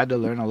like, so I had to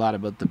learn a lot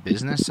about the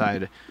business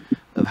side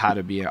of how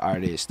to be an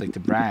artist, like the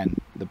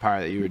brand, the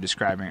part that you were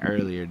describing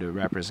earlier, to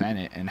represent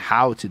it and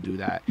how to do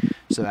that,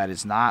 so that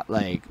it's not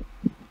like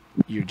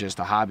you're just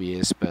a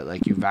hobbyist, but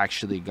like you've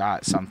actually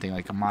got something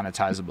like a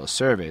monetizable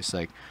service.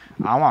 Like,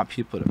 I want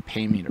people to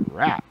pay me to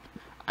rap.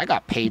 I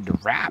got paid to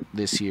rap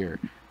this year.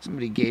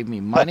 Somebody gave me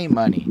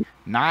money,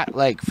 not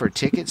like for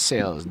ticket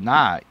sales.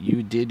 Nah,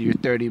 you did your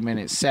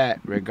 30-minute set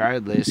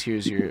regardless.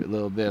 Here's your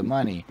little bit of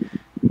money.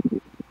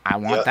 I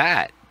want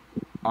that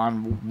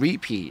on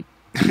repeat.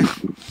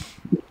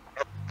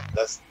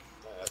 That's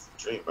the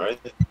dream, right?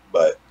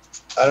 But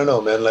I don't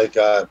know, man. Like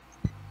it's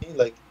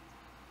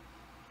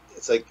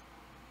like,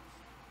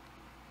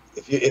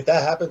 if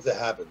that happens, it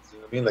happens. You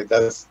know what I mean? Like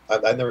that's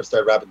I never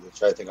started rapping to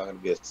try to think I'm gonna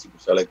be a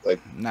superstar.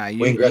 Like nah,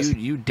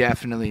 you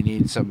definitely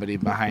need somebody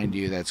behind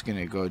you that's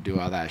gonna go do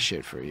all that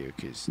shit for you,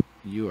 because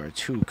you are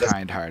too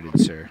kind-hearted,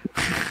 sir.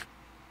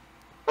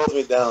 Holds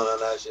me down on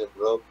that shit,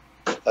 bro.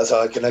 That's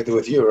how I connected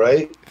with you,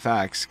 right?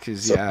 Facts,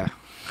 because yeah,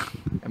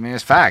 I mean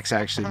it's facts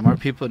actually. More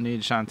people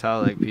need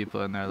Chantal like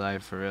people in their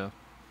life for real.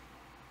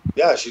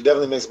 Yeah, she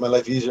definitely makes my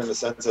life easier in the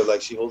sense of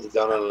like she holds it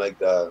down on like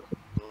the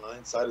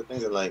online side of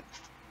things, and like,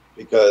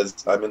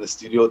 because I'm in the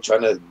studio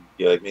trying to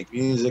like make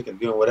music and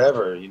doing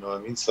whatever, you know what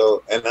I mean?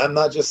 So, and I'm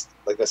not just,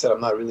 like I said,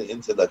 I'm not really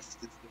into that.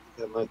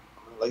 I'm not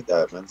like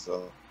that, man.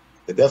 So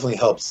it definitely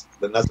helps.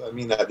 Then that's what I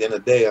mean. At the end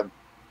of the day, I'm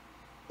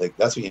like,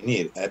 that's what you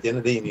need. At the end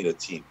of the day, you need a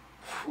team.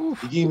 You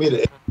give me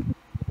the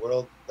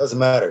world, doesn't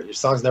matter. Your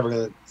song's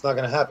it's not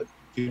gonna happen.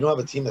 If you don't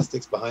have a team that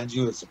sticks behind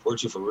you and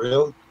supports you for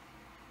real,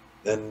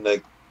 then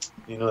like,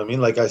 you know what I mean?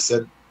 Like I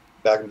said,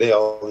 back in the day,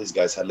 all these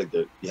guys had like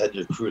you had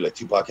your crew, like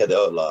Tupac had the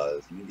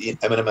Outlaws,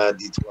 Eminem had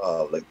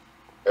D12, like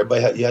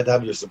everybody you had to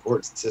have your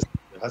support system.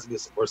 There has to be a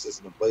support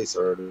system in place,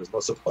 or there's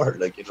no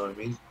support. Like, you know what I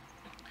mean?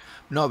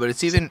 No, but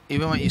it's even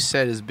what you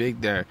said is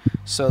big there.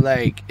 So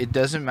like, it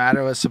doesn't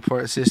matter what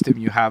support system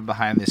you have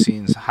behind the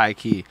scenes, high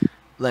key.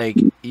 Like,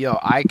 yo,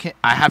 I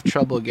have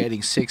trouble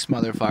getting 6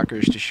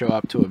 motherfuckers to show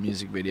up to a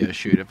music video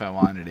shoot if I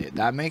wanted it.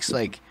 That makes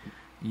like,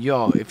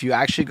 yo, if you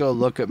actually go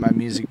look at my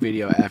music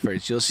video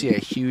efforts, you'll see a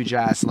huge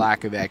ass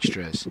lack of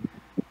extras.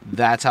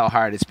 That's how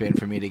hard it's been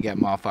for me to get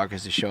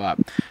motherfuckers to show up.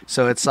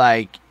 So it's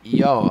like,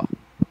 yo,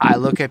 I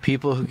look at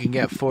people who can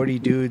get 40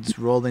 dudes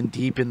rolling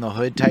deep in the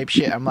hood type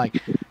shit. I'm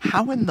like,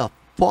 how in the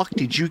fuck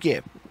did you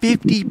get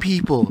 50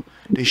 people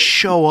to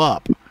show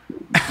up.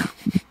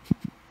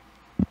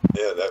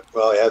 Yeah,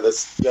 well, yeah,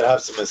 that's you gotta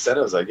have some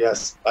incentives, I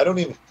guess. I don't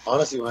even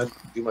honestly when I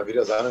do my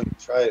videos, I don't even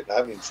try it. I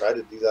haven't even tried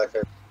to do that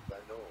kind of. I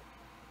know,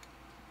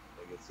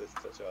 like it's just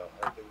such a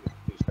hard thing to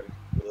do, try to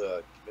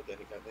commit to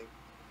any kind of thing.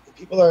 And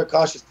people are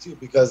cautious too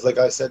because, like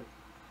I said,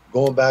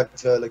 going back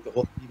to like the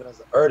whole even as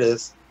an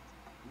artist,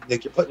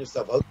 like you're putting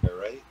yourself out there,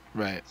 right?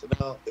 Right. So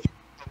now if you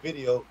make a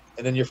video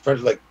and then your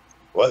friends are like,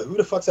 "What? Who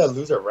the fuck's that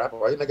loser rapper?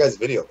 Why in that guy's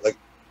video?" Like,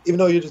 even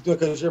though you're just doing it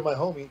because you're my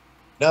homie,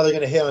 now they're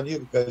gonna hate on you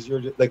because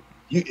you're just like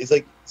you. It's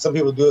like some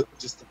people do it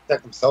just to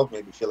protect themselves.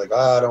 Maybe feel like,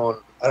 I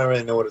don't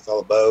really know what it's all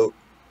about.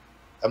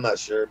 I'm not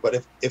sure.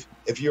 But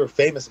if you're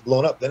famous and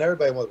blown up, then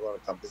everybody wants to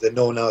come because they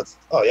know now it's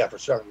yeah for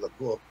sure I'm gonna look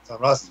cool. It's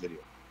on Ross's video.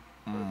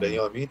 You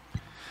know what I mean?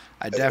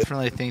 I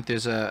definitely think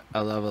there's a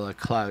level of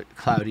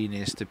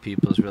cloudiness to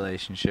people's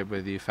relationship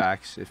with you,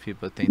 Facts. If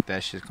people think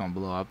that shit's gonna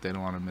blow up, they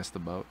don't want to miss the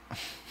boat.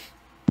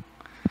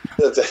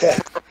 And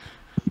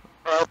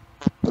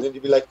then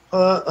you'd be like,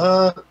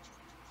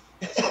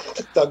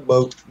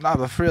 tugboat. No,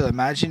 but for real,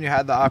 imagine you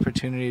had the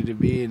opportunity to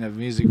be in a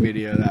music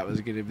video that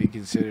was gonna be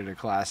considered a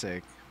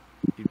classic.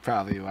 You'd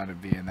probably want to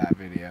be in that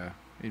video.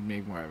 You'd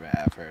make more of an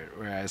effort.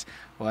 Whereas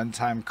one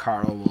time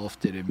Carl Wolf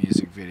did a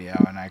music video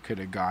and I could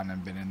have gone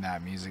and been in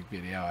that music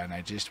video and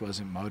I just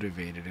wasn't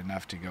motivated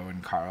enough to go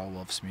in Carl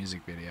Wolf's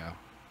music video.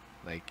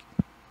 Like,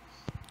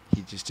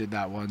 he just did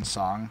that one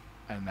song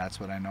and that's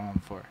what I know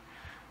him for.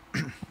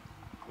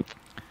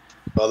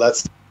 Well,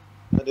 that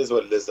is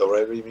what it is though,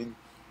 right? What do you mean?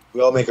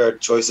 We all make our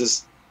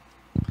choices.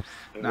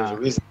 And there's a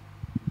reason.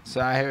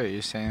 So I hear what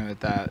you're saying with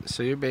that.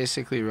 So you're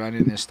basically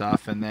running this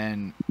stuff and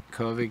then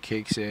COVID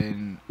kicks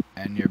in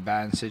and your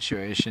band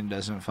situation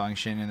doesn't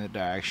function in the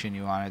direction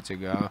you want it to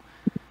go,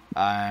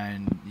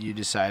 and you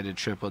decide to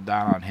triple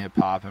down on hip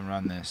hop and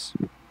run this.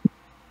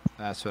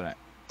 That's what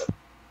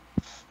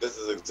This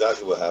is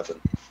exactly what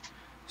happened.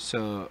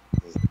 So,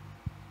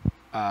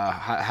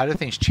 how do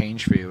things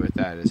change for you with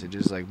that? Is it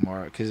just like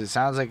more? Because it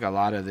sounds like a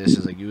lot of this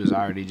is like you was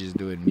already just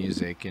doing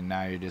music, and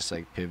now you're just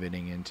like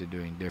pivoting into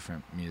doing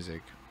different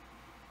music.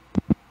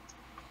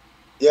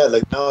 Yeah,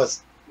 like now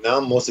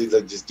I'm mostly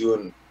like just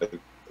doing like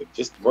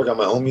just work on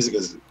my own music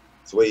is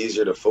it's way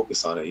easier to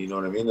focus on it. You know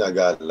what I mean?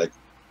 I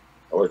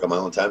work on my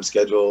own time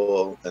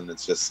schedule and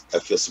it's just I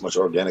feel so much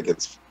organic.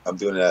 I'm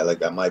doing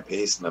it at my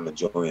pace and I'm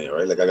enjoying it,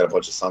 right? Like I got a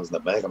bunch of songs in the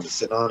bank. I'm just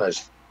sitting on. I'm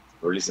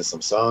releasing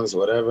some songs,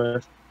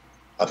 whatever.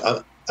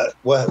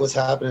 What's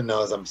happening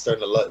now is I'm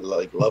starting to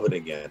love it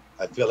again.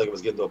 I feel like it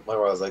was getting to a point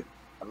where I was like,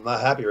 I'm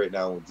not happy right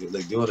now,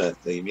 like doing it.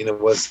 I mean, I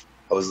was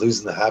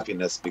losing the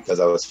happiness because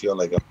I was feeling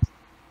like I'm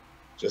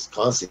just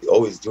constantly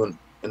always doing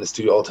in the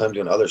studio all the time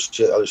doing other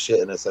shit,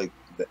 and it's like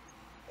it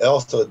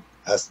also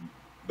has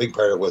a big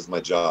part of it was my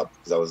job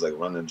because I was like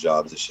running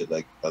jobs and shit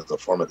like as a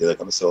foreman.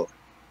 So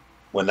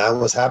when that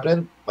was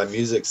happening, my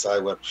music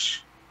side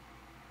went,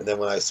 and then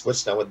when I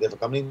switched, I went to a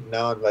different company.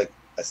 Now I'm like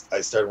I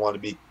started wanting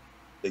to be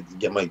like,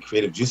 get my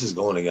creative juices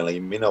going again. Like, I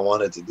mean, I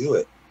wanted to do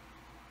it.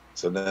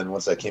 So then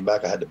once I came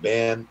back, I had the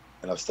band,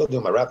 and I was still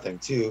doing my rap thing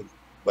too,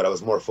 but I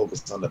was more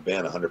focused on the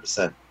band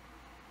 100%.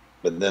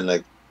 But then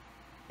like.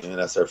 And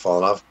I started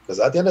falling off because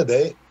at the end of the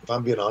day, if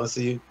I'm being honest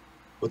with you,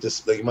 with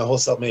this, like my whole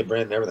self-made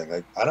brand and everything,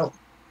 like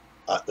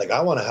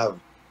I want to have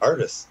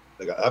artists.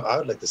 Like I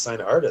would like to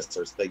sign artists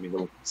or like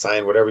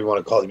sign whatever you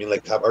want to call it. I mean,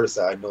 like have artists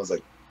that I know is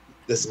like,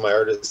 this is my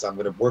artist. I'm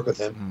gonna work with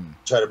him,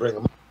 try to bring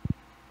him,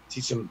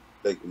 teach him,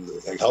 like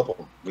help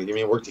him. Like, I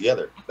mean, work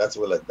together. That's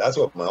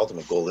what my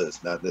ultimate goal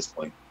is. Not at this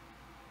point.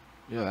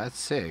 Yeah, that's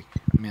sick.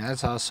 I mean,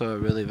 that's also a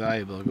really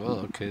valuable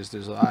goal because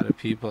there's a lot of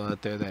people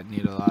out there that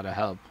need a lot of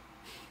help.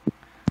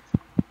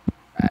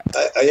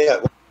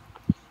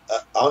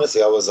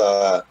 Honestly, I was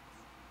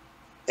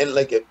and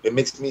like it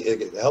makes me,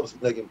 it helps,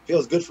 like it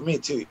feels good for me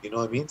too. You know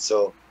what I mean?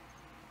 So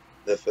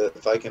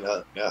if I can,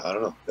 I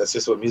don't know. That's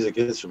just what music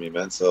is for me,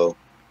 man. So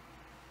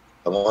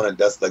I want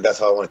to. That's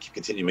how I want to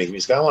continue making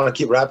music. I want to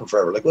keep rapping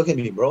forever. Like, look at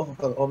me, bro.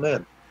 Oh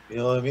man, you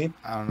know what I mean?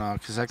 I don't know,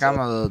 cause like I'm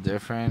a little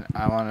different.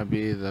 I want to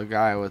be the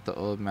guy with the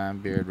old man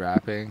beard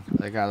rapping.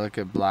 Like I look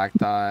at Black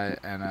Dot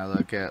and I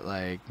look at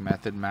like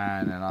Method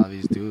Man and all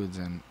these dudes,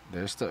 and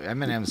they're still.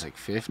 Eminem's like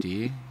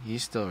 50.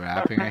 He's still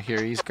rapping. I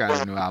hear he's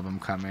got a new album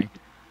coming.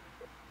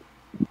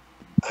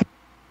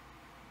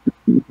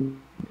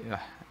 Yeah,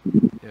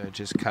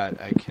 just cut.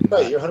 I can.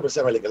 Right, you're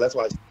 100% right. Like, that's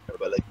why.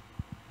 But like,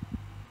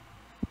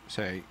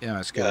 sorry,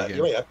 it's good. Yeah, again.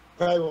 you're right. I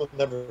probably will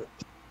never.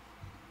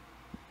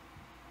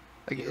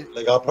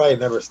 Like I'll probably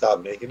never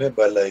stop making it,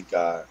 but like.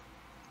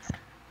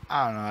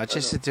 I don't know. It's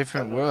just a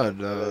different world,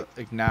 though,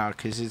 like now,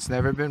 because it's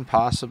never been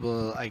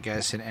possible, I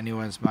guess, in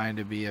anyone's mind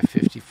to be a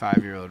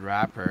 55-year-old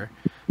rapper.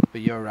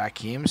 But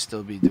Rakim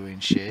still be doing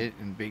shit,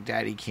 and Big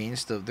Daddy Kane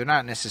still. They're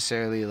not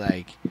necessarily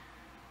like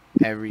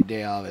every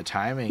day, all the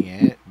timing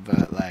it,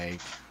 but like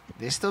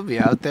they still be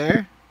out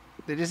there.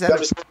 They just have.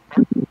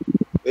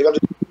 Maybe I'm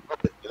just,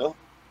 you know.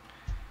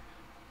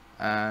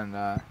 And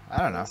I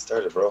don't know.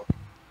 Started, bro.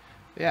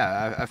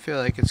 Yeah, I feel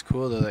like it's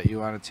cool though that you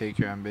want to take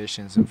your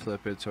ambitions and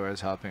flip it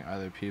towards helping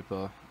other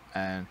people,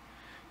 and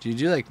Do you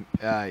do like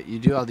you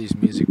do all these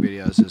music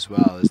videos as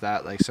well? Is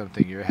that like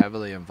something you're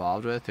heavily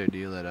involved with, or do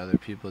you let other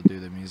people do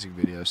the music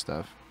video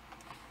stuff?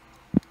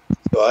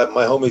 So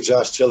my homie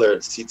Josh Chiller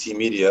at CT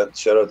Media,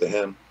 shout out to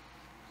him.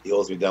 He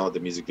holds me down with the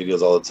music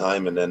videos all the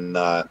time, and then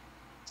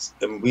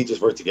and we just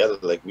work together.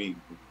 Like we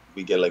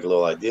get like a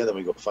little idea, then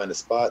we go find a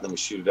spot, then we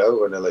shoot it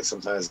out, and then like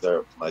sometimes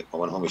they're like my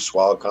one homie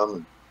Schwab come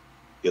and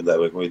did that.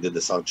 Like when we did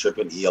the song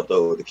Trippin', he helped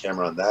out with the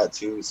camera on that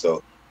too.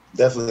 So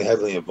definitely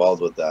heavily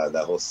involved with that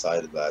whole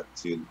side of that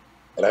too.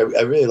 And I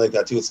really like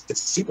that too. It's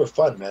super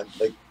fun, man.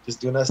 Like just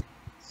doing that.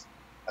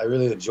 I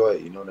really enjoy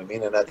it. You know what I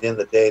mean? And at the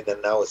end of the day,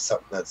 then now it's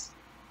something that's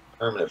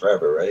permanent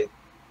forever, right?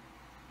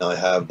 Now I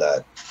have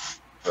that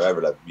forever,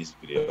 that music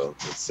video.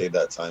 It saved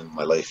that time in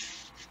my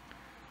life.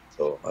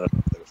 So I don't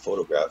know, like a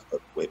photograph,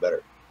 but way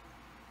better.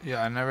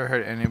 Yeah, I never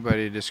heard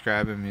anybody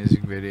describe a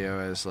music video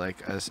as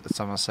it's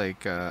almost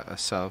like a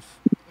self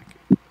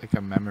like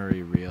a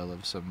memory reel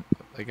of some,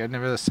 like I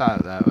never saw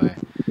it that way.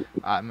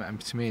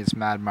 To me, it's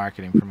mad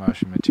marketing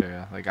promotion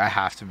material. Like I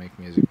have to make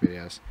music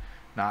videos,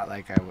 not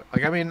like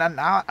I mean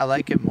now I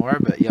like it more,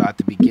 but at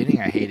the beginning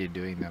I hated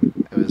doing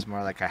them. It was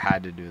more like I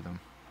had to do them.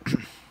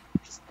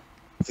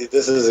 See,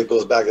 it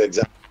goes back to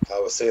exactly how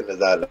I was saying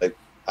that like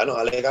I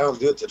don't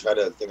do it to try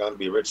to think I'm gonna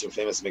be rich and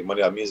famous and make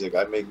money out of music.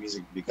 I make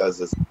music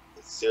because it's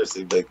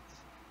seriously like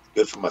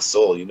good for my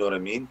soul. You know what I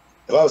mean?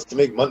 If I was to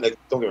make money, like,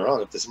 don't get me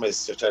wrong. If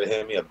somebody's trying to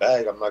hand me a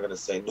bag, I'm not gonna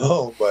say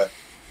no. But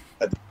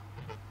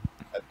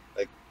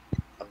like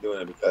I'm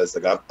doing it because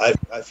like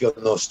I feel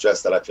no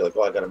stress that I feel like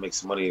I gotta make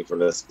some money for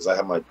this because I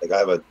have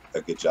a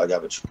good job. I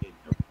have a trade,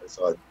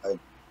 so I'm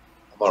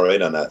all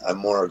right on that. I'm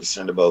more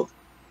concerned about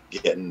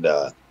getting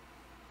the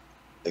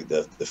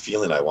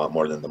feeling I want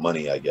more than the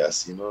money, I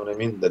guess. You know what I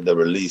mean? The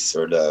release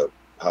or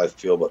how I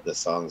feel about the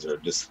songs or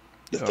just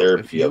the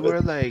therapy if you of it.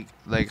 were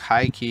like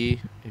high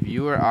key, if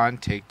you were on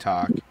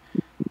TikTok,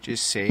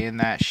 just saying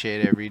that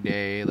shit every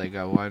day, like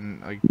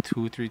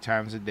 2-3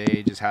 times a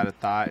day, just had a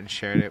thought and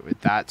shared it with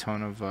that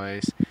tone of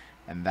voice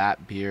and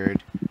that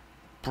beard,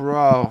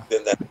 bro,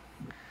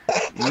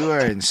 you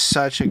are in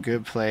such a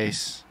good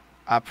place.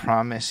 I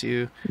promise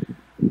you.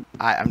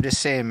 I'm just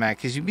saying, man,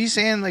 because you be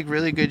saying like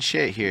really good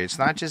shit here. It's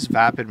not just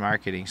vapid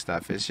marketing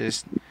stuff. It's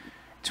just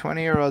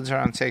 20-year-olds are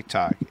on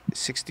TikTok.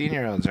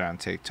 16-year-olds are on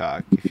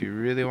TikTok. If you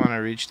really want to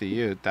reach the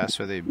youth, that's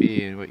where they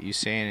be. And what you're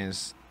saying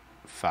is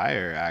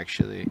fire,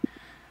 actually.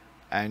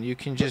 And you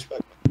can just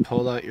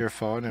pull out your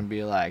phone and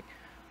be like,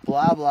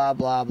 blah, blah,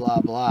 blah,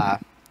 blah, blah.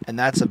 And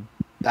that's a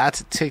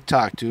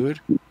TikTok, dude.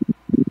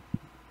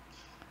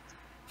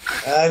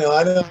 I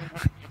know.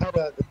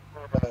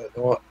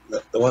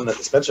 The one that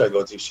Spencer I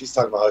go to, she's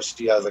talking about how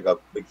she has like a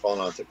big phone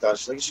on TikTok.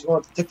 She's like, you should go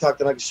on TikTok,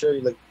 then I can share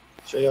you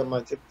on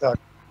my TikTok.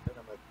 And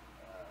I'm like,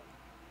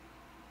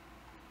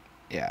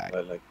 yeah.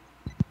 But like,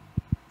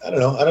 I don't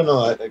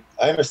know.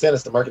 I understand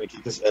it's the marketing key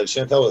because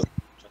Chantel was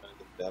trying to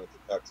get down to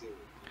TikTok too.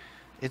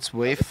 It's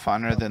way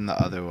funner than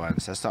the other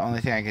ones. That's the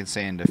only thing I can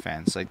say in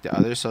defense. Like the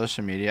other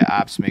social media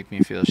apps make me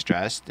feel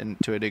stressed, and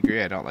to a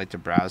degree, I don't like to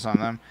browse on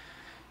them.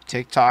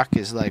 TikTok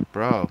is like,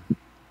 bro,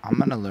 I'm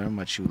gonna learn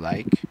what you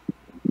like,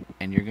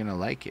 and you're gonna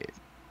like it,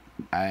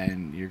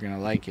 and you're gonna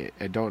like it.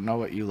 I don't know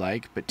what you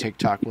like, but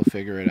TikTok will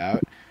figure it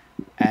out,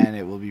 and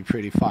it will be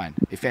pretty fun.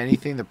 If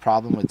anything, the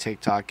problem with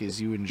TikTok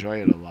is you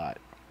enjoy it a lot.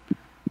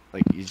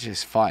 Like it's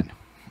just fun.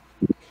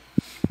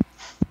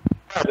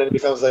 And then it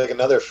becomes like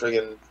another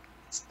friggin'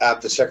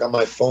 app to check on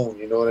my phone.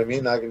 You know what I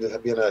mean? I can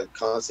just be in a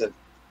constant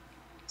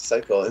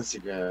cycle.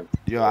 Instagram.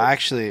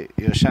 Actually,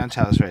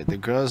 Chantal's right. The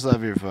girls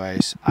love your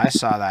voice. I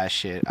saw that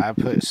shit. I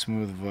put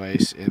smooth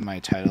voice in my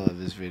title of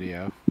this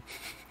video.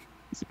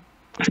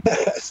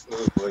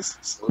 Smooth voice.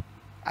 Smooth.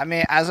 I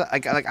mean,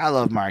 I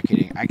love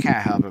marketing. I can't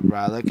help it, bro.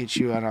 I look at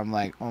you and I'm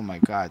like, oh my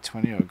god,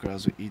 20-year-old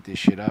girls would eat this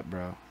shit up,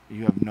 bro.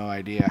 You have no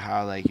idea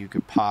how like you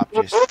could pop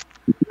just.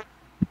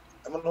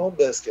 I'm an old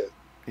biscuit.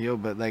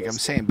 But like I'm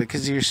saying,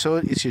 because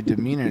it's your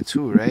demeanor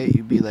too, right?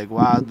 You'd be like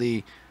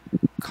wildly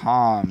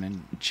calm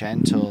and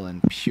gentle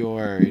and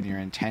pure in your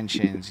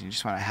intentions. You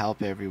just want to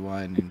help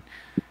everyone, and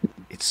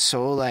it's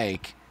so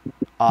like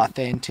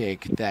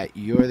authentic that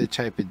you're the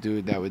type of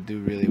dude that would do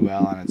really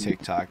well on a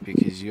TikTok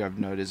because you have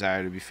no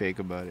desire to be fake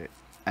about it,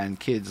 and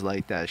kids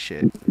like that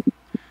shit.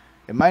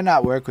 It might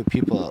not work with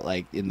people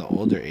like in the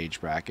older age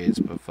brackets,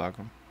 but fuck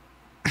them.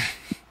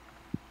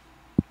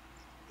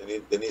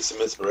 They need some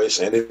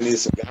inspiration and they need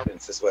some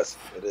guidance. That's what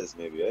it is,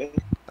 maybe, eh?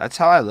 That's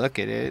how I look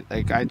at it.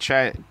 Like I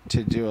try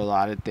to do a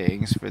lot of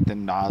things with the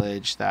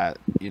knowledge that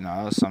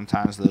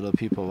sometimes little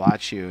people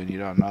watch you and you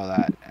don't know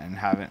that and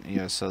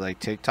haven't. So like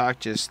TikTok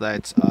just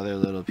lets other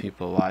little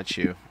people watch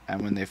you,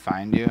 and when they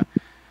find you,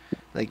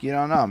 like you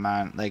don't know,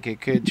 man. Like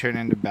it could turn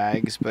into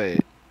bags,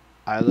 but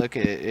I look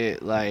at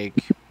it like.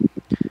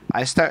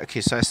 I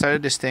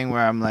started this thing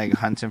where I'm like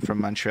hunting for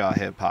Montreal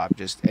hip hop,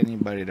 just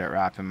anybody that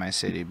rap in my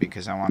city,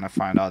 because I want to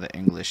find all the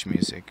English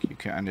music. You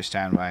can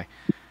understand why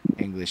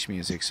English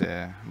music's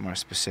a more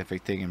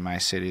specific thing in my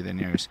city than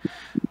yours.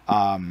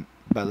 But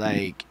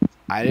like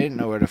I didn't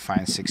know where to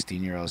find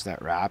 16-year-olds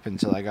that rap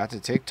until I got to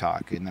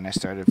TikTok. And then I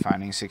started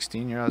finding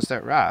 16-year-olds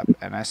that rap.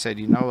 And I said,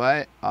 you know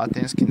what? All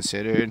things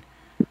considered,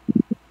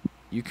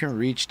 you can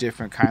reach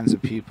different kinds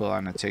of people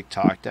on a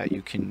TikTok that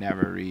you can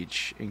never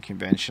reach in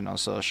conventional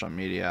social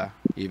media,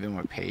 even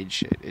with paid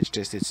shit. It's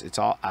just, it's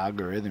all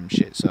algorithm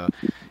shit. So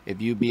if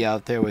you be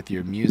out there with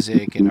your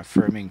music and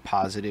affirming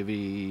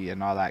positivity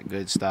and all that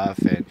good stuff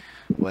and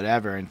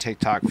whatever, and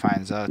TikTok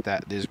finds out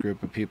that this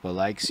group of people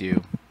likes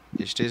you,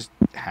 it's just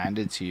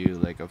handed to you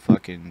like a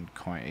fucking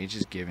coin. It's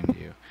just given to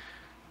you.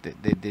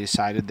 They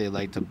decided they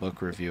liked the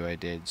book review I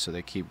did, so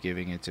they keep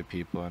giving it to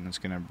people, and it's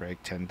gonna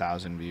break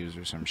 10,000 views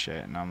or some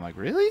shit. And I'm like,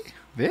 really?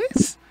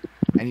 This?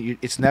 And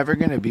it's never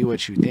gonna be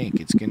what you think.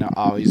 It's gonna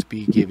always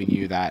be giving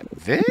you that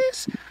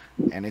this,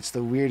 and it's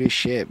the weirdest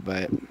shit.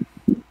 But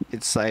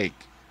it's like,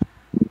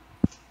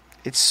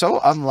 it's so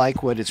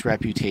unlike what its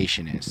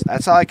reputation is.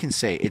 That's all I can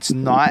say. It's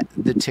not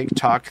the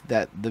TikTok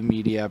that the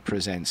media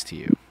presents to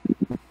you.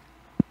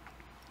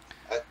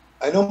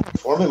 I know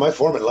my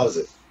foreman loves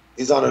it.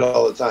 He's on it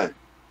all the time.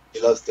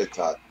 He loves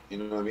TikTok. You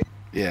know what I mean?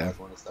 Yeah. That's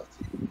one of the stuff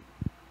too.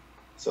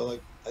 So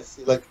like I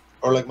see like,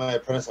 or like my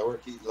apprentice at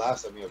work, he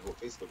laughs at me about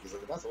Facebook. He's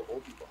like, that's what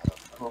old people have.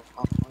 I don't know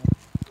how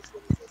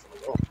Facebook is. I'm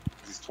like, oh,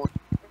 he's 20,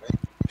 right?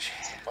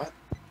 Like, what?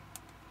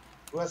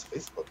 Who has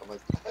Facebook? I'm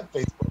like, I have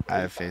Facebook. I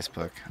have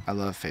Facebook. I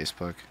love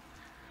Facebook.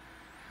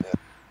 Yeah.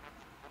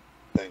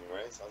 Thing,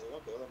 right? So I was like,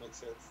 okay, well, that makes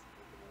sense.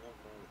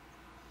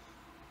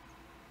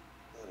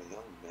 Not a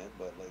young man,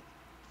 but like,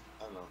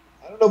 I don't know.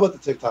 I don't know about the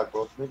TikTok,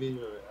 bro. Maybe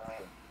you're.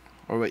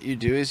 Or what you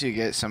do is you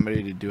get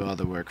somebody to do all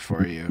the work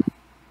for you,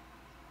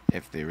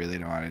 if they really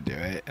don't want to do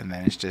it, and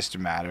then it's just a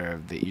matter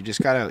of that you just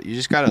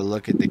gotta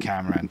look at the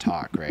camera and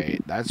talk,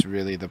 right? That's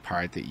really the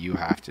part that you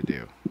have to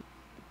do.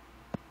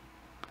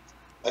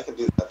 I can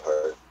do that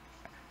part.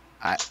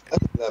 I can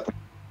do that part.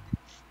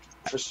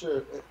 For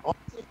sure.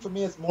 Honestly, for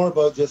me, it's more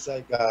about just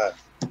like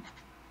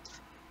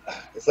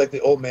it's like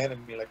the old man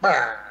in me, like, bah,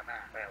 bah,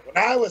 bah.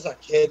 When I was a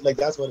kid, like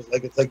that's what it's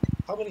like. It's like,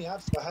 how many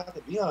apps do I have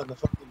to be on to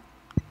fucking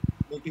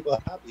make people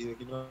happy? Like,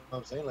 you know what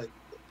I'm saying? Like,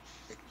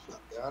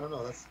 I don't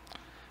know. That's,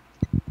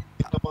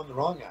 I'm on the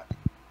wrong app.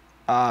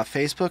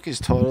 Facebook is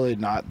totally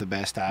not the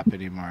best app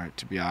anymore,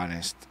 to be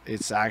honest.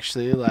 It's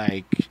actually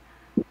like,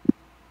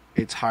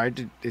 it's hard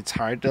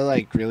to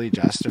like really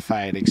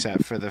justify it,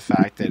 except for the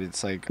fact that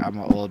it's like I'm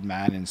an old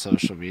man in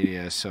social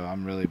media, so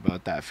I'm really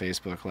about that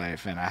Facebook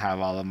life, and I have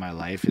all of my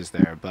life is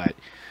there. But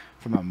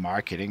from a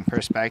marketing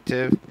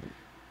perspective,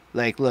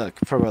 like, look,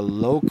 from a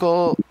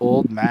local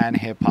old man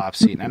hip hop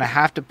scene, and I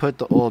have to put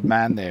the old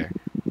man there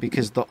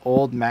because the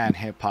old man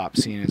hip hop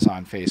scene is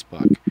on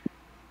Facebook.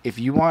 If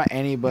you want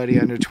anybody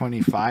under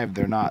 25,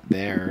 they're not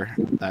there.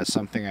 That's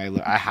something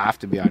I have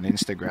to be on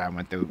Instagram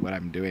with what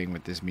I'm doing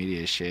with this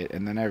media shit.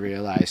 And then I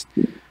realized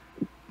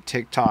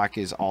TikTok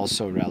is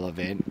also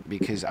relevant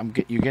because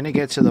you're going to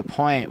get to the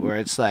point where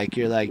it's like,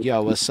 you're like,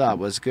 yo, what's up?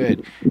 What's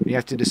good? And you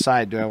have to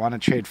decide, do I want to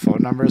trade phone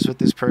numbers with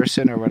this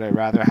person, or would I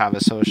rather have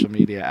a social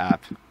media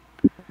app?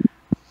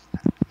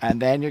 And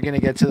then you're going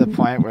to get to the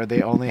point where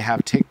they only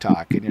have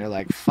TikTok, and you're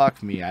like,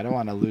 fuck me, I don't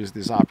want to lose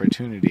this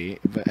opportunity.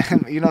 But,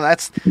 you know,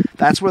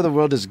 that's where the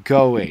world is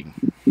going.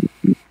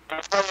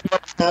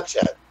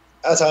 Snapchat.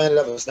 That's how I ended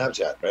up with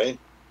Snapchat, right?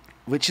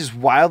 Which is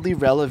wildly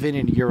relevant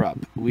in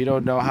Europe. We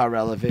don't know how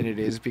relevant it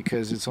is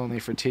because it's only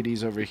for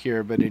titties over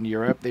here. But in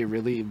Europe, they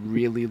really,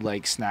 really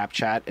like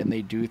Snapchat, and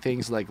they do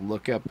things like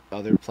look up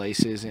other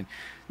places. And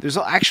there's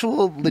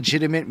actual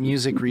legitimate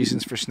music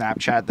reasons for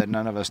Snapchat that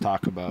none of us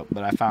talk about.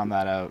 But I found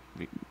that out.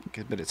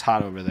 But it's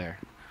hot over there.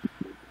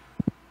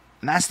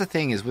 And that's the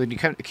thing is when you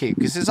come, okay,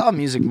 because it's all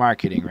music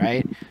marketing,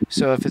 right?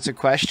 So if it's a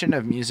question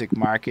of music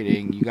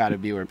marketing, you got to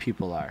be where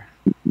people are.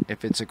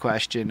 If it's a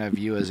question of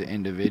you as an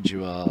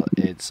individual,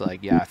 it's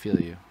like, yeah, I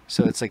feel you.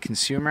 So it's like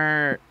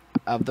consumer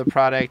of the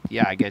product,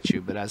 yeah, I get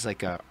you. But as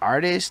like a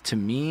artist, to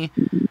me,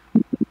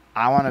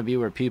 I want to be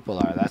where people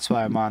are. That's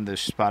why I'm on the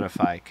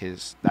Spotify,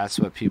 because that's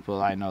what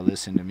people I know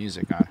listen to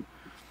music on.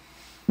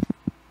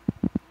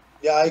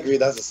 Yeah, I agree.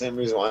 That's the same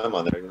reason why I'm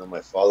on there. You know,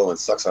 my following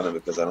sucks on it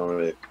because I don't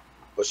really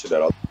push it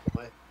at all.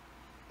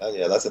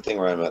 Yeah, that's the thing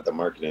where I'm at the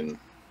marketing.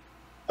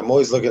 I'm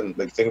always looking,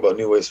 like, think about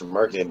new ways for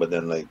marketing, but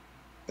then, like,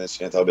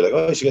 Chantal will be like,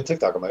 oh, you should get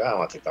TikTok. I'm like, I don't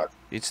want TikTok.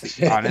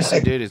 It's honestly,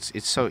 dude,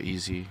 it's so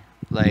easy.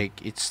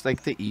 Like, it's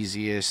like the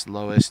easiest,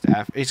 lowest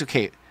effort. It's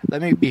okay.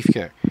 Let me be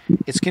clear.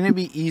 It's going to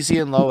be easy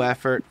and low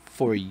effort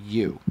for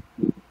you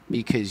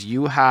because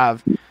you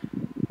have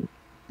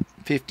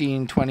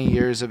 15, 20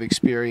 years of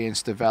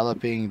experience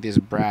developing this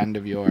brand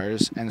of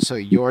yours. And so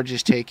you're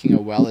just taking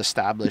a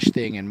well-established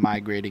thing and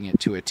migrating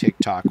it to a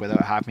TikTok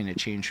without having to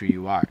change who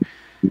you are.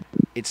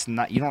 It's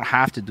not, you don't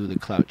have to do the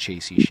clout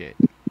chasey shit.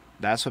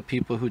 That's what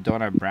people who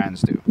don't have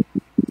brands do.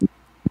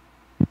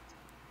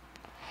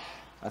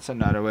 That's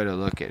another way to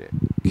look at it.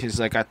 Because,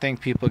 like, I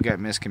think people get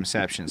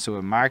misconceptions. So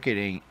in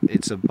marketing,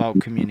 it's about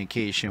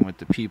communication with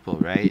the people,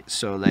 right?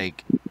 So,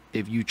 like,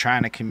 if you're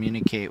trying to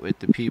communicate with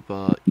the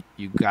people,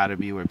 You gotta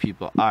be where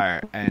people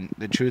are. And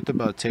the truth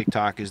about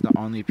TikTok is the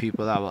only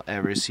people that will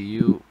ever see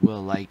you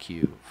will like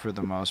you for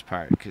the most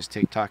part. Because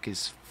TikTok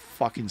is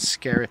fucking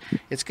scary.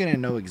 It's gonna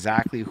know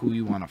exactly who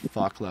you want to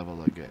fuck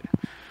level of good.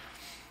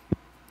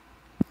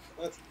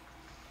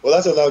 Well,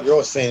 that's what that girl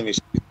was saying to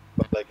me.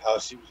 Like how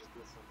she was just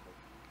doing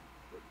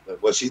something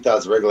like what she thought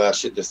was regular ass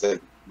shit, just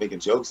like making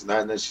jokes and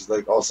that, and then she's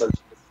like all of a sudden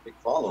she gets a big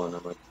following.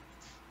 I'm like,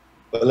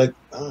 but like,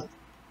 I'm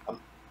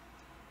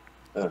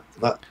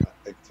not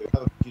like to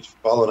have a huge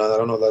following. I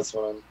don't know. That's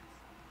what I'm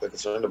like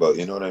concerned about.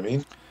 You know what I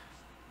mean?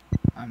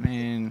 I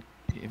mean,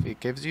 if it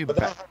gives you,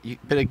 But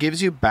but it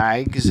gives you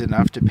bags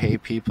enough to pay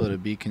people to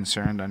be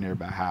concerned on your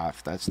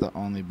behalf. That's the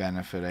only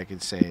benefit I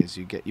could say is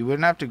you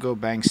wouldn't have to go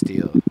bank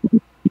steal.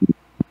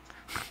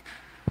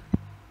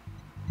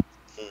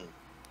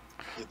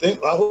 You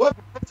think? What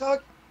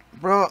TikTok?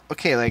 Bro,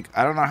 okay, like,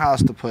 I don't know how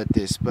else to put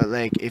this, but,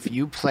 like, if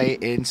you play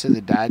into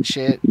the dad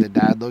shit, the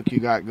dad look you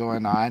got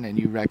going on, and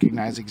you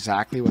recognize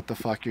exactly what the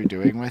fuck you're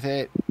doing with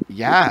it,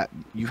 yeah,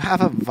 you have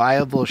a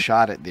viable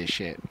shot at this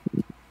shit.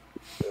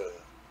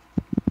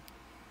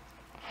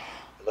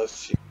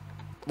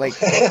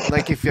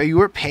 Like if you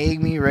were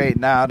paying me right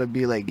now to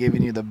be, like,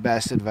 giving you the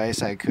best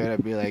advice I could,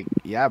 I'd be like,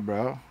 yeah,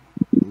 bro,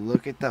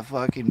 look at the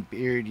fucking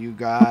beard you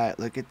got.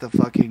 Look at the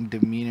fucking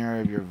demeanor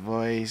of your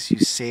voice. You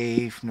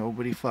safe.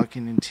 Nobody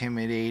fucking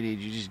intimidated.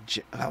 You just,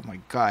 oh my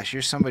gosh,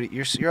 you're somebody.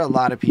 You're a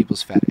lot of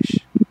people's fetish.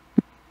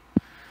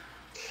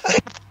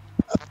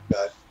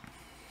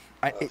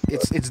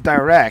 It's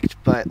direct,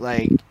 but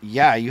like,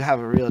 yeah, you have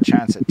a real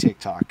chance at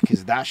TikTok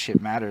because that shit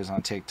matters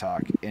on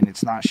TikTok, and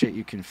it's not shit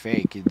you can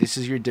fake. This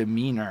is your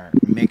demeanor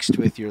mixed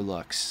with your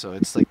looks, so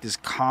it's like this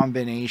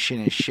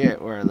combination of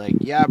shit where, like,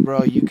 yeah,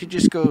 bro, you could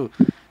just go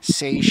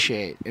say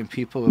shit and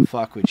people would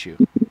fuck with you.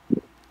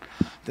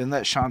 Then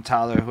let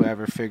Chantal or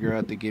whoever figure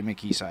out the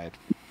gimmicky side.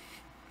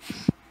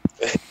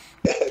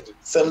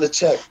 Send the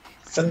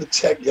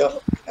check,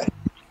 yo.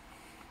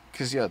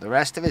 Because, yo, the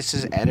rest of it's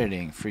just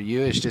editing. For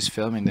you, it's just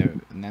filming,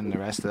 and then the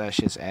rest of that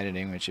shit's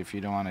editing, which if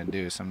you don't want to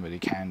do, somebody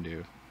can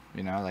do.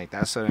 You know, like,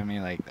 that's what I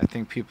mean. Like, I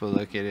think people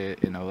look at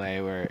it in a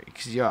way where,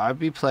 because, yo, I'd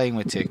be playing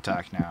with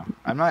TikTok now.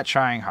 I'm not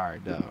trying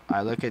hard, though.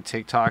 I look at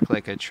TikTok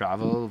like a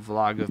travel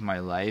vlog of my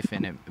life,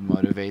 and it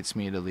motivates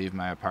me to leave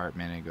my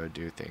apartment and go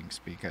do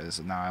things, because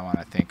now I want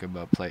to think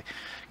about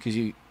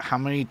because how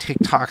many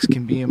TikToks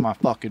can be in my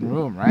fucking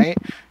room, right?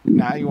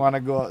 Now you want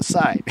to go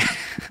outside.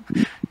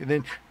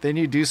 And then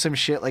you do some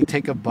shit like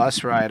take a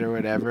bus ride or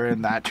whatever,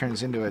 and that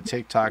turns into a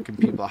TikTok, and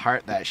people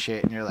heart that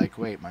shit, and you're like,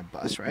 wait, my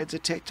bus ride's a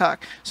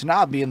TikTok? So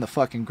now I'll be in the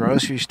fucking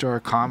grocery store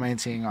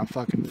commenting on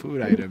fucking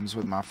food items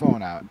with my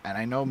phone out, and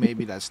I know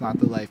maybe that's not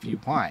the life you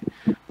want,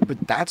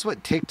 but that's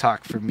what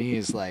TikTok for me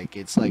is like.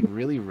 It's like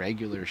really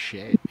regular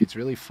shit. It's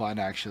really fun,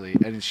 actually,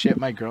 and it's shit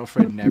my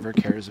girlfriend never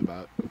cares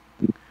about.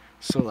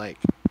 So like,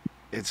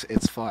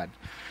 it's fun.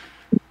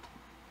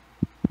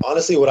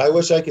 Honestly, what I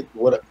wish I could,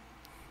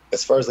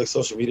 as far as like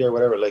social media or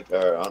whatever, like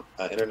on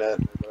internet,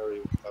 whatever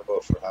you talk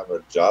about for have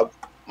a job,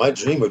 my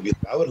dream would be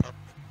I would have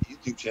a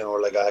YouTube channel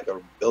where like I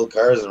could build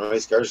cars and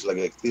race cars like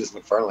Cletus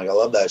McFarlane. Like I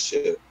love that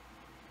shit.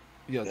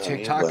 Yo,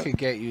 TikTok could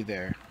get you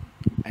there.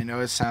 I know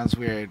it sounds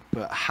weird,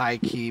 but high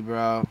key,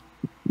 bro.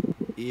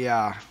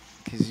 Yeah,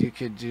 because you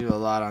could do a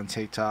lot on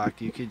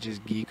TikTok. You could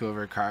just geek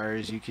over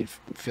cars. You could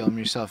film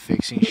yourself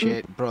fixing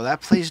shit. Bro,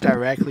 that plays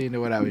directly into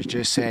what I was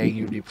just saying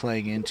you'd be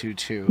playing into,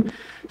 too.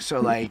 So,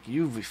 like,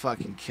 you'd be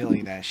fucking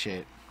killing that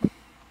shit.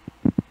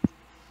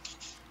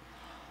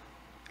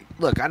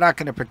 Look, I'm not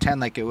going to pretend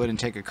like it wouldn't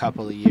take a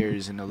couple of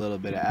years and a little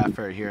bit of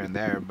effort here and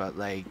there, but,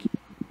 like,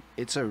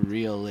 it's a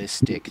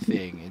realistic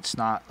thing. It's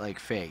not, like,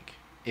 fake.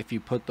 If you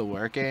put the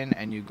work in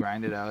and you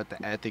grind it out,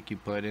 the ethic you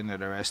put into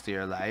the rest of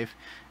your life,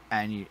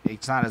 and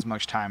it's not as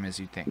much time as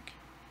you think.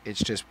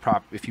 It's just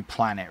if you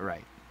plan it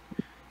right.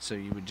 So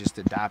you would just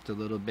adapt a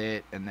little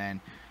bit, and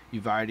then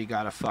you've already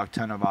got a fuck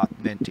ton of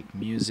authentic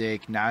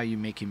music. Now you're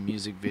making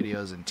music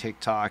videos on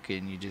TikTok,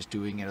 and you're just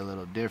doing it a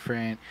little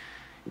different.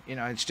 You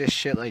know, it's just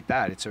shit like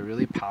that. It's a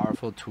really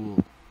powerful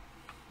tool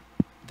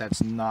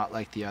that's not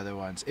like the other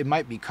ones. It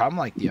might become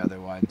like the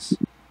other ones,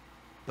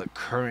 but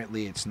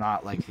currently it's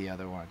not like the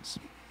other ones.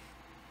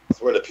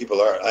 That's where the people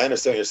are. I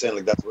understand what you're saying.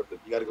 Like that's where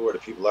you got to go where the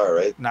people are,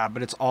 right? Nah,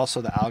 but it's also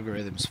the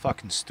algorithm's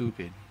fucking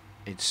stupid.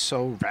 It's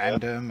so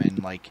random,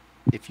 and like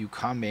if you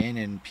come in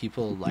and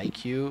people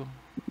like you,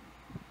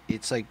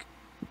 it's like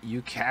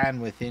you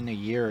can within a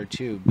year or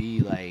two be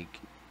like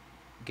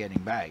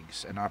getting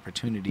bags and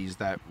opportunities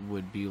that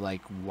would be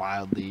like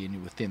wildly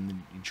within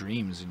the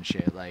dreams and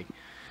shit. Like,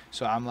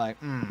 so I'm like,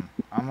 I'm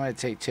gonna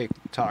take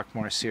TikTok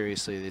more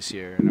seriously this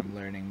year, and I'm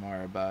learning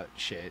more about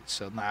shit.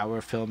 So now we're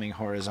filming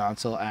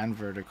horizontal and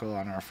vertical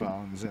on our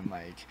phones, and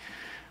like,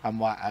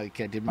 I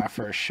did my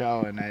first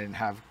show and I didn't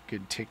have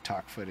good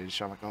TikTok footage.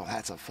 So I'm like, oh,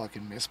 that's a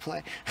fucking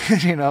misplay.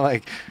 You know,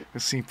 like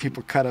I've seen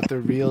people cut up their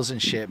reels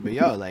and shit, but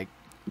yo, like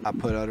I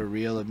put out a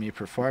reel of me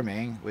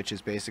performing, which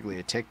is basically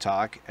a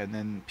TikTok, and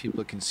then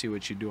people can see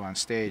what you do on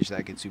stage.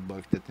 That gets you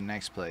booked at the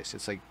next place.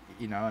 It's like,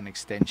 you know, an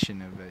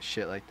extension of a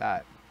shit like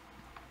that.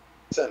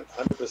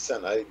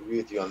 100%. I agree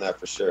with you on that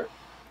for sure.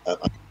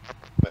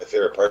 My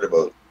favorite part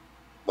about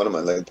one of my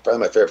like probably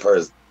my favorite part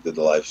is the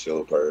live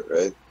show part,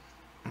 right?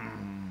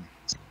 Mm.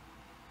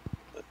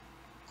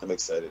 I'm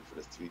excited for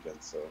this weekend,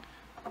 so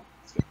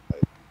it's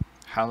gonna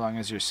How long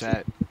is your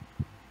set?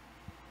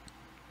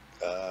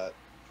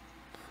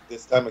 be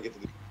this time I get to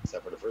do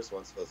except for the first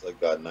one, so it's like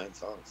got 9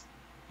 songs.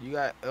 You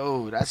got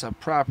that's a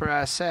proper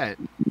ass set.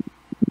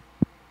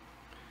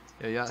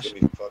 Yeah, It's Yash.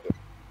 gonna be fucking.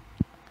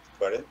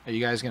 Pardon? Are you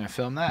guys gonna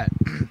film that?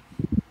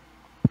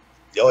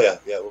 Oh yeah,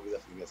 yeah, we'll be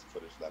definitely get some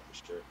footage of that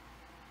for sure.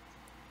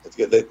 It's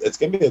good. It's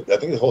gonna be. I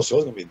think the whole show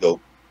is gonna be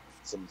dope.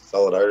 Some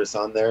solid artists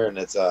on there, and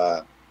it's.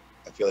 I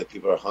feel like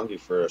people are hungry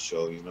for a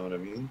show. You know what I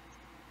mean?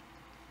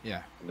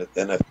 Yeah. And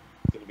then I think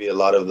it's gonna be a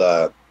lot of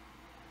the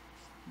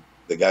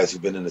guys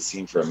who've been in the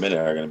scene for a minute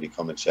are gonna be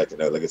coming check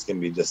it out. Like it's gonna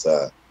be just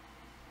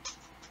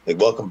like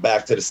welcome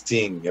back to the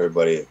scene,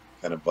 everybody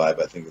kind of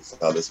vibe. I think it's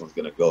how this one's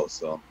gonna go.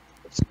 So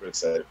I'm super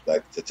excited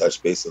like to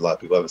touch base with a lot of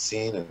people I haven't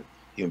seen and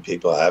even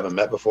people I haven't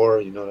met before.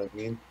 You know what I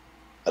mean?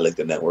 I like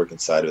the networking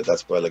side of it.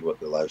 That's probably like what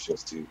the live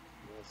shows too. You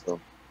know, so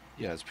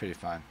Yeah, it's pretty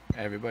fun.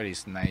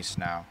 Everybody's nice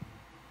now.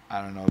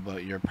 I don't know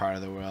about your part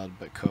of the world,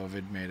 but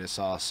COVID made us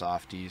all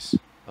softies.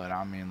 But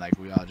I mean, like,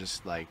 we all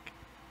just, like,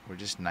 we're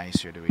just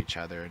nicer to each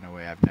other in a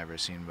way I've never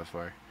seen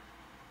before.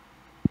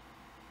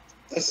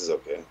 this is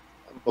okay.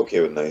 I'm okay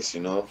with nice.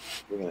 You know,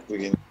 we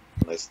get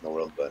nice in the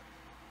world, but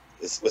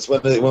it's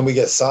when we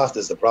get soft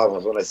is the problem.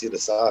 Is when I see the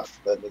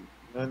soft that like,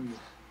 man,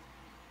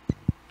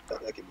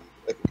 that can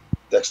be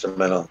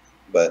detrimental.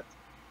 But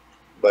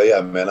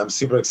yeah, man, I'm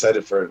super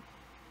excited for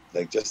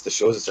like just the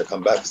shows that are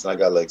coming back because I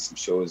got like some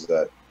shows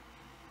that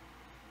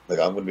like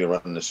I'm gonna be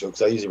running the show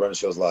because I usually run the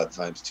shows a lot of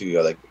times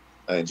too.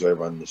 I enjoy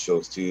running the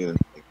shows too, and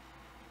like,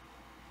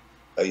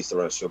 I used to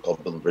run a show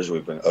called Building Bridge where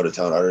we bring out of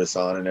town artists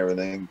on and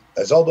everything.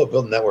 It's all about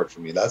building network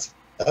for me. That's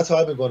how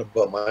I've been going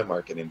about my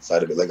marketing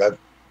side of it. Like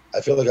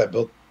I feel like I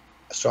built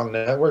a strong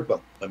network,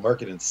 but my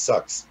marketing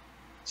sucks.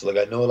 So like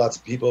I know lots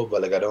of people,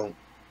 but like I don't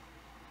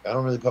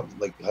really put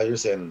like how you're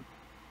saying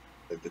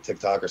like the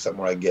TikTok or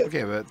something where I get.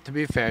 Okay, but to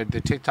be fair,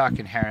 the TikTok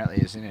inherently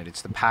isn't it.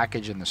 It's the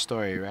package and the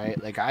story, right?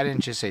 Like, I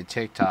didn't just say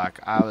TikTok.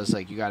 I was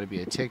like, you got to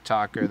be a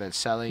TikToker that's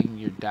selling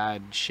your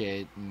dad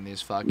shit and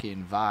this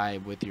fucking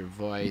vibe with your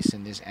voice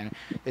and this. And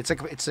it's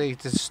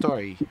a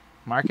story.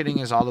 Marketing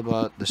is all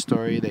about the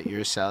story that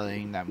you're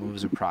selling that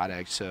moves a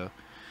product. So,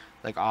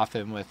 like,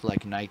 often with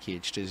like Nike,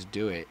 it's just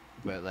do it.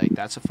 But like,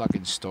 that's a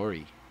fucking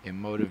story. It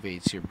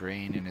motivates your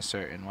brain in a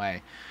certain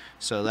way.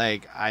 So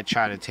like I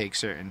try to take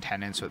certain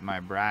tenets with my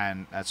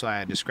brand. That's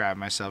why I described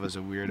myself as a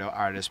weirdo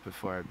artist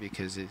before,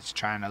 because it's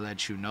trying to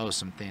let you know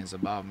some things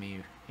about me.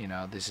 You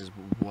know, this is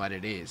what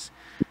it is,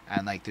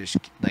 and like there's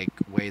like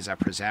ways I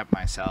present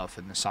myself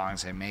and the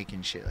songs I make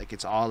and shit. Like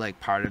it's all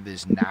like part of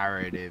this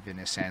narrative in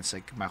a sense.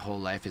 Like my whole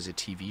life is a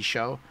TV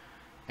show,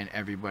 and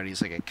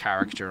everybody's like a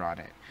character on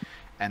it.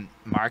 And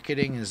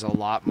marketing is a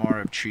lot more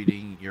of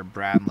treating your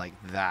brand like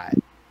that,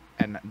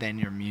 and then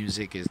your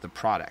music is the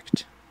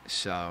product.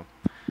 So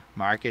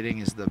marketing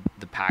is the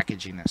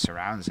packaging that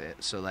surrounds it.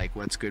 So like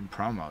what's good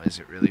promo? Is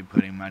it really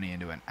putting money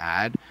into an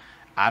ad?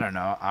 I don't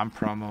know. I'm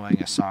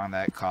promoting a song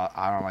that called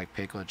I Don't Like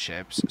Pickle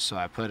Chips. So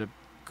I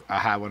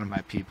had one of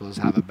my peoples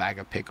have a bag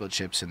of pickle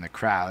chips in the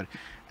crowd,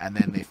 and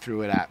then they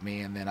threw it at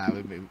me, and then I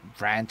would be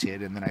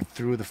ranted, and then I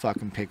threw the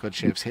fucking pickle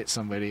chips, hit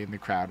somebody in the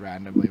crowd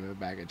randomly with a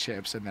bag of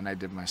chips, and then I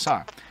did my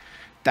song.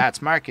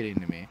 That's marketing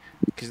to me,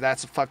 because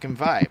that's a fucking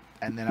vibe,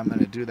 and then I'm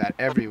gonna do that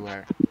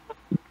everywhere.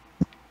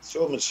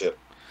 Showmanship.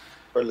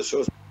 Part of the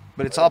shows.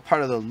 But it's all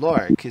part of the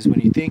lore, because when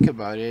you think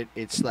about it,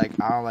 it's like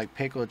I don't like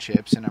pickle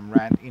chips, and I'm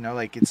rant,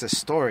 like it's a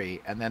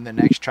story. And then the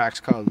next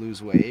track's called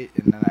Lose Weight,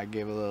 and then I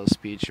gave a little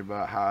speech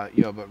about how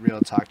but real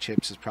talk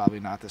chips is probably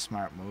not the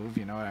smart move.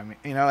 You know what I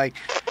mean? Like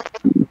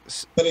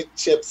Many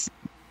chips.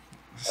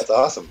 That's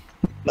awesome.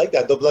 Like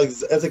that though. Like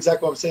that's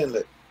exactly what I'm saying.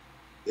 Like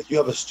if you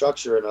have a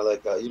structure and I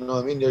like that, you know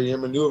what I mean? You're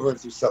maneuvering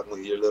through something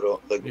with your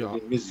little like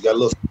music. You got a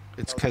little.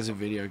 It's because of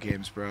video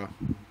games, bro.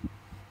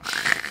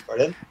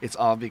 Pardon? It's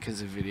all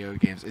because of video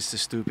games. It's the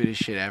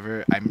stupidest shit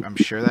ever. I'm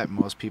sure that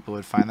most people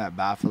would find that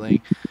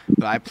baffling,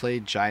 but I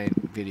played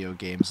giant video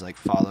games like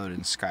Fallout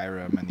and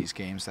Skyrim and these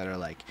games that are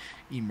like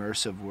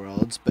immersive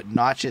worlds, but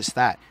not just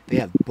that. They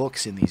have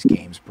books in these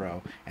games,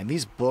 bro, and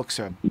these books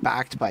are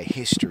backed by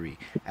history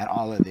and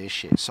all of this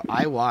shit. So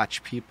I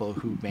watch people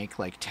who make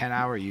like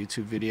 10-hour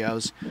YouTube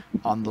videos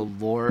on the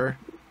lore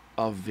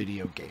of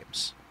video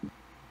games,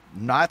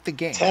 not the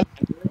game.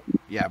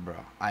 Yeah, bro,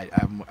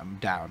 I'm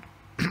down.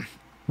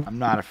 I'm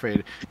not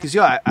afraid, because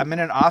I'm in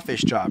an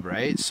office job,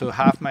 right? So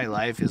half my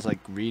life is like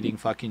reading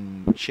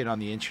fucking shit on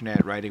the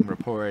internet, writing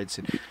reports,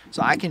 and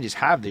so I can just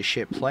have this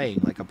shit playing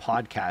like a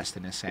podcast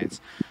in a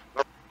sense.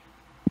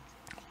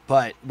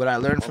 But what I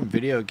learned from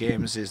video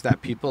games is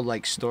that people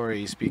like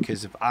stories,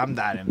 because if I'm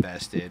that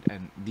invested,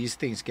 and these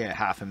things get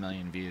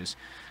 500,000 views,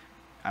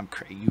 I'm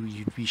crazy.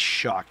 You'd be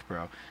shocked,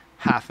 bro.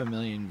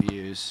 500,000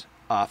 views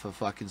off of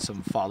fucking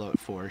some Fallout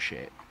 4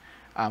 shit.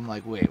 I'm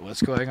like, wait,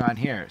 what's going on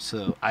here?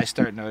 So I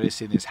start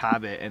noticing this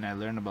habit, and I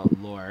learn about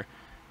lore,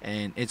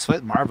 And it's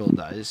what Marvel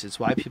does. It's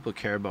why people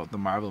care about the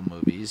Marvel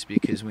movies,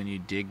 because when you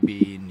dig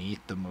beneath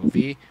the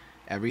movie,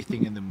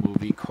 everything in the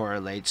movie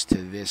correlates to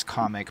this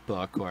comic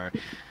book or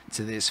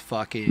to this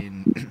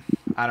fucking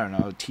I don't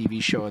know,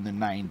 TV show in the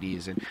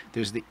 90s, and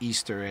there's the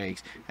Easter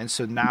eggs. And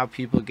so now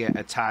people get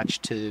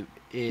attached to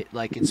it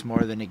like it's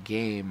more than a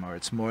game or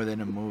it's more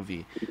than a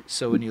movie.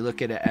 So when you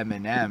look at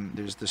Eminem,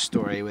 there's the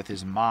story with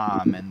his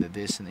mom and the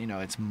this, and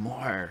it's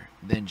more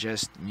than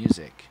just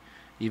music.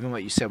 Even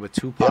what you said with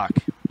Tupac,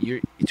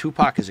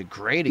 Tupac is a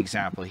great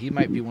example. He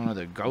might be one of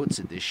the goats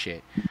at this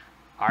shit.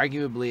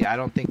 Arguably, I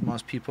don't think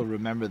most people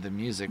remember the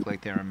music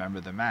like they remember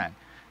the man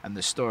and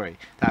the story.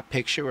 That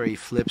picture where he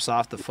flips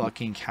off the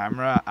fucking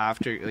camera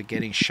after like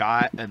getting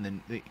shot, and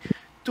then,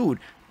 dude,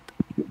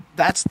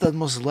 that's the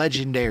most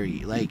legendary.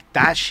 Like,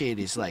 that shit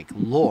is like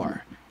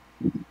lore,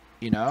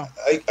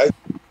 I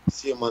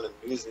see him on the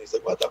news and he's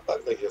like, what the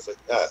fuck? Like, it's like,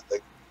 yeah,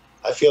 like,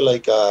 I feel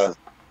like,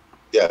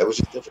 yeah, it was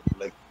just different.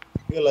 Like,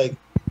 I feel like,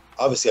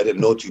 obviously I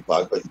didn't know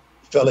Tupac, but it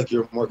felt like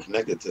you're more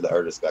connected to the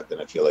artist back then,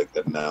 I feel like,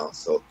 than now.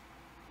 So,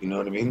 you know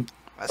what I mean?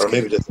 That's or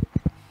maybe just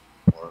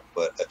more,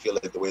 but I feel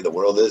like the way the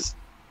world is,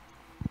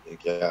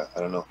 like, yeah, I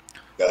don't know.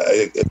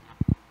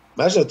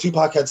 Imagine if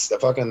Tupac had a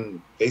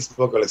fucking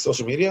Facebook or like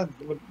social media.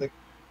 Like,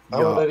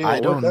 I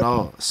don't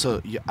know.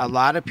 So a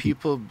lot of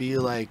people be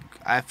like,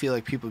 I feel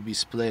like people be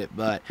split.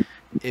 But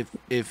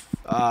if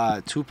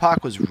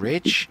Tupac was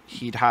rich,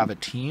 he'd have a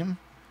team,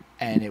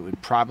 and it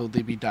would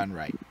probably be done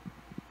right,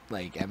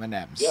 like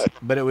Eminem's. Yeah.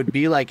 But it would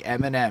be like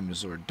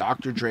Eminem's or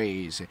Dr.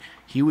 Dre's.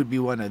 He would be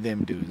one of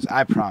them dudes.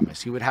 I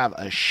promise. He would have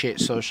a shit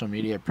social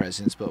media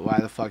presence. But why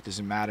the fuck does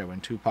it matter when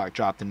Tupac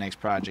dropped the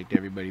next project?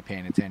 Everybody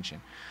paying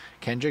attention.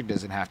 Kendrick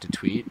doesn't have to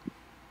tweet.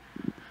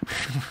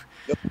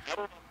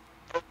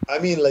 I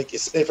mean, like,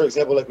 say for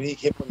example, like when he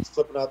came on, he's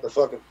flipping out the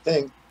fucking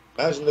thing.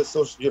 Imagine this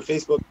your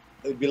Facebook.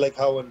 It'd be like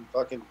how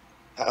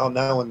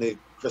now when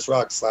Chris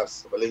Rock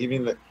slaps. Like, you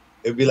mean, like,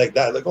 it'd be like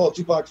that. Like, oh,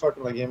 Tupac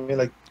fucking, like, you know what I mean,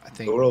 like, I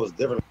think the world is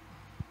different.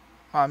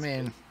 I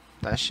mean,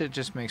 that shit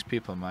just makes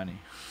people money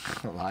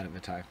a lot of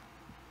the time.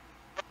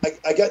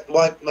 I get.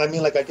 Well, I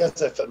mean, like, I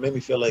guess it made me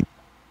feel like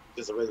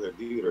just a regular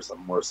dude or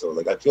something more so.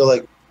 Like, I feel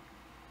like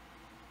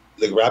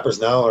rappers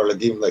now, or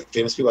like even like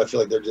famous people, I feel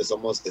like they're just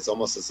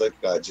it's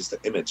like just an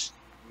image.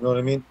 You know what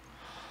I mean?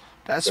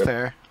 That's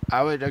fair.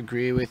 I would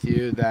agree with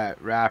you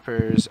that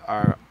rappers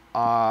are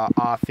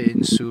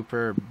often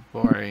super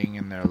boring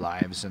in their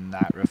lives, and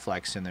that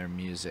reflects in their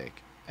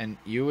music. And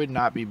you would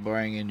not be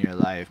boring in your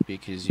life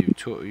because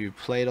you've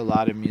played a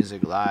lot of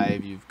music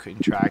live, you've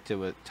contracted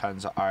with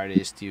tons of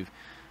artists, you've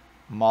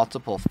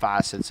multiple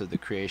facets of the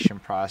creation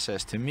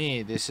process. To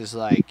me, this is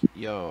like,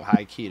 yo,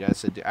 high key,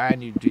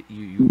 and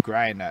you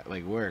grind that,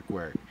 like, work.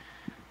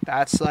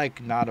 That's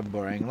like not a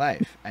boring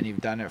life, and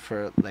you've done it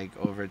for like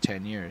over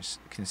 10 years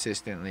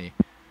consistently.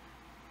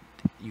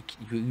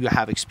 You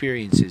have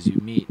experiences, you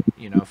meet,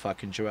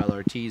 fucking Joel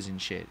Ortiz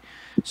and shit.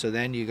 So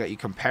then you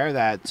compare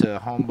that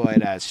to homeboy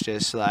that's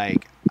just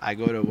like, I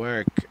go to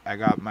work, I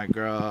got my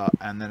girl,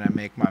 and then I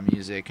make my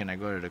music and I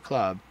go to the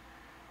club.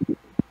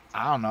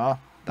 I don't know.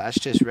 That's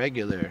just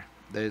regular.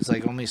 There's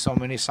like only so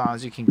many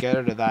songs you can get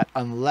out of that,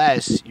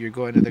 unless you're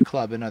going to the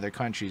club in other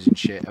countries and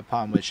shit,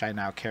 upon which I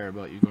now care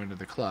about you going to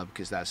the club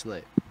because that's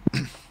lit.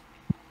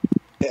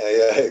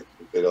 Yeah.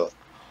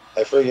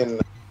 I friggin',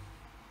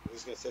 I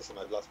was going to say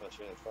something, I lost my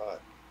train of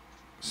thought.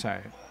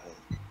 Sorry.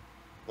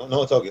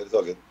 No, it's all good.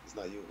 It's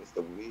not you. It's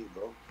the weed,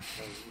 bro.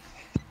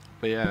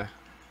 But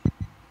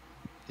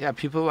yeah,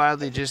 people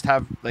widely just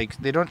have, like,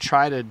 they don't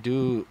try to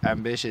do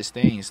ambitious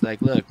things.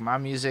 Like, look, my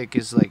music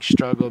is like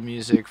struggle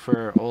music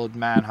for old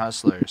man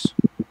hustlers,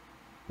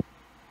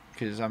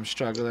 because I'm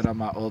struggling on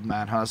my old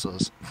man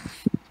hustles.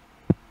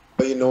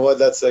 But you know what?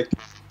 That's like,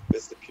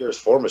 it's the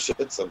purest form of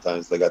shit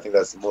sometimes. Like, I think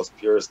that's the most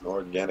purest and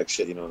organic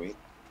shit, you know what I mean?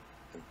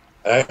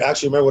 And I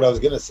actually remember what I was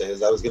going to say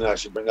is I was going to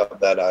actually bring up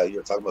that you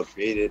were talking about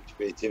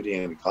creativity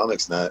and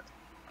comics and that.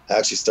 I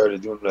actually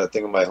started doing a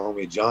thing with my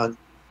homie John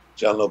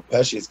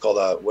Lopez. It's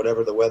called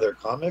Whatever the Weather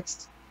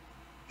Comics.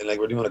 And like,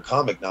 we're doing a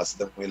comic now.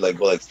 So then we like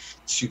go like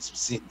shoot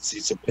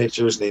some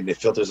pictures, and they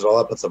filters it all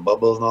up, put some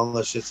bubbles and all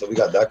that shit. So we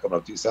got that coming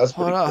up too. So that's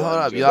pretty cool. Hold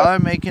up. Y'all are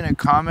making a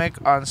comic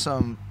on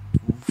some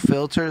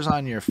filters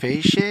on your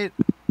face shit?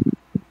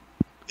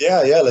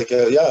 Yeah, like,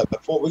 yeah.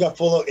 We got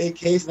full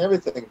 8Ks and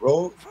everything,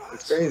 bro.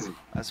 It's crazy.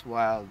 That's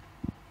wild.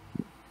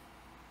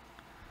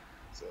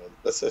 So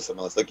let's say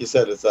something else. Like you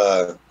said, it's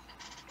doing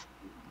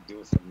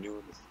something new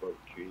in this sport,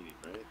 creating,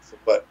 right? So,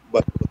 but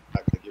like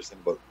you're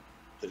saying about,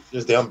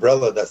 there's the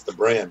umbrella. That's the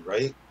brand,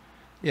 right?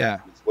 Yeah.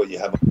 It's what you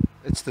have.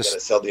 It's the. You gotta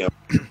sell the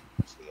umbrella.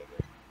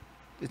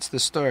 It's the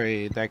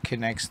story that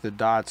connects the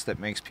dots that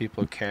makes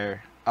people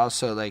care.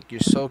 Also, like, you're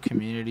so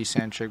community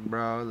centric,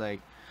 bro. Like,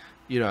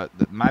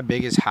 my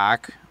biggest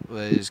hack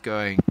was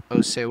going,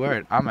 oh, say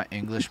word, I'm an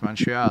English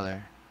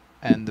Montrealer.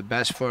 And the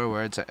best 4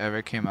 words I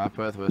ever came up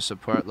with was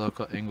support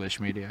local English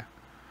media.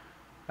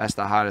 That's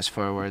the hottest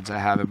 4 words I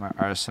have in my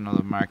arsenal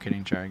of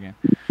marketing jargon.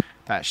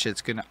 That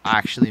shit's gonna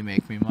actually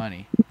make me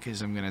money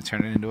because I'm gonna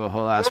turn it into a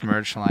whole ass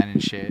merch line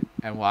and shit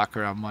and walk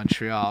around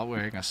Montreal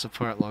wearing a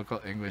support local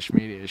English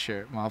media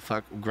shirt.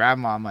 Motherfucker,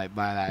 grandma might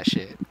buy that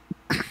shit.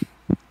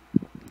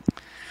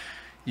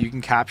 You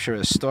can capture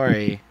a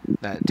story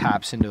that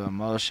taps into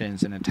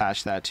emotions and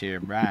attach that to your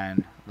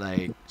brand.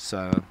 Like,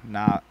 so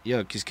now,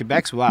 because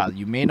Quebec's wild.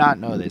 You may not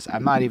know this.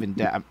 I'm not even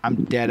dead.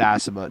 I'm dead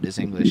ass about this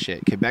English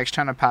shit. Quebec's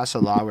trying to pass a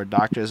law where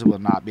doctors will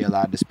not be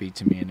allowed to speak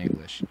to me in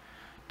English.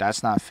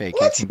 That's not fake.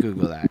 What? You can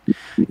Google that.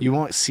 You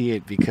won't see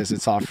it because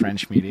it's all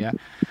French media,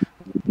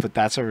 but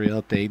that's a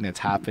real thing that's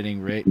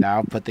happening right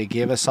now. But they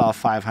gave us all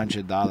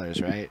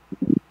 $500, right?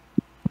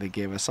 They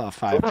gave us all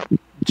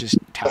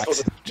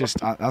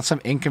just on some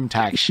income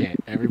tax shit.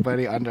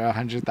 Everybody under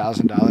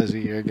 $100,000 a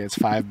year gets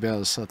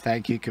 $5 So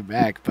thank you,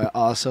 Quebec, but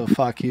also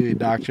fuck you. Your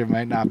doctor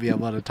might not be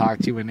able to talk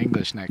to you in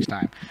English next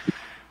time.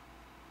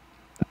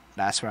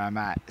 That's where I'm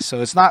at.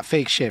 So it's not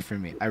fake shit for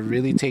me. I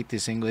really take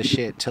this English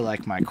shit to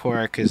like my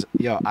core because,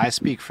 I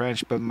speak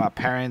French, but my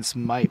parents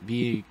might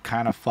be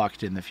kind of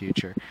fucked in the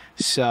future.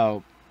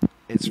 So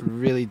it's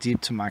really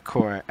deep to my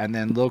core. And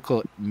then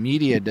local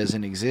media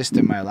doesn't exist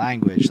in my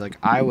language. Like,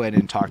 I went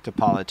and talked to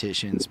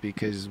politicians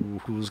because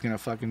who's going to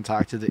fucking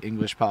talk to the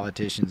English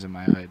politicians in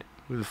my hood?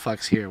 Who the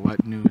fuck's here?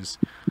 What news?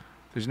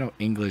 There's no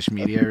English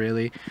media,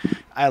 really.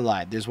 I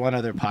lied. There's one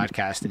other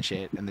podcast and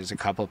shit, and there's a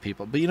couple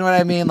people. But you know what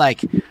I mean?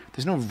 Like,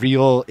 there's no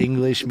real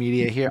English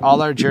media here.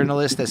 All our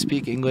journalists that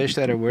speak English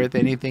that are worth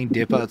anything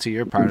dip out to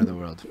your part of the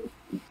world.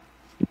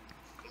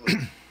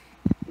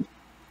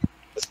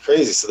 That's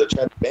crazy. So they're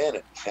trying to ban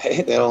it.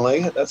 Hey, they don't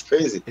like it? That's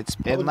crazy. It's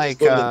been like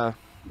a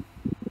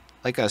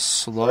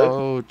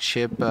slow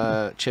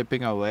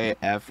chipping away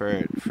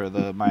effort for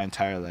my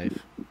entire life.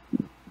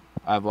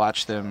 I've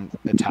watched them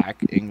attack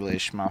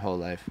English my whole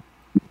life.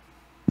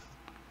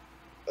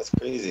 That's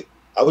crazy.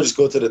 I would just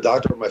go to the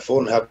doctor on my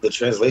phone and have the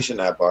translation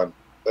app on.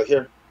 Like,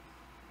 here,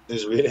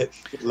 just read it.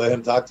 Let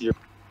him talk to you.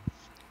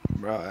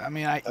 Bro, I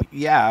mean,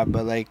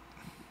 but like,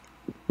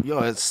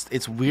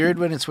 it's weird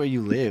when it's where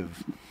you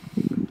live.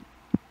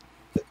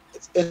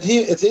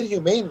 It's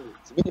inhumane.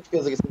 To me, it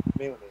feels like it's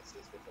inhumane when they say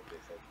stuff like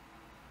this. Like,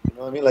 you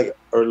know what I mean? Like,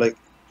 or like,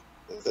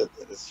 it's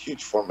a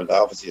huge form of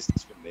obviously it's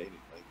discriminating.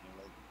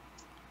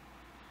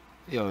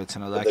 It's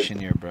an election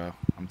year, bro.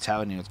 I'm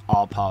telling you, it's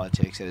all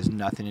politics. It has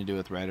nothing to do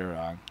with right or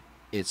wrong.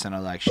 It's an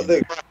election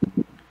year.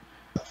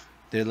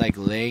 They're like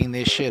laying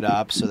this shit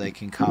up so they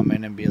can come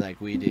in and be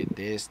like, we did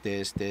this.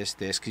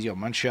 Because,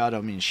 Montreal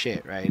don't mean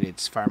shit, right?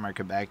 It's Farmer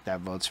Quebec that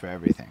votes for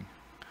everything.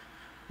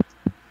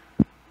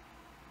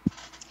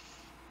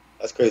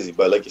 That's crazy.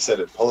 But like you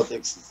said,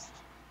 politics,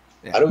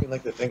 I don't even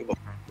like to think about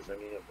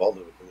being involved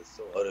in it because it's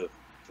so out of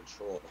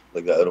control.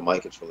 Like, out of my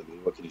control.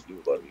 Like, what can you do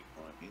about it? You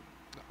know what I mean?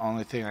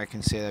 Only thing I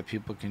can say that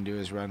people can do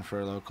is run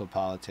for local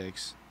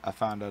politics. I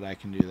found out I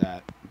can do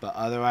that. But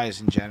otherwise,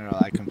 in general,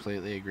 I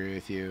completely agree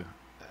with you.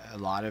 A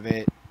lot of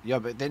it.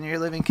 But then you're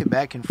living in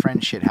Quebec and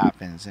French shit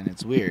happens. And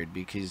it's weird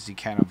because you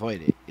can't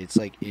avoid it. It's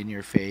like in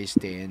your face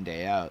day in,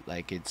 day out.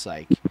 Like, it's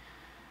like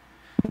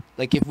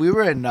if we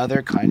were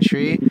another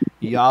country,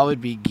 y'all would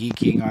be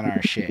geeking on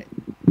our shit.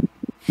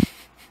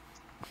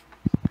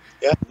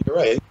 Yeah, you're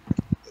right.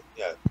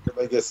 Yeah,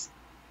 everybody gets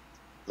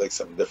like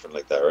something different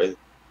like that, right?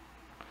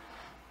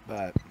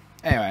 But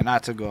anyway,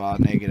 not to go all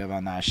negative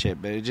on that shit,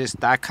 but it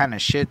just that kind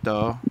of shit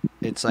though,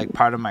 it's like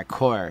part of my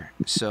core.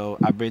 So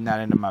I bring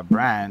that into my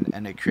brand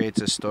and it creates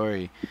a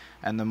story.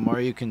 And the more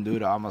you can do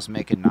to almost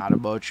make it not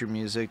about your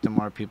music, the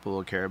more people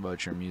will care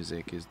about your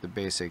music is the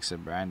basics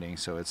of branding.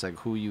 So it's like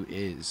who you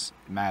is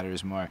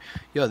matters more.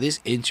 This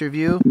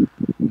interview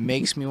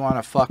makes me want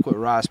to fuck with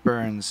Ross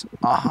Burns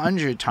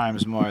 100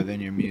 times more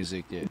than your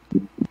music did.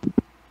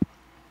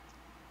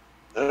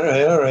 All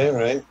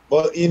right.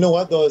 Well, you know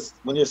what though, is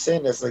when you're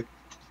saying this, like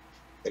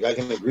I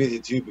can agree with you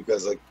too,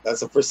 because like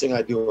that's the first thing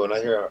I do when I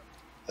hear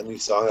a new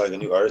song, like a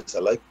new artist I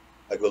like.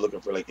 I go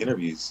looking for like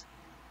interviews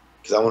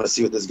because I want to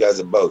see what this guy's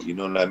about. You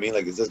know what I mean?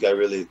 Like, is this guy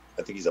really?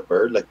 I think he's a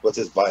bird. Like, what's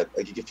his vibe?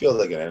 Like, you can feel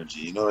like an energy.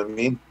 You know what I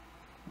mean?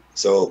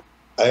 So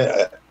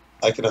I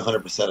can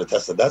 100%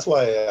 attest that. That's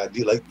why I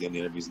do like doing the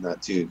interviews and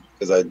that too,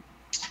 because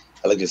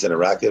I like just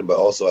interacting, but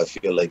also I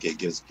feel like it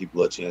gives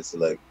people a chance to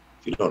like.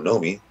 If you don't know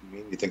me,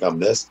 you think I'm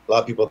this. A lot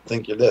of people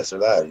think you're this or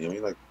that. You know what I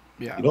mean? Like,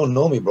 you don't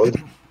know me, bro. You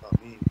don't know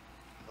me.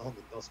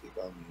 Don't speak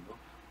on me. You know?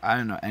 I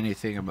don't know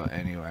anything about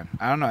anyone.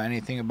 I don't know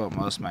anything about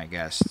most of my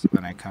guests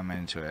when I come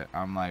into it.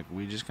 I'm like,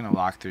 we're just going to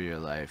walk through your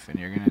life, and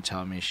you're going to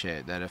tell me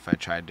shit that if I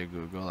tried to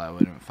Google, I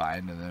wouldn't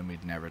find, and then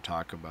we'd never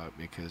talk about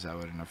because I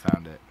wouldn't have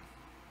found it.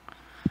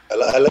 I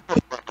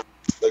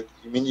like,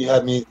 you mean you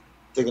had me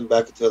thinking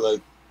back into,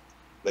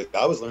 like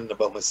I was learning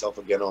about myself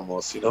again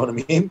almost, you know what I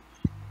mean?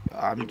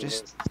 I'm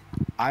just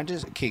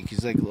okay,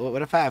 because like,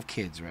 what if I have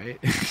kids, right?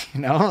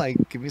 Like,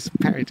 give me some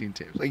parenting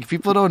tips. Like,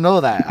 people don't know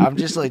that. I'm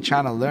just like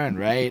trying to learn,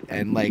 right?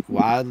 And like,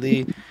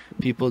 wildly,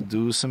 people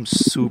do some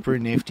super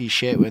nifty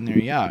shit when they're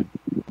young.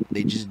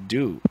 They just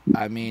do.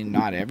 I mean,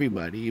 not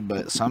everybody,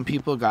 but some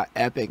people got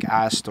epic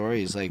ass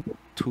stories. Like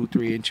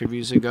 2-3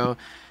 interviews ago,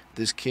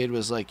 this kid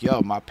was like,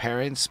 yo, my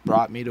parents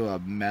brought me to a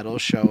metal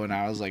show when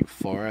I was like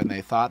 4, and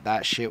they thought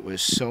that shit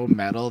was so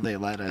metal they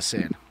let us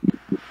in.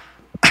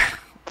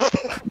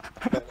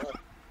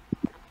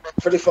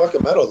 Pretty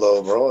fucking metal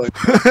though, bro.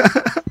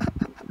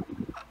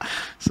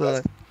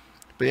 So,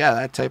 but yeah,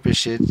 that type of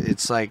shit,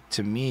 it's like,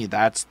 to me,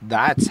 that's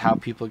how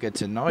people get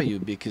to know you,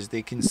 because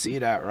they can see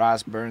that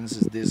Ross Burns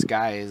is this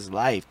guy, his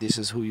life, this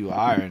is who you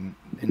are, and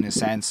in a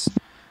sense,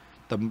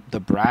 the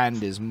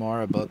brand is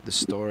more about the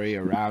story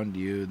around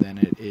you than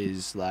it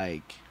is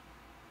like,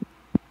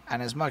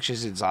 and as much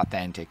as it's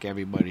authentic,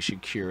 everybody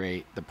should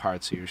curate the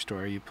parts of your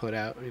story you put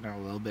out, you know,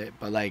 a little bit,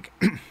 but like,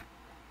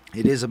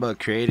 it is about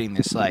creating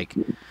this, like,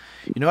 you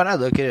know what I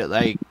look at it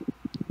like,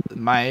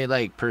 my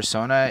like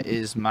persona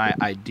is my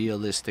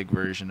idealistic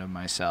version of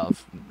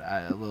myself,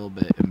 a little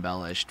bit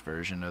embellished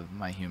version of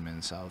my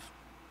human self.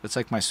 It's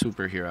like my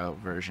superhero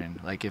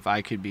version. Like, if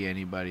I could be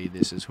anybody,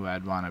 this is who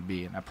I'd want to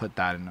be, and I put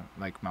that in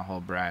like my whole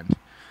brand.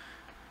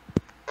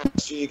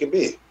 So you can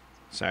be.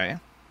 Sorry.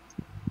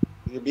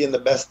 You're being the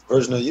best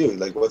version of you.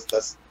 Like,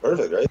 that's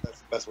perfect, right?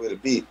 That's the best way to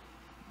be.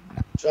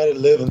 Try to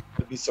live and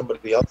be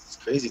somebody else is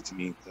crazy to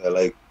me.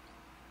 Like,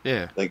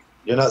 yeah, like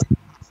you're not.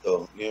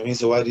 So, you know what I mean?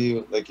 So why do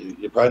you, like,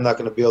 you're probably not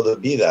going to be able to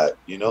be that,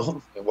 you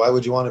know? And why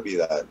would you want to be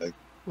that? Like,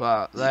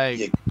 well,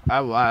 like,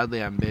 I'm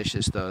wildly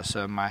ambitious, though,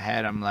 so in my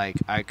head, I'm like,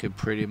 I could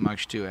pretty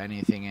much do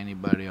anything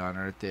anybody on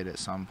Earth did at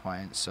some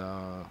point,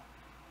 so...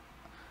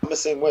 I'm the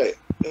same way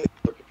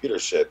for computer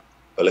shit.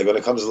 But, like, when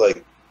it comes to,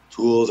 like,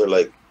 tools or,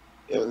 like,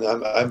 you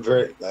know,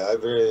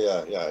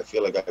 I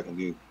feel like I can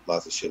do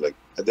lots of shit. Like,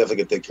 I definitely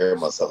can take care of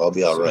myself. I'll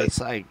be all right.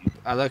 It's like,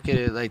 I look at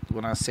it like,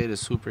 when I say the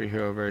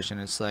superhero version,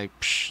 it's like,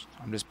 psh,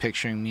 I'm just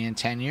picturing me in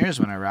 10 years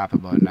when I rap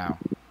about now.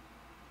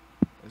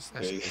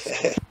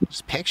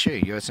 Just picture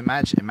it. It's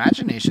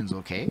imagination's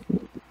okay.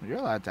 You're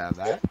allowed to have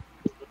that.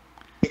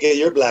 Get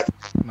your black.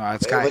 No,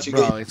 it's got,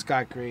 bro, it's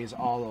got grays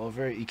all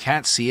over it. You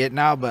can't see it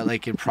now, but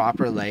like in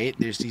proper light,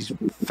 there's these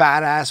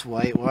fat ass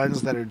white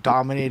ones that are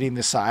dominating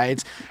the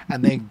sides.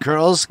 And then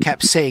girls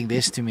kept saying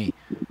this to me: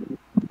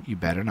 "You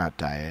better not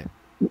dye it."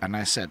 And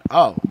I said,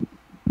 "Oh,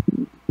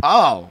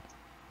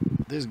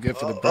 this is good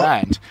for the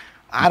brand."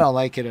 I don't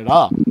like it at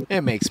all.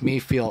 It makes me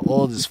feel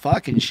old as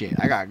fucking shit.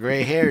 I got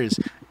gray hairs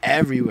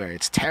everywhere.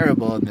 It's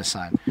terrible in the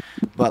sun.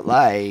 But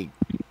like,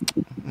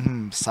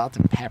 salt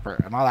and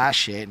pepper and all that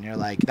shit, and you're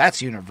like,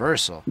 that's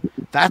universal.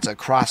 That's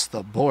across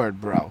the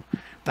board, bro.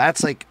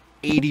 That's like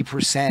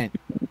 80%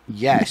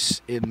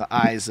 yes in the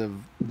eyes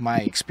of my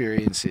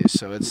experiences.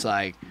 So it's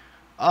like,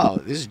 oh,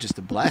 this is just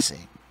a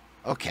blessing.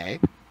 Okay.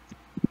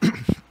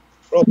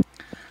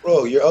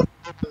 Bro, you're up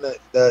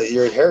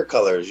your hair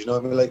colors. You know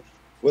what I mean? Like,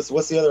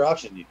 what's the other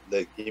option?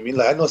 You mean,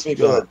 like, I know some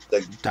people that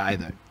like dye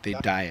that. They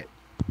dye it.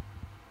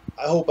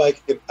 I hope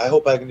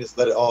I can just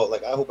let it all.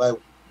 Like, I hope I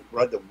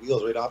run the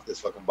wheels right off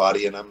this fucking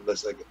body, and I'm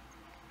just like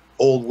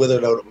old,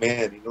 withered out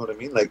man. You know what I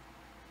mean? Like,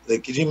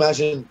 could you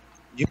imagine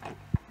you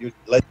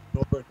like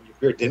over and your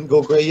beard didn't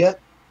go gray yet?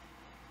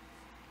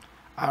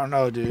 I don't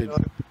know, dude. You know?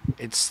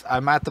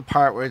 I'm at the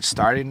part where it's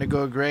starting to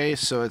go gray,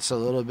 so it's a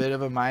little bit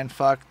of a mind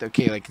fuck.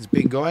 Okay, like, it's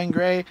been going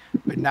gray,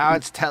 but now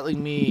it's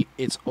telling me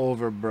it's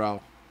over,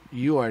 bro.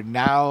 You are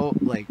now,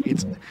 like,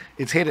 it's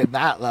hit at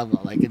that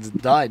level. Like, it's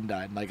done.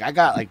 Like, I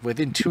got, like,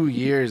 within 2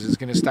 years, it's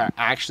going to start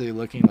actually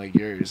looking like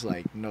yours.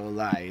 Like, no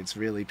lie. It's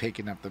really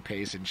picking up the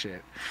pace and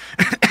shit.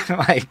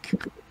 Like.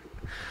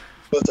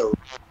 What's a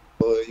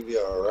you be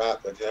a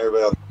rap? Like,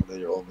 everybody else than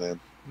your old man.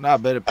 No,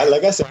 but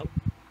like I said,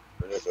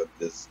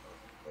 this.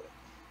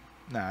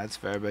 No, it's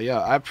fair. But, yo,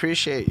 I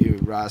appreciate you,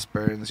 Ross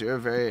Burns. You're a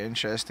very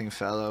interesting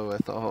fellow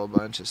with a whole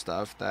bunch of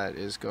stuff that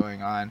is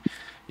going on.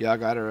 Y'all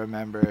got to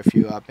remember, if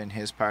you up in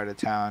his part of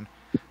town.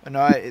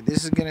 No,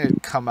 this is going to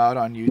come out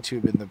on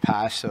YouTube in the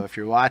past, so if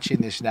you're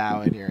watching this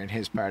now and you're in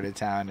his part of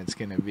town, it's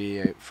going to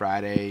be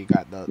Friday. You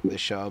got the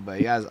show, but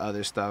he has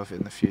other stuff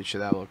in the future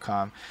that will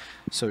come.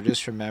 So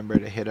just remember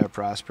to hit up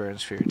Ross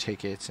Burns for your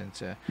tickets and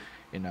to,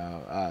 you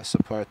know,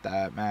 support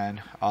that,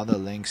 man. All the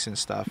links and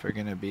stuff are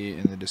going to be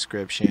in the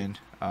description,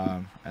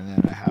 and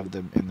then I have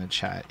them in the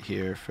chat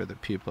here for the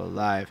people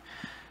live.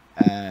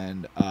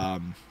 And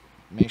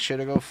make sure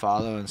to go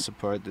follow and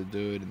support the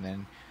dude, and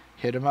then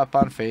hit him up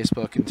on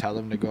Facebook and tell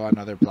him to go on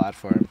other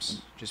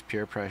platforms. Just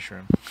peer pressure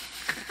him.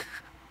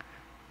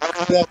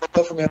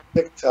 For me on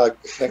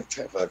TikTok.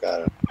 Fuck, I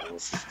don't know.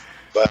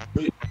 But,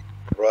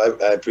 bro,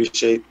 I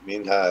appreciate,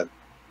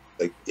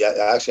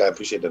 actually, I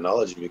appreciate the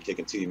knowledge you're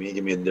kicking too. You mean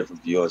give me a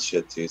different view on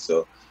shit too.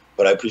 So,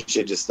 but I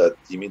appreciate just that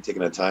you mean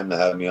taking the time to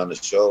have me on the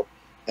show,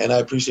 and I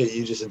appreciate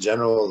you just in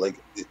general. Like,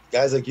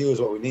 guys like you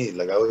is what we need.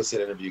 Like, I always say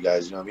to interview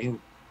guys, you know what I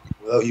mean?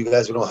 Without you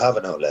guys, we don't have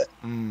an outlet.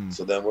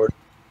 So then we're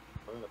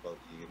learning about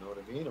you. You know what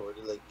I mean? Or we're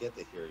to like get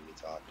to hear you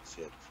talk and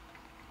shit.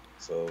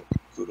 So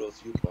kudos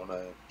to you,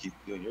 Bona. Keep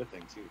doing your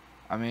thing too.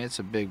 I mean, it's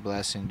a big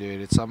blessing,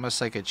 dude. It's almost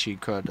like a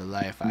cheat code to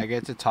life. I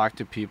get to talk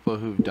to people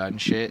who've done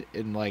shit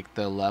in, like,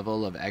 the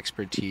level of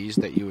expertise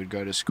that you would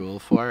go to school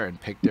for and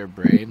pick their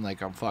brain.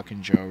 Like, I'm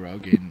fucking Joe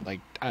Rogan,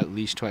 like, at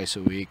least twice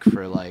a week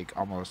for, like,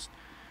 almost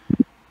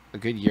a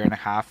good year and a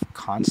half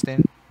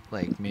constant.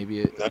 Like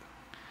maybe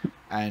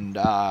and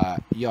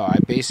yo, I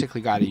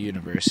basically got a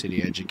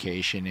university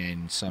education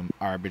in some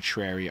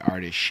arbitrary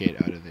artist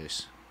shit out of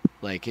this.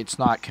 Like it's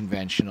not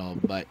conventional,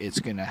 but it's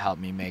gonna help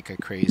me make a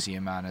crazy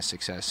amount of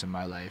success in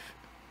my life.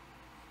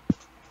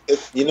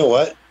 You know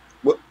what?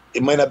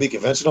 It might not be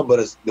conventional, but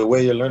it's the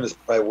way you learn is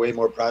probably way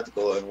more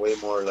practical and way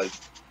more like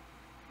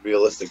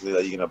realistically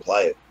that you can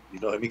apply it. You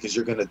know what I mean? Because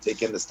you're gonna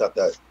take in the stuff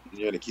that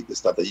you're gonna keep the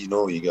stuff that you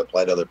know you can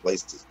apply to other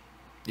places.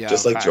 Yeah,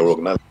 just like facts. Joe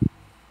Rogan.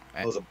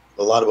 Knows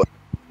a lot about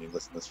you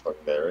listen to this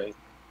fucking guy, right?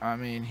 I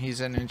mean,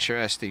 he's an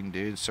interesting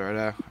dude,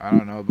 sorta. I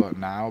don't know about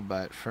now,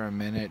 but for a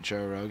minute,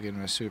 Joe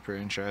Rogan was super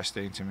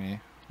interesting to me.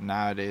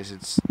 Nowadays,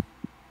 it's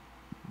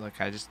look,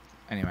 I just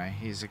anyway,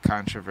 he's a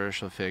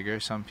controversial figure.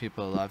 Some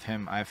people love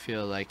him. I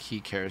feel like he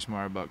cares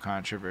more about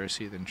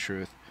controversy than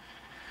truth.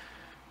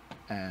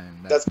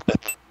 And that's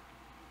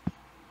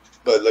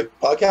but like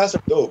podcasts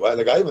are dope.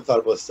 Like I even thought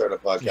about starting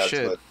a podcast. You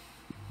should.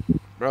 But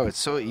bro, it's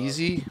so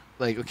easy.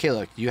 Like, okay,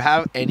 look, you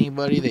have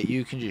anybody that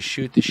you can just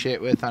shoot the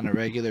shit with on a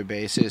regular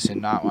basis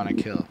and not want to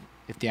kill?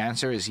 If the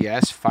answer is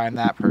yes, find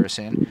that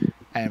person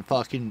and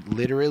fucking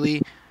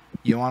literally,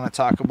 you want to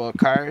talk about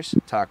cars?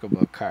 Talk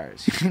about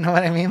cars. You know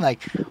what I mean?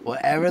 Like,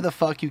 whatever the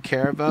fuck you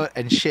care about,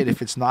 and shit,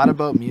 if it's not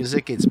about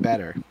music, it's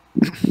better.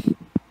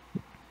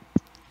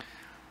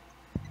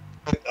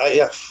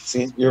 Yeah,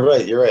 see, you're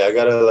right. I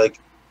gotta like,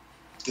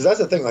 because that's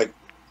the thing. Like,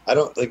 I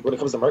don't like when it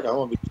comes to marketing. I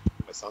don't want to be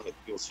my song in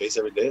people's face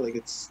every day. Like,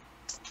 it's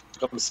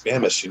becomes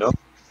spamish, you know.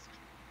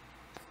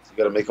 You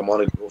got to make them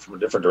want to go from a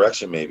different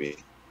direction, maybe.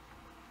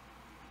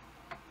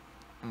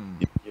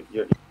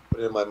 You're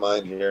putting it in my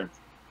mind here.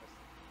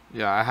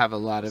 Yeah, I have a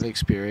lot of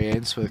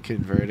experience with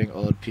converting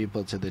old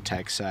people to the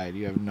tech side.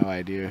 You have no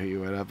idea who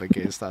you went up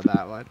against on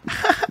that one.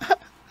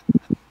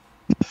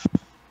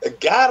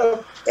 Got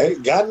him.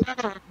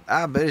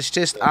 But it's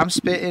just, I'm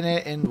spitting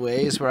it in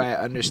ways where I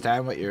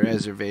understand what your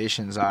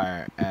reservations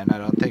are, and I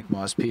don't think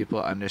most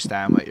people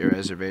understand what your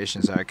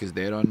reservations are because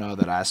they don't know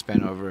that I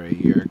spent over a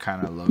year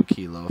kind of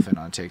low-key loafing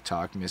on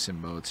TikTok, missing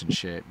boats and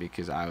shit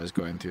because I was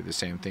going through the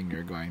same thing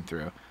you're going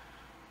through.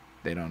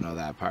 They don't know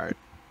that part.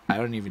 I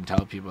don't even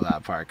tell people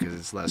that part because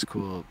it's less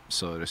cool,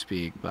 so to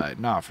speak, but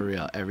no, for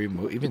real, every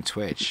move, even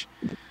Twitch,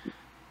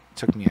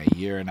 took me a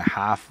year and a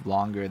half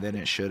longer than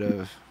it should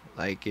have.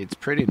 Like, it's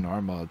pretty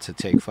normal to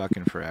take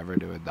fucking forever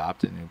to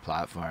adopt a new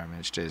platform.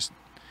 It's just,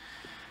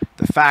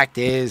 the fact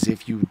is,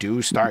 if you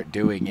do start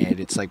doing it,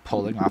 it's like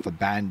pulling off a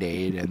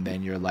Band-Aid and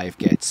then your life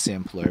gets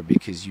simpler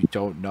because you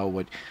don't know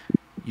what,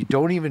 you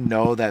don't even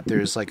know that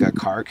there's like a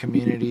car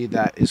community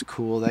that is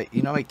cool that,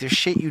 you know, like there's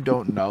shit you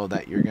don't know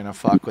that you're gonna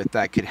fuck with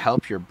that could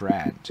help your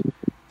brand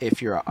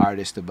if you're an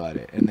artist about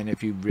it. And then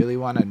if you really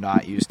want to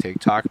not use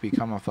TikTok,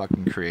 become a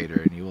fucking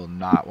creator and you will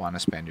not want to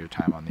spend your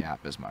time on the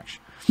app as much.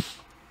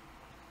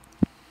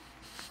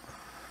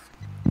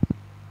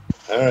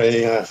 All right,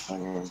 yeah.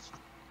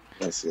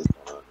 Let's see what's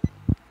going on.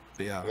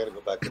 Yeah. I gotta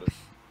go back to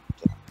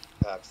the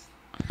apps.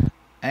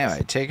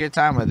 Anyway, take your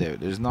time with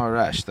it. There's no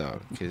rush though,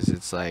 because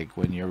it's like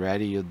when you're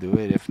ready, you'll do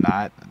it. If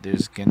not,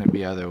 there's gonna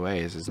be other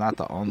ways. It's not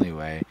the only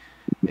way.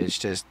 It's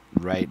just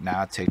right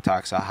now,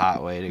 TikTok's a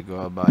hot way to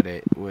go about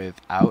it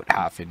without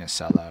having to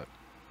sell out.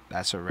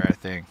 That's a rare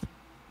thing.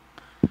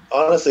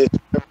 Honestly, it's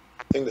a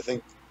thing to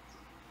think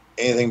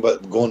anything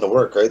but going to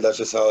work, right? That's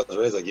just how it's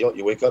raised. Like,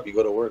 you wake up, you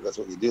go to work. That's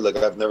what you do. Like,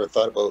 I've never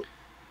thought about,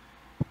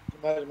 can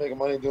you imagine making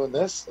money doing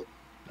this? Like,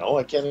 no,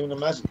 I can't even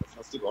imagine.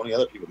 That's stupid. Only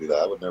other people do that.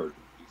 I would never do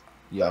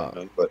that.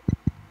 Yeah. But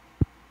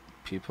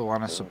people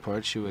want to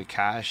support you with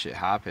cash. It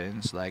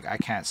happens. Like, I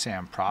can't say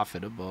I'm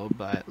profitable,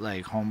 but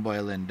like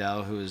homeboy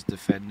Lindell, who is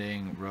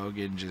defending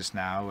Rogan just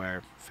now,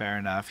 where fair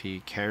enough,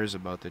 he cares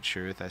about the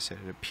truth. I said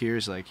it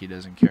appears like he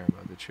doesn't care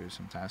about the truth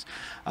sometimes.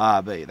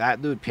 But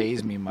that dude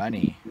pays me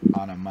money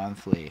on a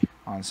monthly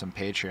on some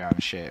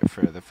Patreon shit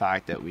for the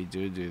fact that we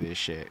do this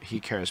shit. He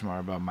cares more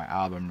about my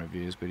album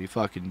reviews, but he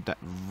fucking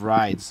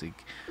rides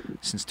like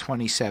since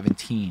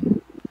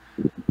 2017.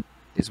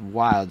 It's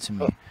wild to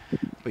me.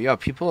 But yo,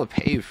 people will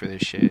pay you for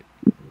this shit.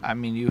 I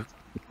mean, you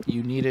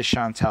need a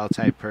Chantel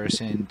type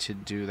person to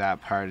do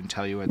that part and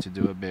tell you what to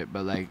do a bit.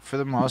 But like for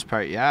the most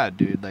part, yeah,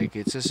 dude, like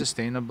it's a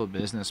sustainable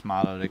business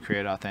model to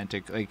create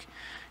authentic. Like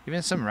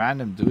even some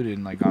random dude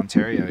in like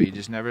Ontario, he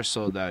just never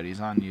sold out. He's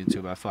on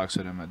YouTube. I fucks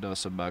with him at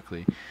Dosa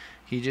Buckley.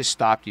 He just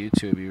stopped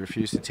YouTube. He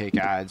refused to take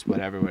ads,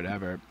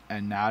 whatever.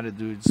 And now the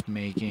dude's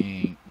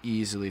making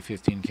easily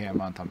 $15K a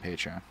month on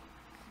Patreon.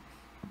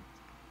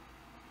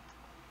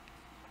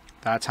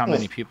 That's how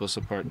many people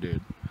support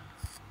dude.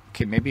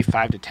 Okay, maybe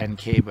 5 to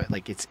 10K, but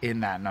like it's in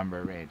that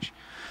number range.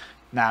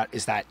 Now,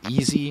 is that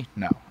easy?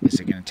 No. Is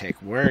it going to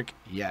take work?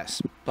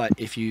 Yes. But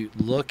if you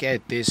look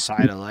at this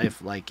side of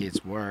life like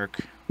it's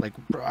work, like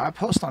bro, I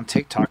post on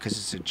TikTok because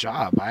it's a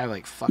job. I have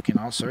like fucking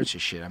all sorts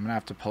of shit. I'm going to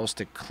have to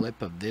post a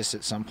clip of this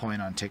at some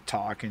point on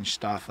TikTok and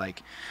stuff.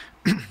 Like,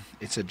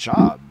 it's a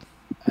job.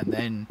 And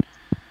then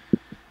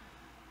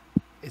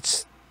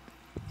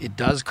it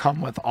does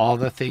come with all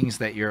the things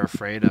that you're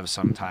afraid of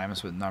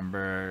sometimes with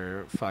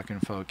number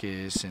fucking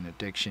focus and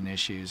addiction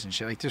issues and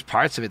shit. Like there's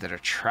parts of it that are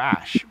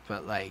trash,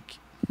 but like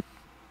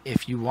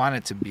if you want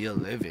it to be a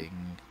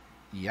living,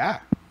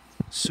 yeah,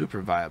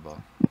 super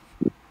viable.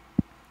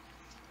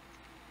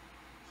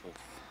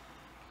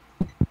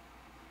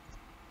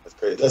 That's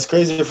crazy. That's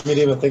crazy for me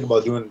to even think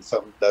about doing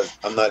something that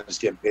I'm not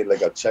just getting paid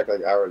like a check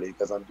like hourly,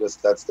 because I'm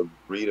just, that's the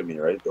breed of me,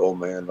 right? The old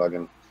man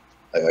fucking.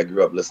 I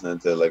grew up listening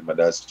to like my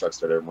dad's truck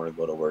start every morning,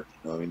 go to work. You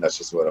know what I mean? That's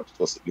just what I'm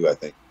supposed to do, I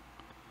think.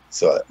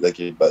 So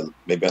like, but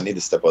maybe I need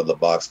to step out of the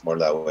box more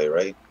that way,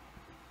 right?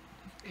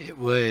 It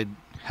would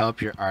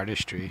help your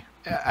artistry.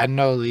 At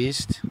no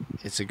least,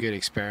 it's a good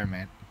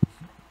experiment.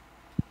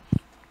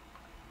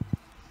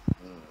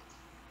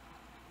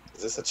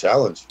 Is this a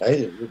challenge?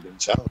 Hey, we've been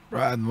challenged.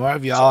 Right, more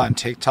of y'all on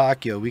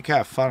TikTok, yo, we can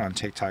have fun on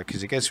TikTok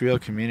because it gets real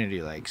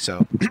community like.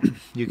 So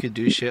you could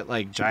do shit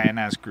like giant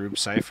ass group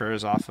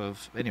ciphers off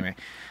of anyway.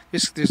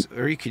 This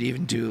or you could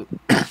even do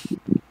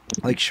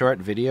like short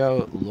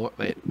video lore.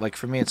 Like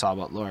for me, it's all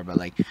about lore, but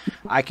like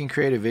I can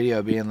create a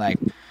video being like,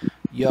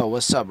 "Yo,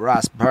 what's up,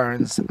 Ross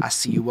Burns? I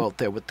see you out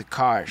there with the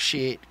car.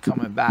 Shit,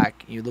 coming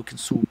back. You looking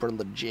super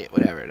legit.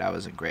 Whatever." That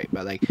wasn't great,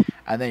 but like,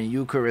 and then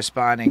you could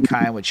respond in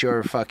kind with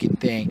your fucking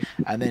thing,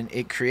 and then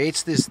it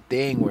creates this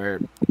thing where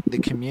the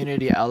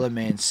community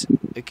elements.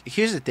 Like,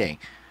 here's the thing: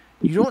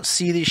 you don't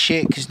see this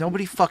shit because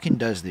nobody fucking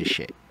does this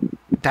shit.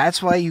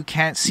 That's why you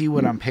can't see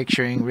what I'm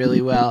picturing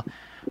really well.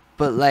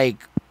 But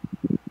like,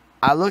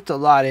 I looked a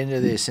lot into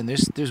this, and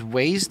there's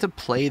ways to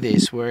play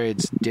this where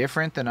it's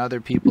different than other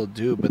people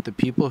do, but the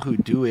people who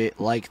do it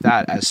like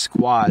that as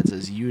squads,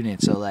 as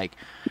units of like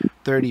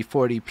 30,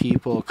 40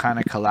 people kind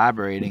of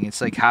collaborating.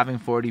 It's like having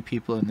 40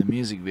 people in the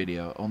music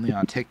video only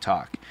on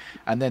TikTok.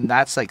 And then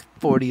that's like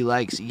 40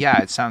 likes.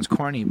 Yeah, it sounds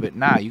corny, but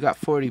nah, you got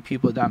 40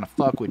 people down to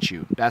fuck with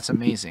you. That's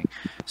amazing.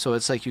 So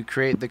it's like you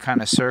create the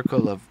kind of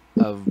circle of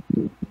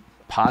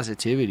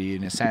positivity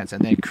in a sense,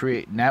 and then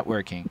create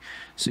networking.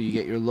 So you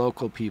get your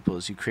local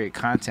peoples, you create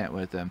content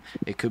with them.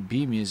 It could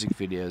be music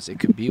videos, it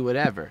could be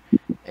whatever,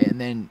 and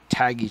then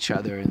tag each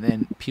other, and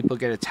then people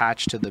get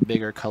attached to the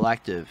bigger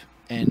collective.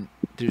 And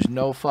there's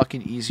no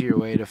fucking easier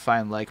way to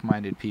find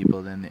like-minded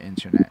people than the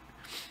internet.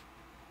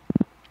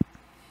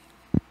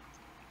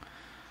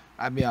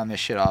 I be on this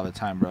shit all the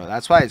time, bro.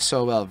 That's why it's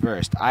so well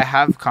versed. I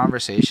have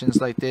conversations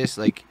like this.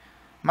 Like,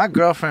 my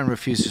girlfriend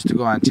refuses to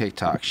go on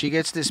TikTok. She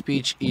gets this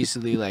speech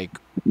easily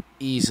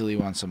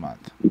once a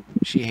month.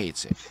 She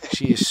hates it.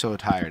 She is so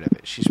tired of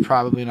it. She's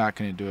probably not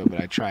going to do it, but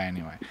I try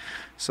anyway.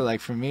 So, like,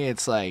 for me,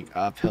 it's like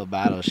uphill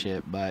battle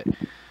shit. But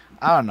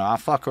I don't know. I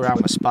fuck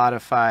around with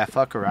Spotify. I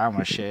fuck around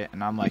with shit.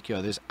 And I'm like,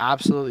 yo, there's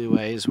absolutely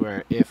ways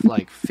where if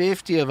like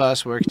 50 of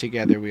us work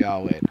together, we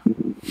all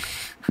win.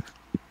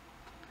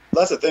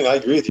 That's the thing. I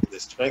agree with you. The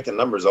strength in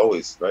numbers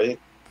always, right?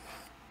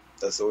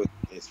 That's always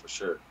the case for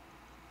sure.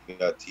 You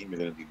got a team, you're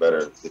going to do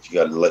better if you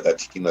got a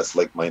team that's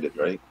like-minded,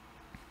 right?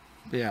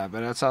 Yeah,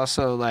 but it's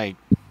also like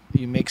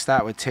you mix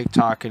that with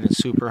TikTok, and it's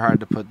super hard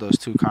to put those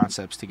two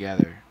concepts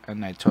together.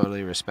 And I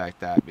totally respect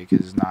that because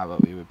it's not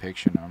what we would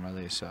picture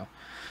normally. So,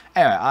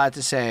 anyway, I have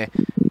to say,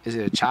 is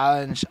it a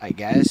challenge? I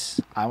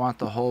guess. I want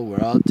the whole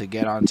world to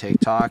get on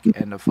TikTok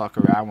and to fuck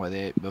around with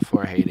it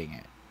before hating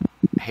it.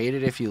 Hate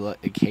it if you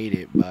hate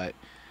it, but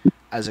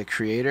as a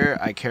creator,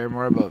 I care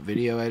more about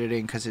video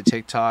editing because of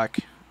TikTok.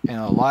 And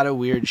a lot of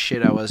weird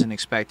shit I wasn't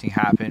expecting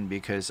happened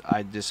because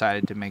I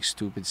decided to make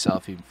stupid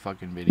selfie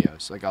fucking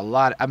videos. Like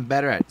I'm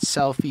better at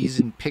selfies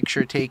and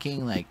picture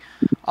taking, like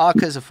all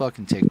because of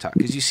fucking TikTok.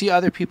 Because you see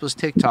other people's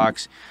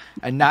TikToks,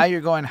 and now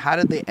you're going, how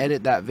did they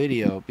edit that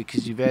video?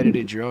 Because you've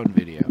edited your own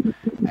video,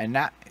 and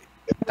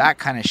that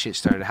kind of shit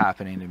started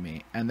happening to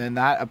me. And then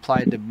that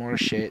applied to more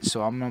shit.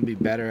 So I'm gonna be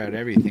better at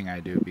everything I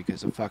do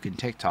because of fucking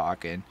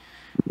TikTok. And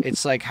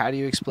it's like, how do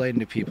you explain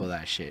to people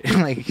that shit?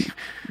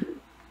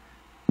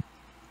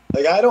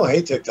 Like, I don't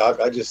hate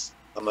TikTok.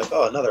 I'm like,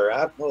 oh, another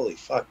app? Holy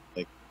fuck.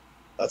 Like,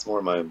 that's more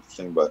my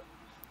thing, but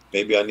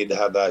maybe I need to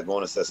have that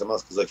going to something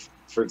else. Because, like,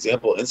 for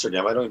example,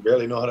 Instagram, I don't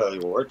barely know how to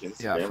even work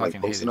Instagram. Yeah, I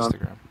fucking hate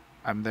Instagram.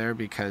 I'm there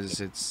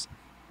because it's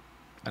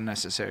a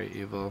necessary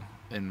evil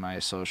in my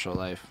social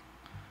life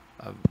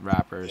of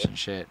rappers and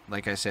shit.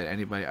 Like I said,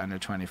 anybody under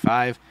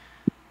 25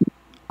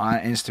 on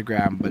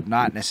Instagram, but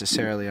not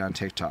necessarily on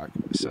TikTok.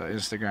 So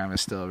Instagram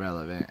is still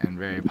relevant and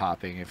very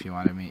popping if you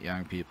want to meet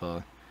young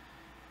people.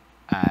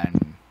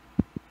 And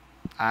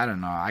I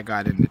don't know, I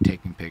got into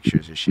taking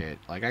pictures of shit.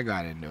 Like, I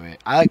got into it.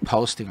 I like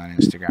posting on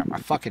Instagram. I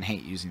fucking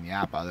hate using the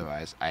app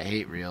otherwise. I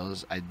hate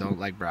Reels. I don't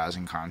like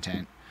browsing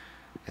content.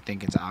 I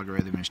think its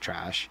algorithm is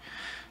trash.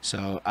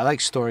 So I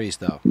like stories,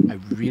 though. I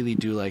really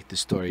do like the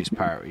stories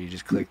part where you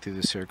just click through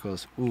the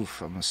circles.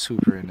 Oof, I'm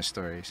super into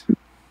stories.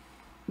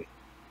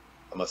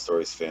 I'm a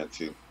stories fan,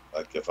 too.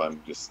 Like, if I'm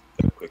just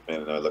a quick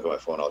minute and I look at my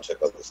phone, I'll check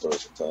out the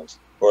stories sometimes.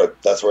 Or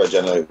that's where I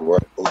generally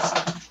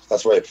post.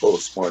 That's where I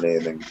post more than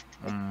anything,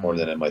 more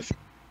than in my stories.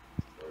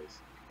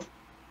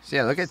 So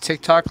yeah, look at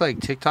TikTok. Like,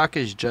 TikTok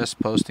is just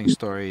posting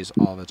stories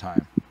all the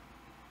time.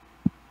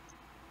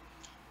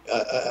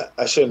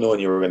 I should have known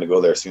you were going to go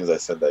there as soon as I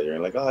said that. You're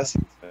like, oh, I see.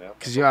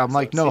 Because yeah, I'm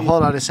like, no,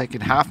 hold on a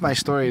second. Half my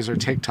stories are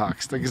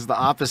TikToks. Like, it's the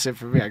opposite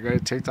for me. I go to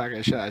TikTok,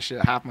 I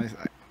should half my.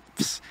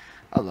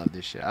 I love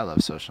this shit. I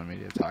love social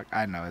media talk.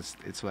 I know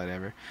it's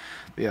whatever.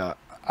 But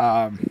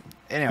yeah.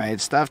 Anyway,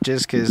 it's stuff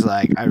just because,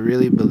 like, I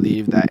really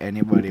believe that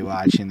anybody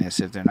watching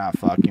this, if they're not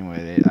fucking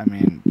with it, I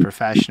mean,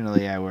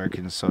 professionally, I work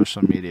in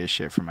social media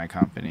shit for my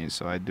company,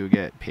 so I do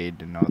get paid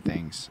to know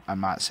things. I'm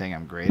not saying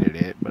I'm great at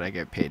it, but I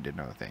get paid to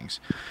know things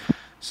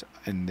so,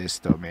 in this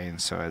domain.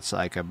 So it's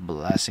like a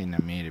blessing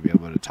to me to be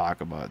able to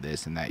talk about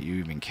this and that you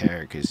even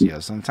care, because, you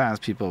know, sometimes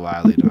people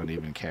wildly don't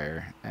even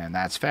care, and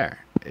that's fair.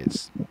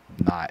 It's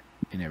not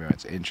in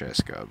everyone's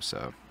interest scope,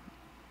 so.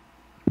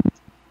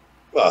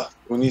 Well,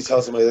 when you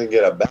tell somebody they can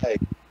get a bag,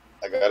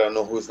 like I don't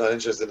know who's not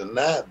interested in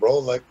that, bro.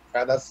 Like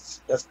that's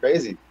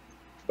crazy.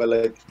 But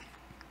like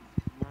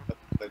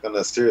on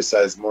the serious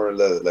side, it's more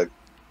like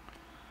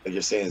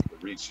you're saying,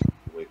 the reach is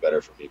way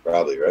better for me,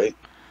 probably, right?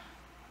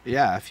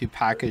 Yeah, if you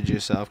package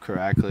yourself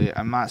correctly.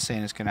 I'm not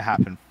saying it's going to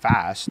happen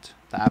fast.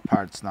 That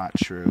part's not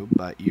true,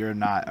 but you're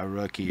not a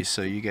rookie,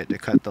 so you get to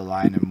cut the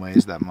line in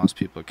ways that most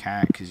people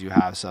can't because you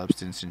have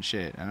substance and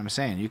shit. And I'm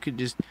saying you could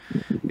just,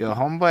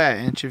 homeboy I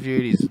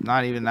interviewed, he's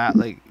not even that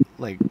like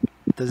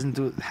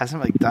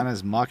hasn't like done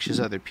as much as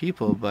other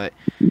people, but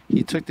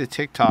he took the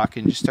TikTok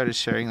and just started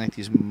sharing like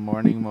these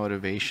morning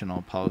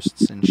motivational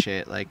posts and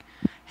shit, like,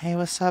 "Hey,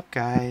 what's up,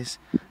 guys?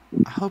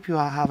 I hope you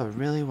all have a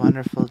really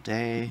wonderful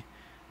day.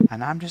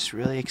 And I'm just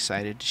really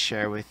excited to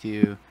share with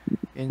you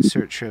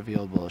insert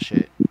trivial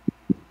bullshit."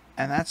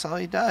 And that's all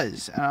he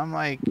does. And I'm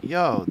like,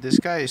 yo, this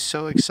guy is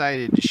so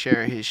excited to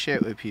share his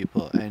shit with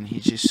people. And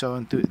he's just so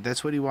enthused.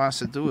 That's what he wants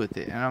to do with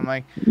it. And I'm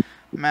like,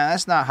 man,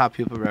 that's not how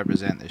people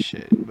represent this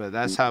shit. But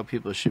that's how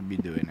people should be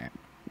doing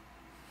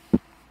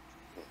it.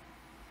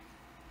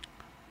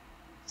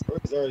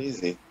 Stories are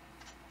easy.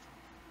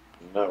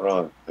 You're not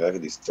wrong. I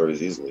get these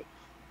stories easily.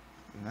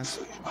 And that's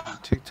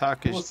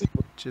TikTok is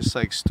just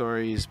like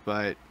stories,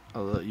 but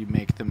you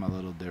make them a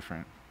little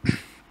different.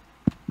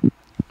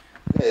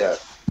 Yeah.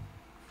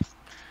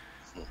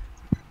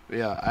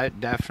 Yeah, I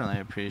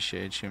definitely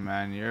appreciate you,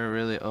 man. You're a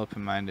really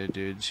open-minded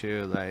dude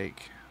too.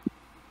 Like,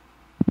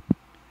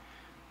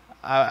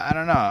 I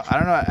don't know.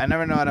 I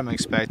never know what I'm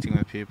expecting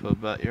with people,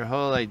 but your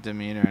whole like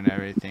demeanor and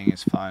everything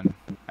is fun,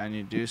 and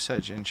you do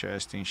such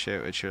interesting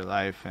shit with your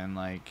life. And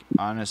like,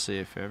 honestly,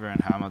 if you're ever in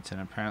Hamilton,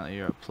 apparently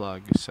you're a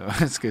plug, so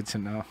it's good to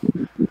know.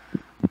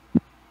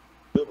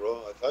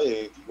 Bro, I tell you,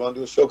 if you want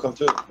to do a show, come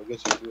through. We'll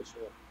get you to do a show.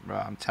 Bro,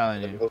 I'm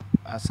telling you,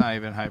 that's not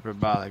even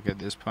hyperbolic at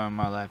this point in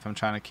my life. I'm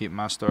trying to keep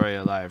my story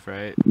alive,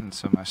 right? And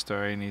so my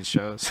story needs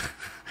shows.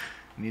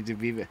 I need to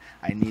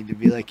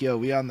be like, yo,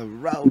 we on the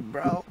road,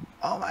 bro.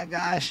 Oh my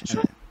gosh.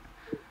 Shows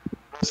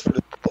for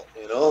the soul,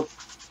 you know?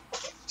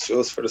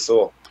 Shows for the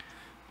soul.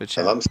 But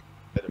yeah.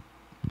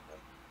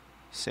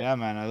 So yeah,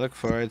 man, I look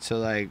forward to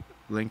like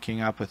linking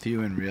up with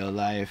you in real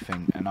life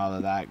and all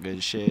of that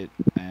good shit,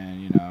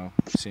 and, you know,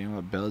 seeing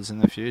what builds in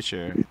the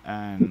future.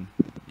 And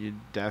you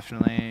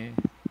definitely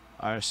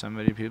are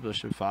somebody people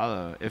should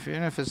follow,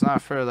 even if it's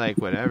not for like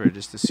whatever,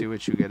 just to see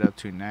what you get up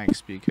to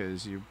next,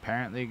 because you're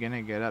apparently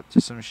gonna get up to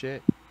some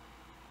shit.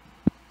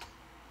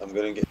 I'm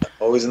gonna get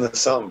always in the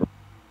sun, bro.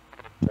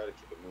 Try to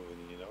keep it moving,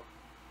 you know.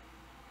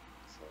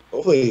 So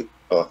hopefully,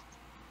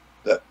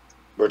 that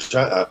we're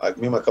trying.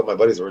 Me and a couple of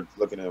my buddies were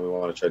looking at. We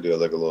want to try to do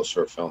like a little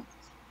short film,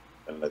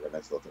 and like a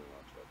next little thing. We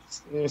want to try.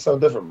 Just, you know,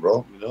 something different,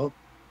 bro. You know.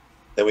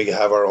 Then we can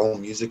have our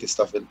own music and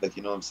stuff. Like,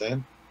 you know what I'm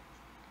saying?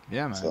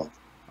 Yeah, man. So,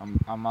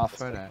 I'm all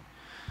for that.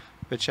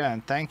 But yeah,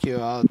 and thank you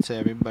all to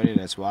everybody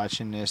that's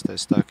watching this, that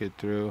stuck it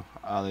through,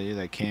 all of you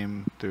that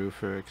came through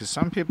for it. Because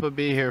some people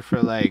be here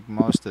for like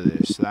most of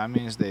this. So that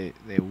means they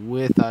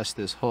with us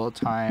this whole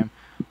time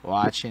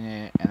watching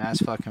it. And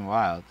that's fucking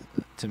wild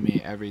to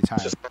me every time.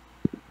 Just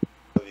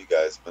love you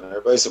guys, man.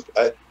 Everybody,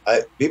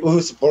 people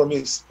who support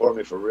me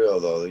for real,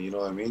 though. You know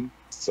what I mean?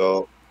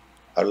 So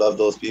I love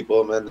those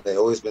people, man. They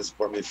always been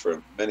supporting me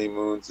for many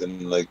moons.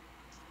 And like,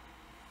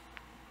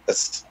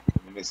 that's...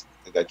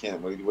 Like, I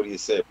can't. What do you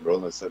say,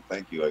 bro? I said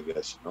thank you, I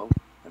guess, you know.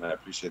 And I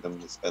appreciate them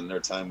to spend their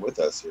time with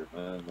us here,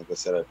 man. Like I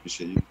said, I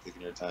appreciate you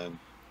taking your time.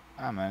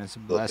 Ah, man, it's a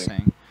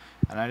blessing.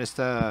 And I just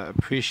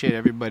appreciate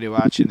everybody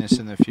watching this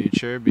in the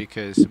future,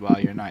 because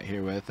while you're not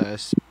here with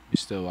us, you're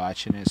still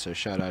watching it. So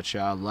shout out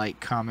y'all. Like,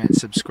 comment,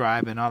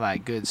 subscribe, and all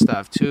that good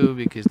stuff too,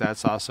 because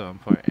that's also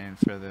important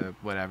for the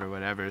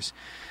whatevers.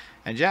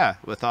 And yeah,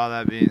 with all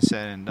that being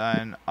said and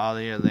done, all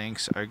of your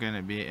links are going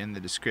to be in the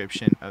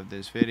description of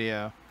this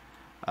video.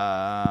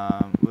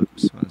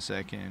 Whoops, 1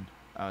 second.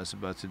 I was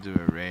about to do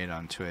a raid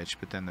on Twitch,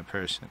 but then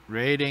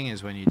raiding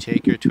is when you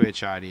take your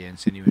Twitch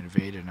audience and you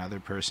invade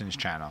another person's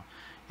channel.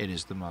 It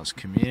is the most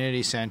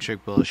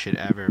community-centric bullshit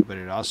ever, but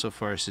it also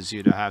forces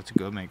you to have to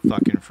go make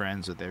fucking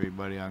friends with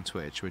everybody on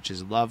Twitch, which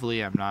is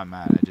lovely. I'm not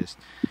mad.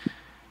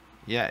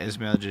 Yeah,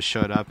 Ismail just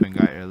showed up and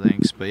got your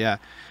links. But yeah,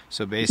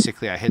 so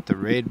basically I hit the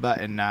raid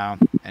button now,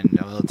 and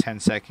a little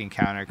 10-second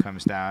counter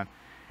comes down.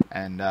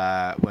 And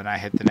when I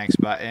hit the next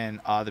button,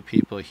 all the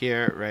people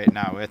here right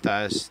now with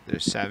us,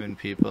 there's 7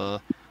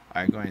 people,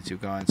 are going to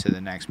go into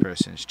the next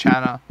person's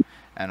channel.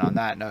 And on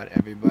that note,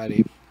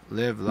 everybody,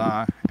 live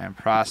long and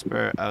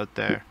prosper out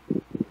there.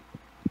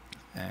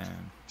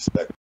 And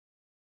respect.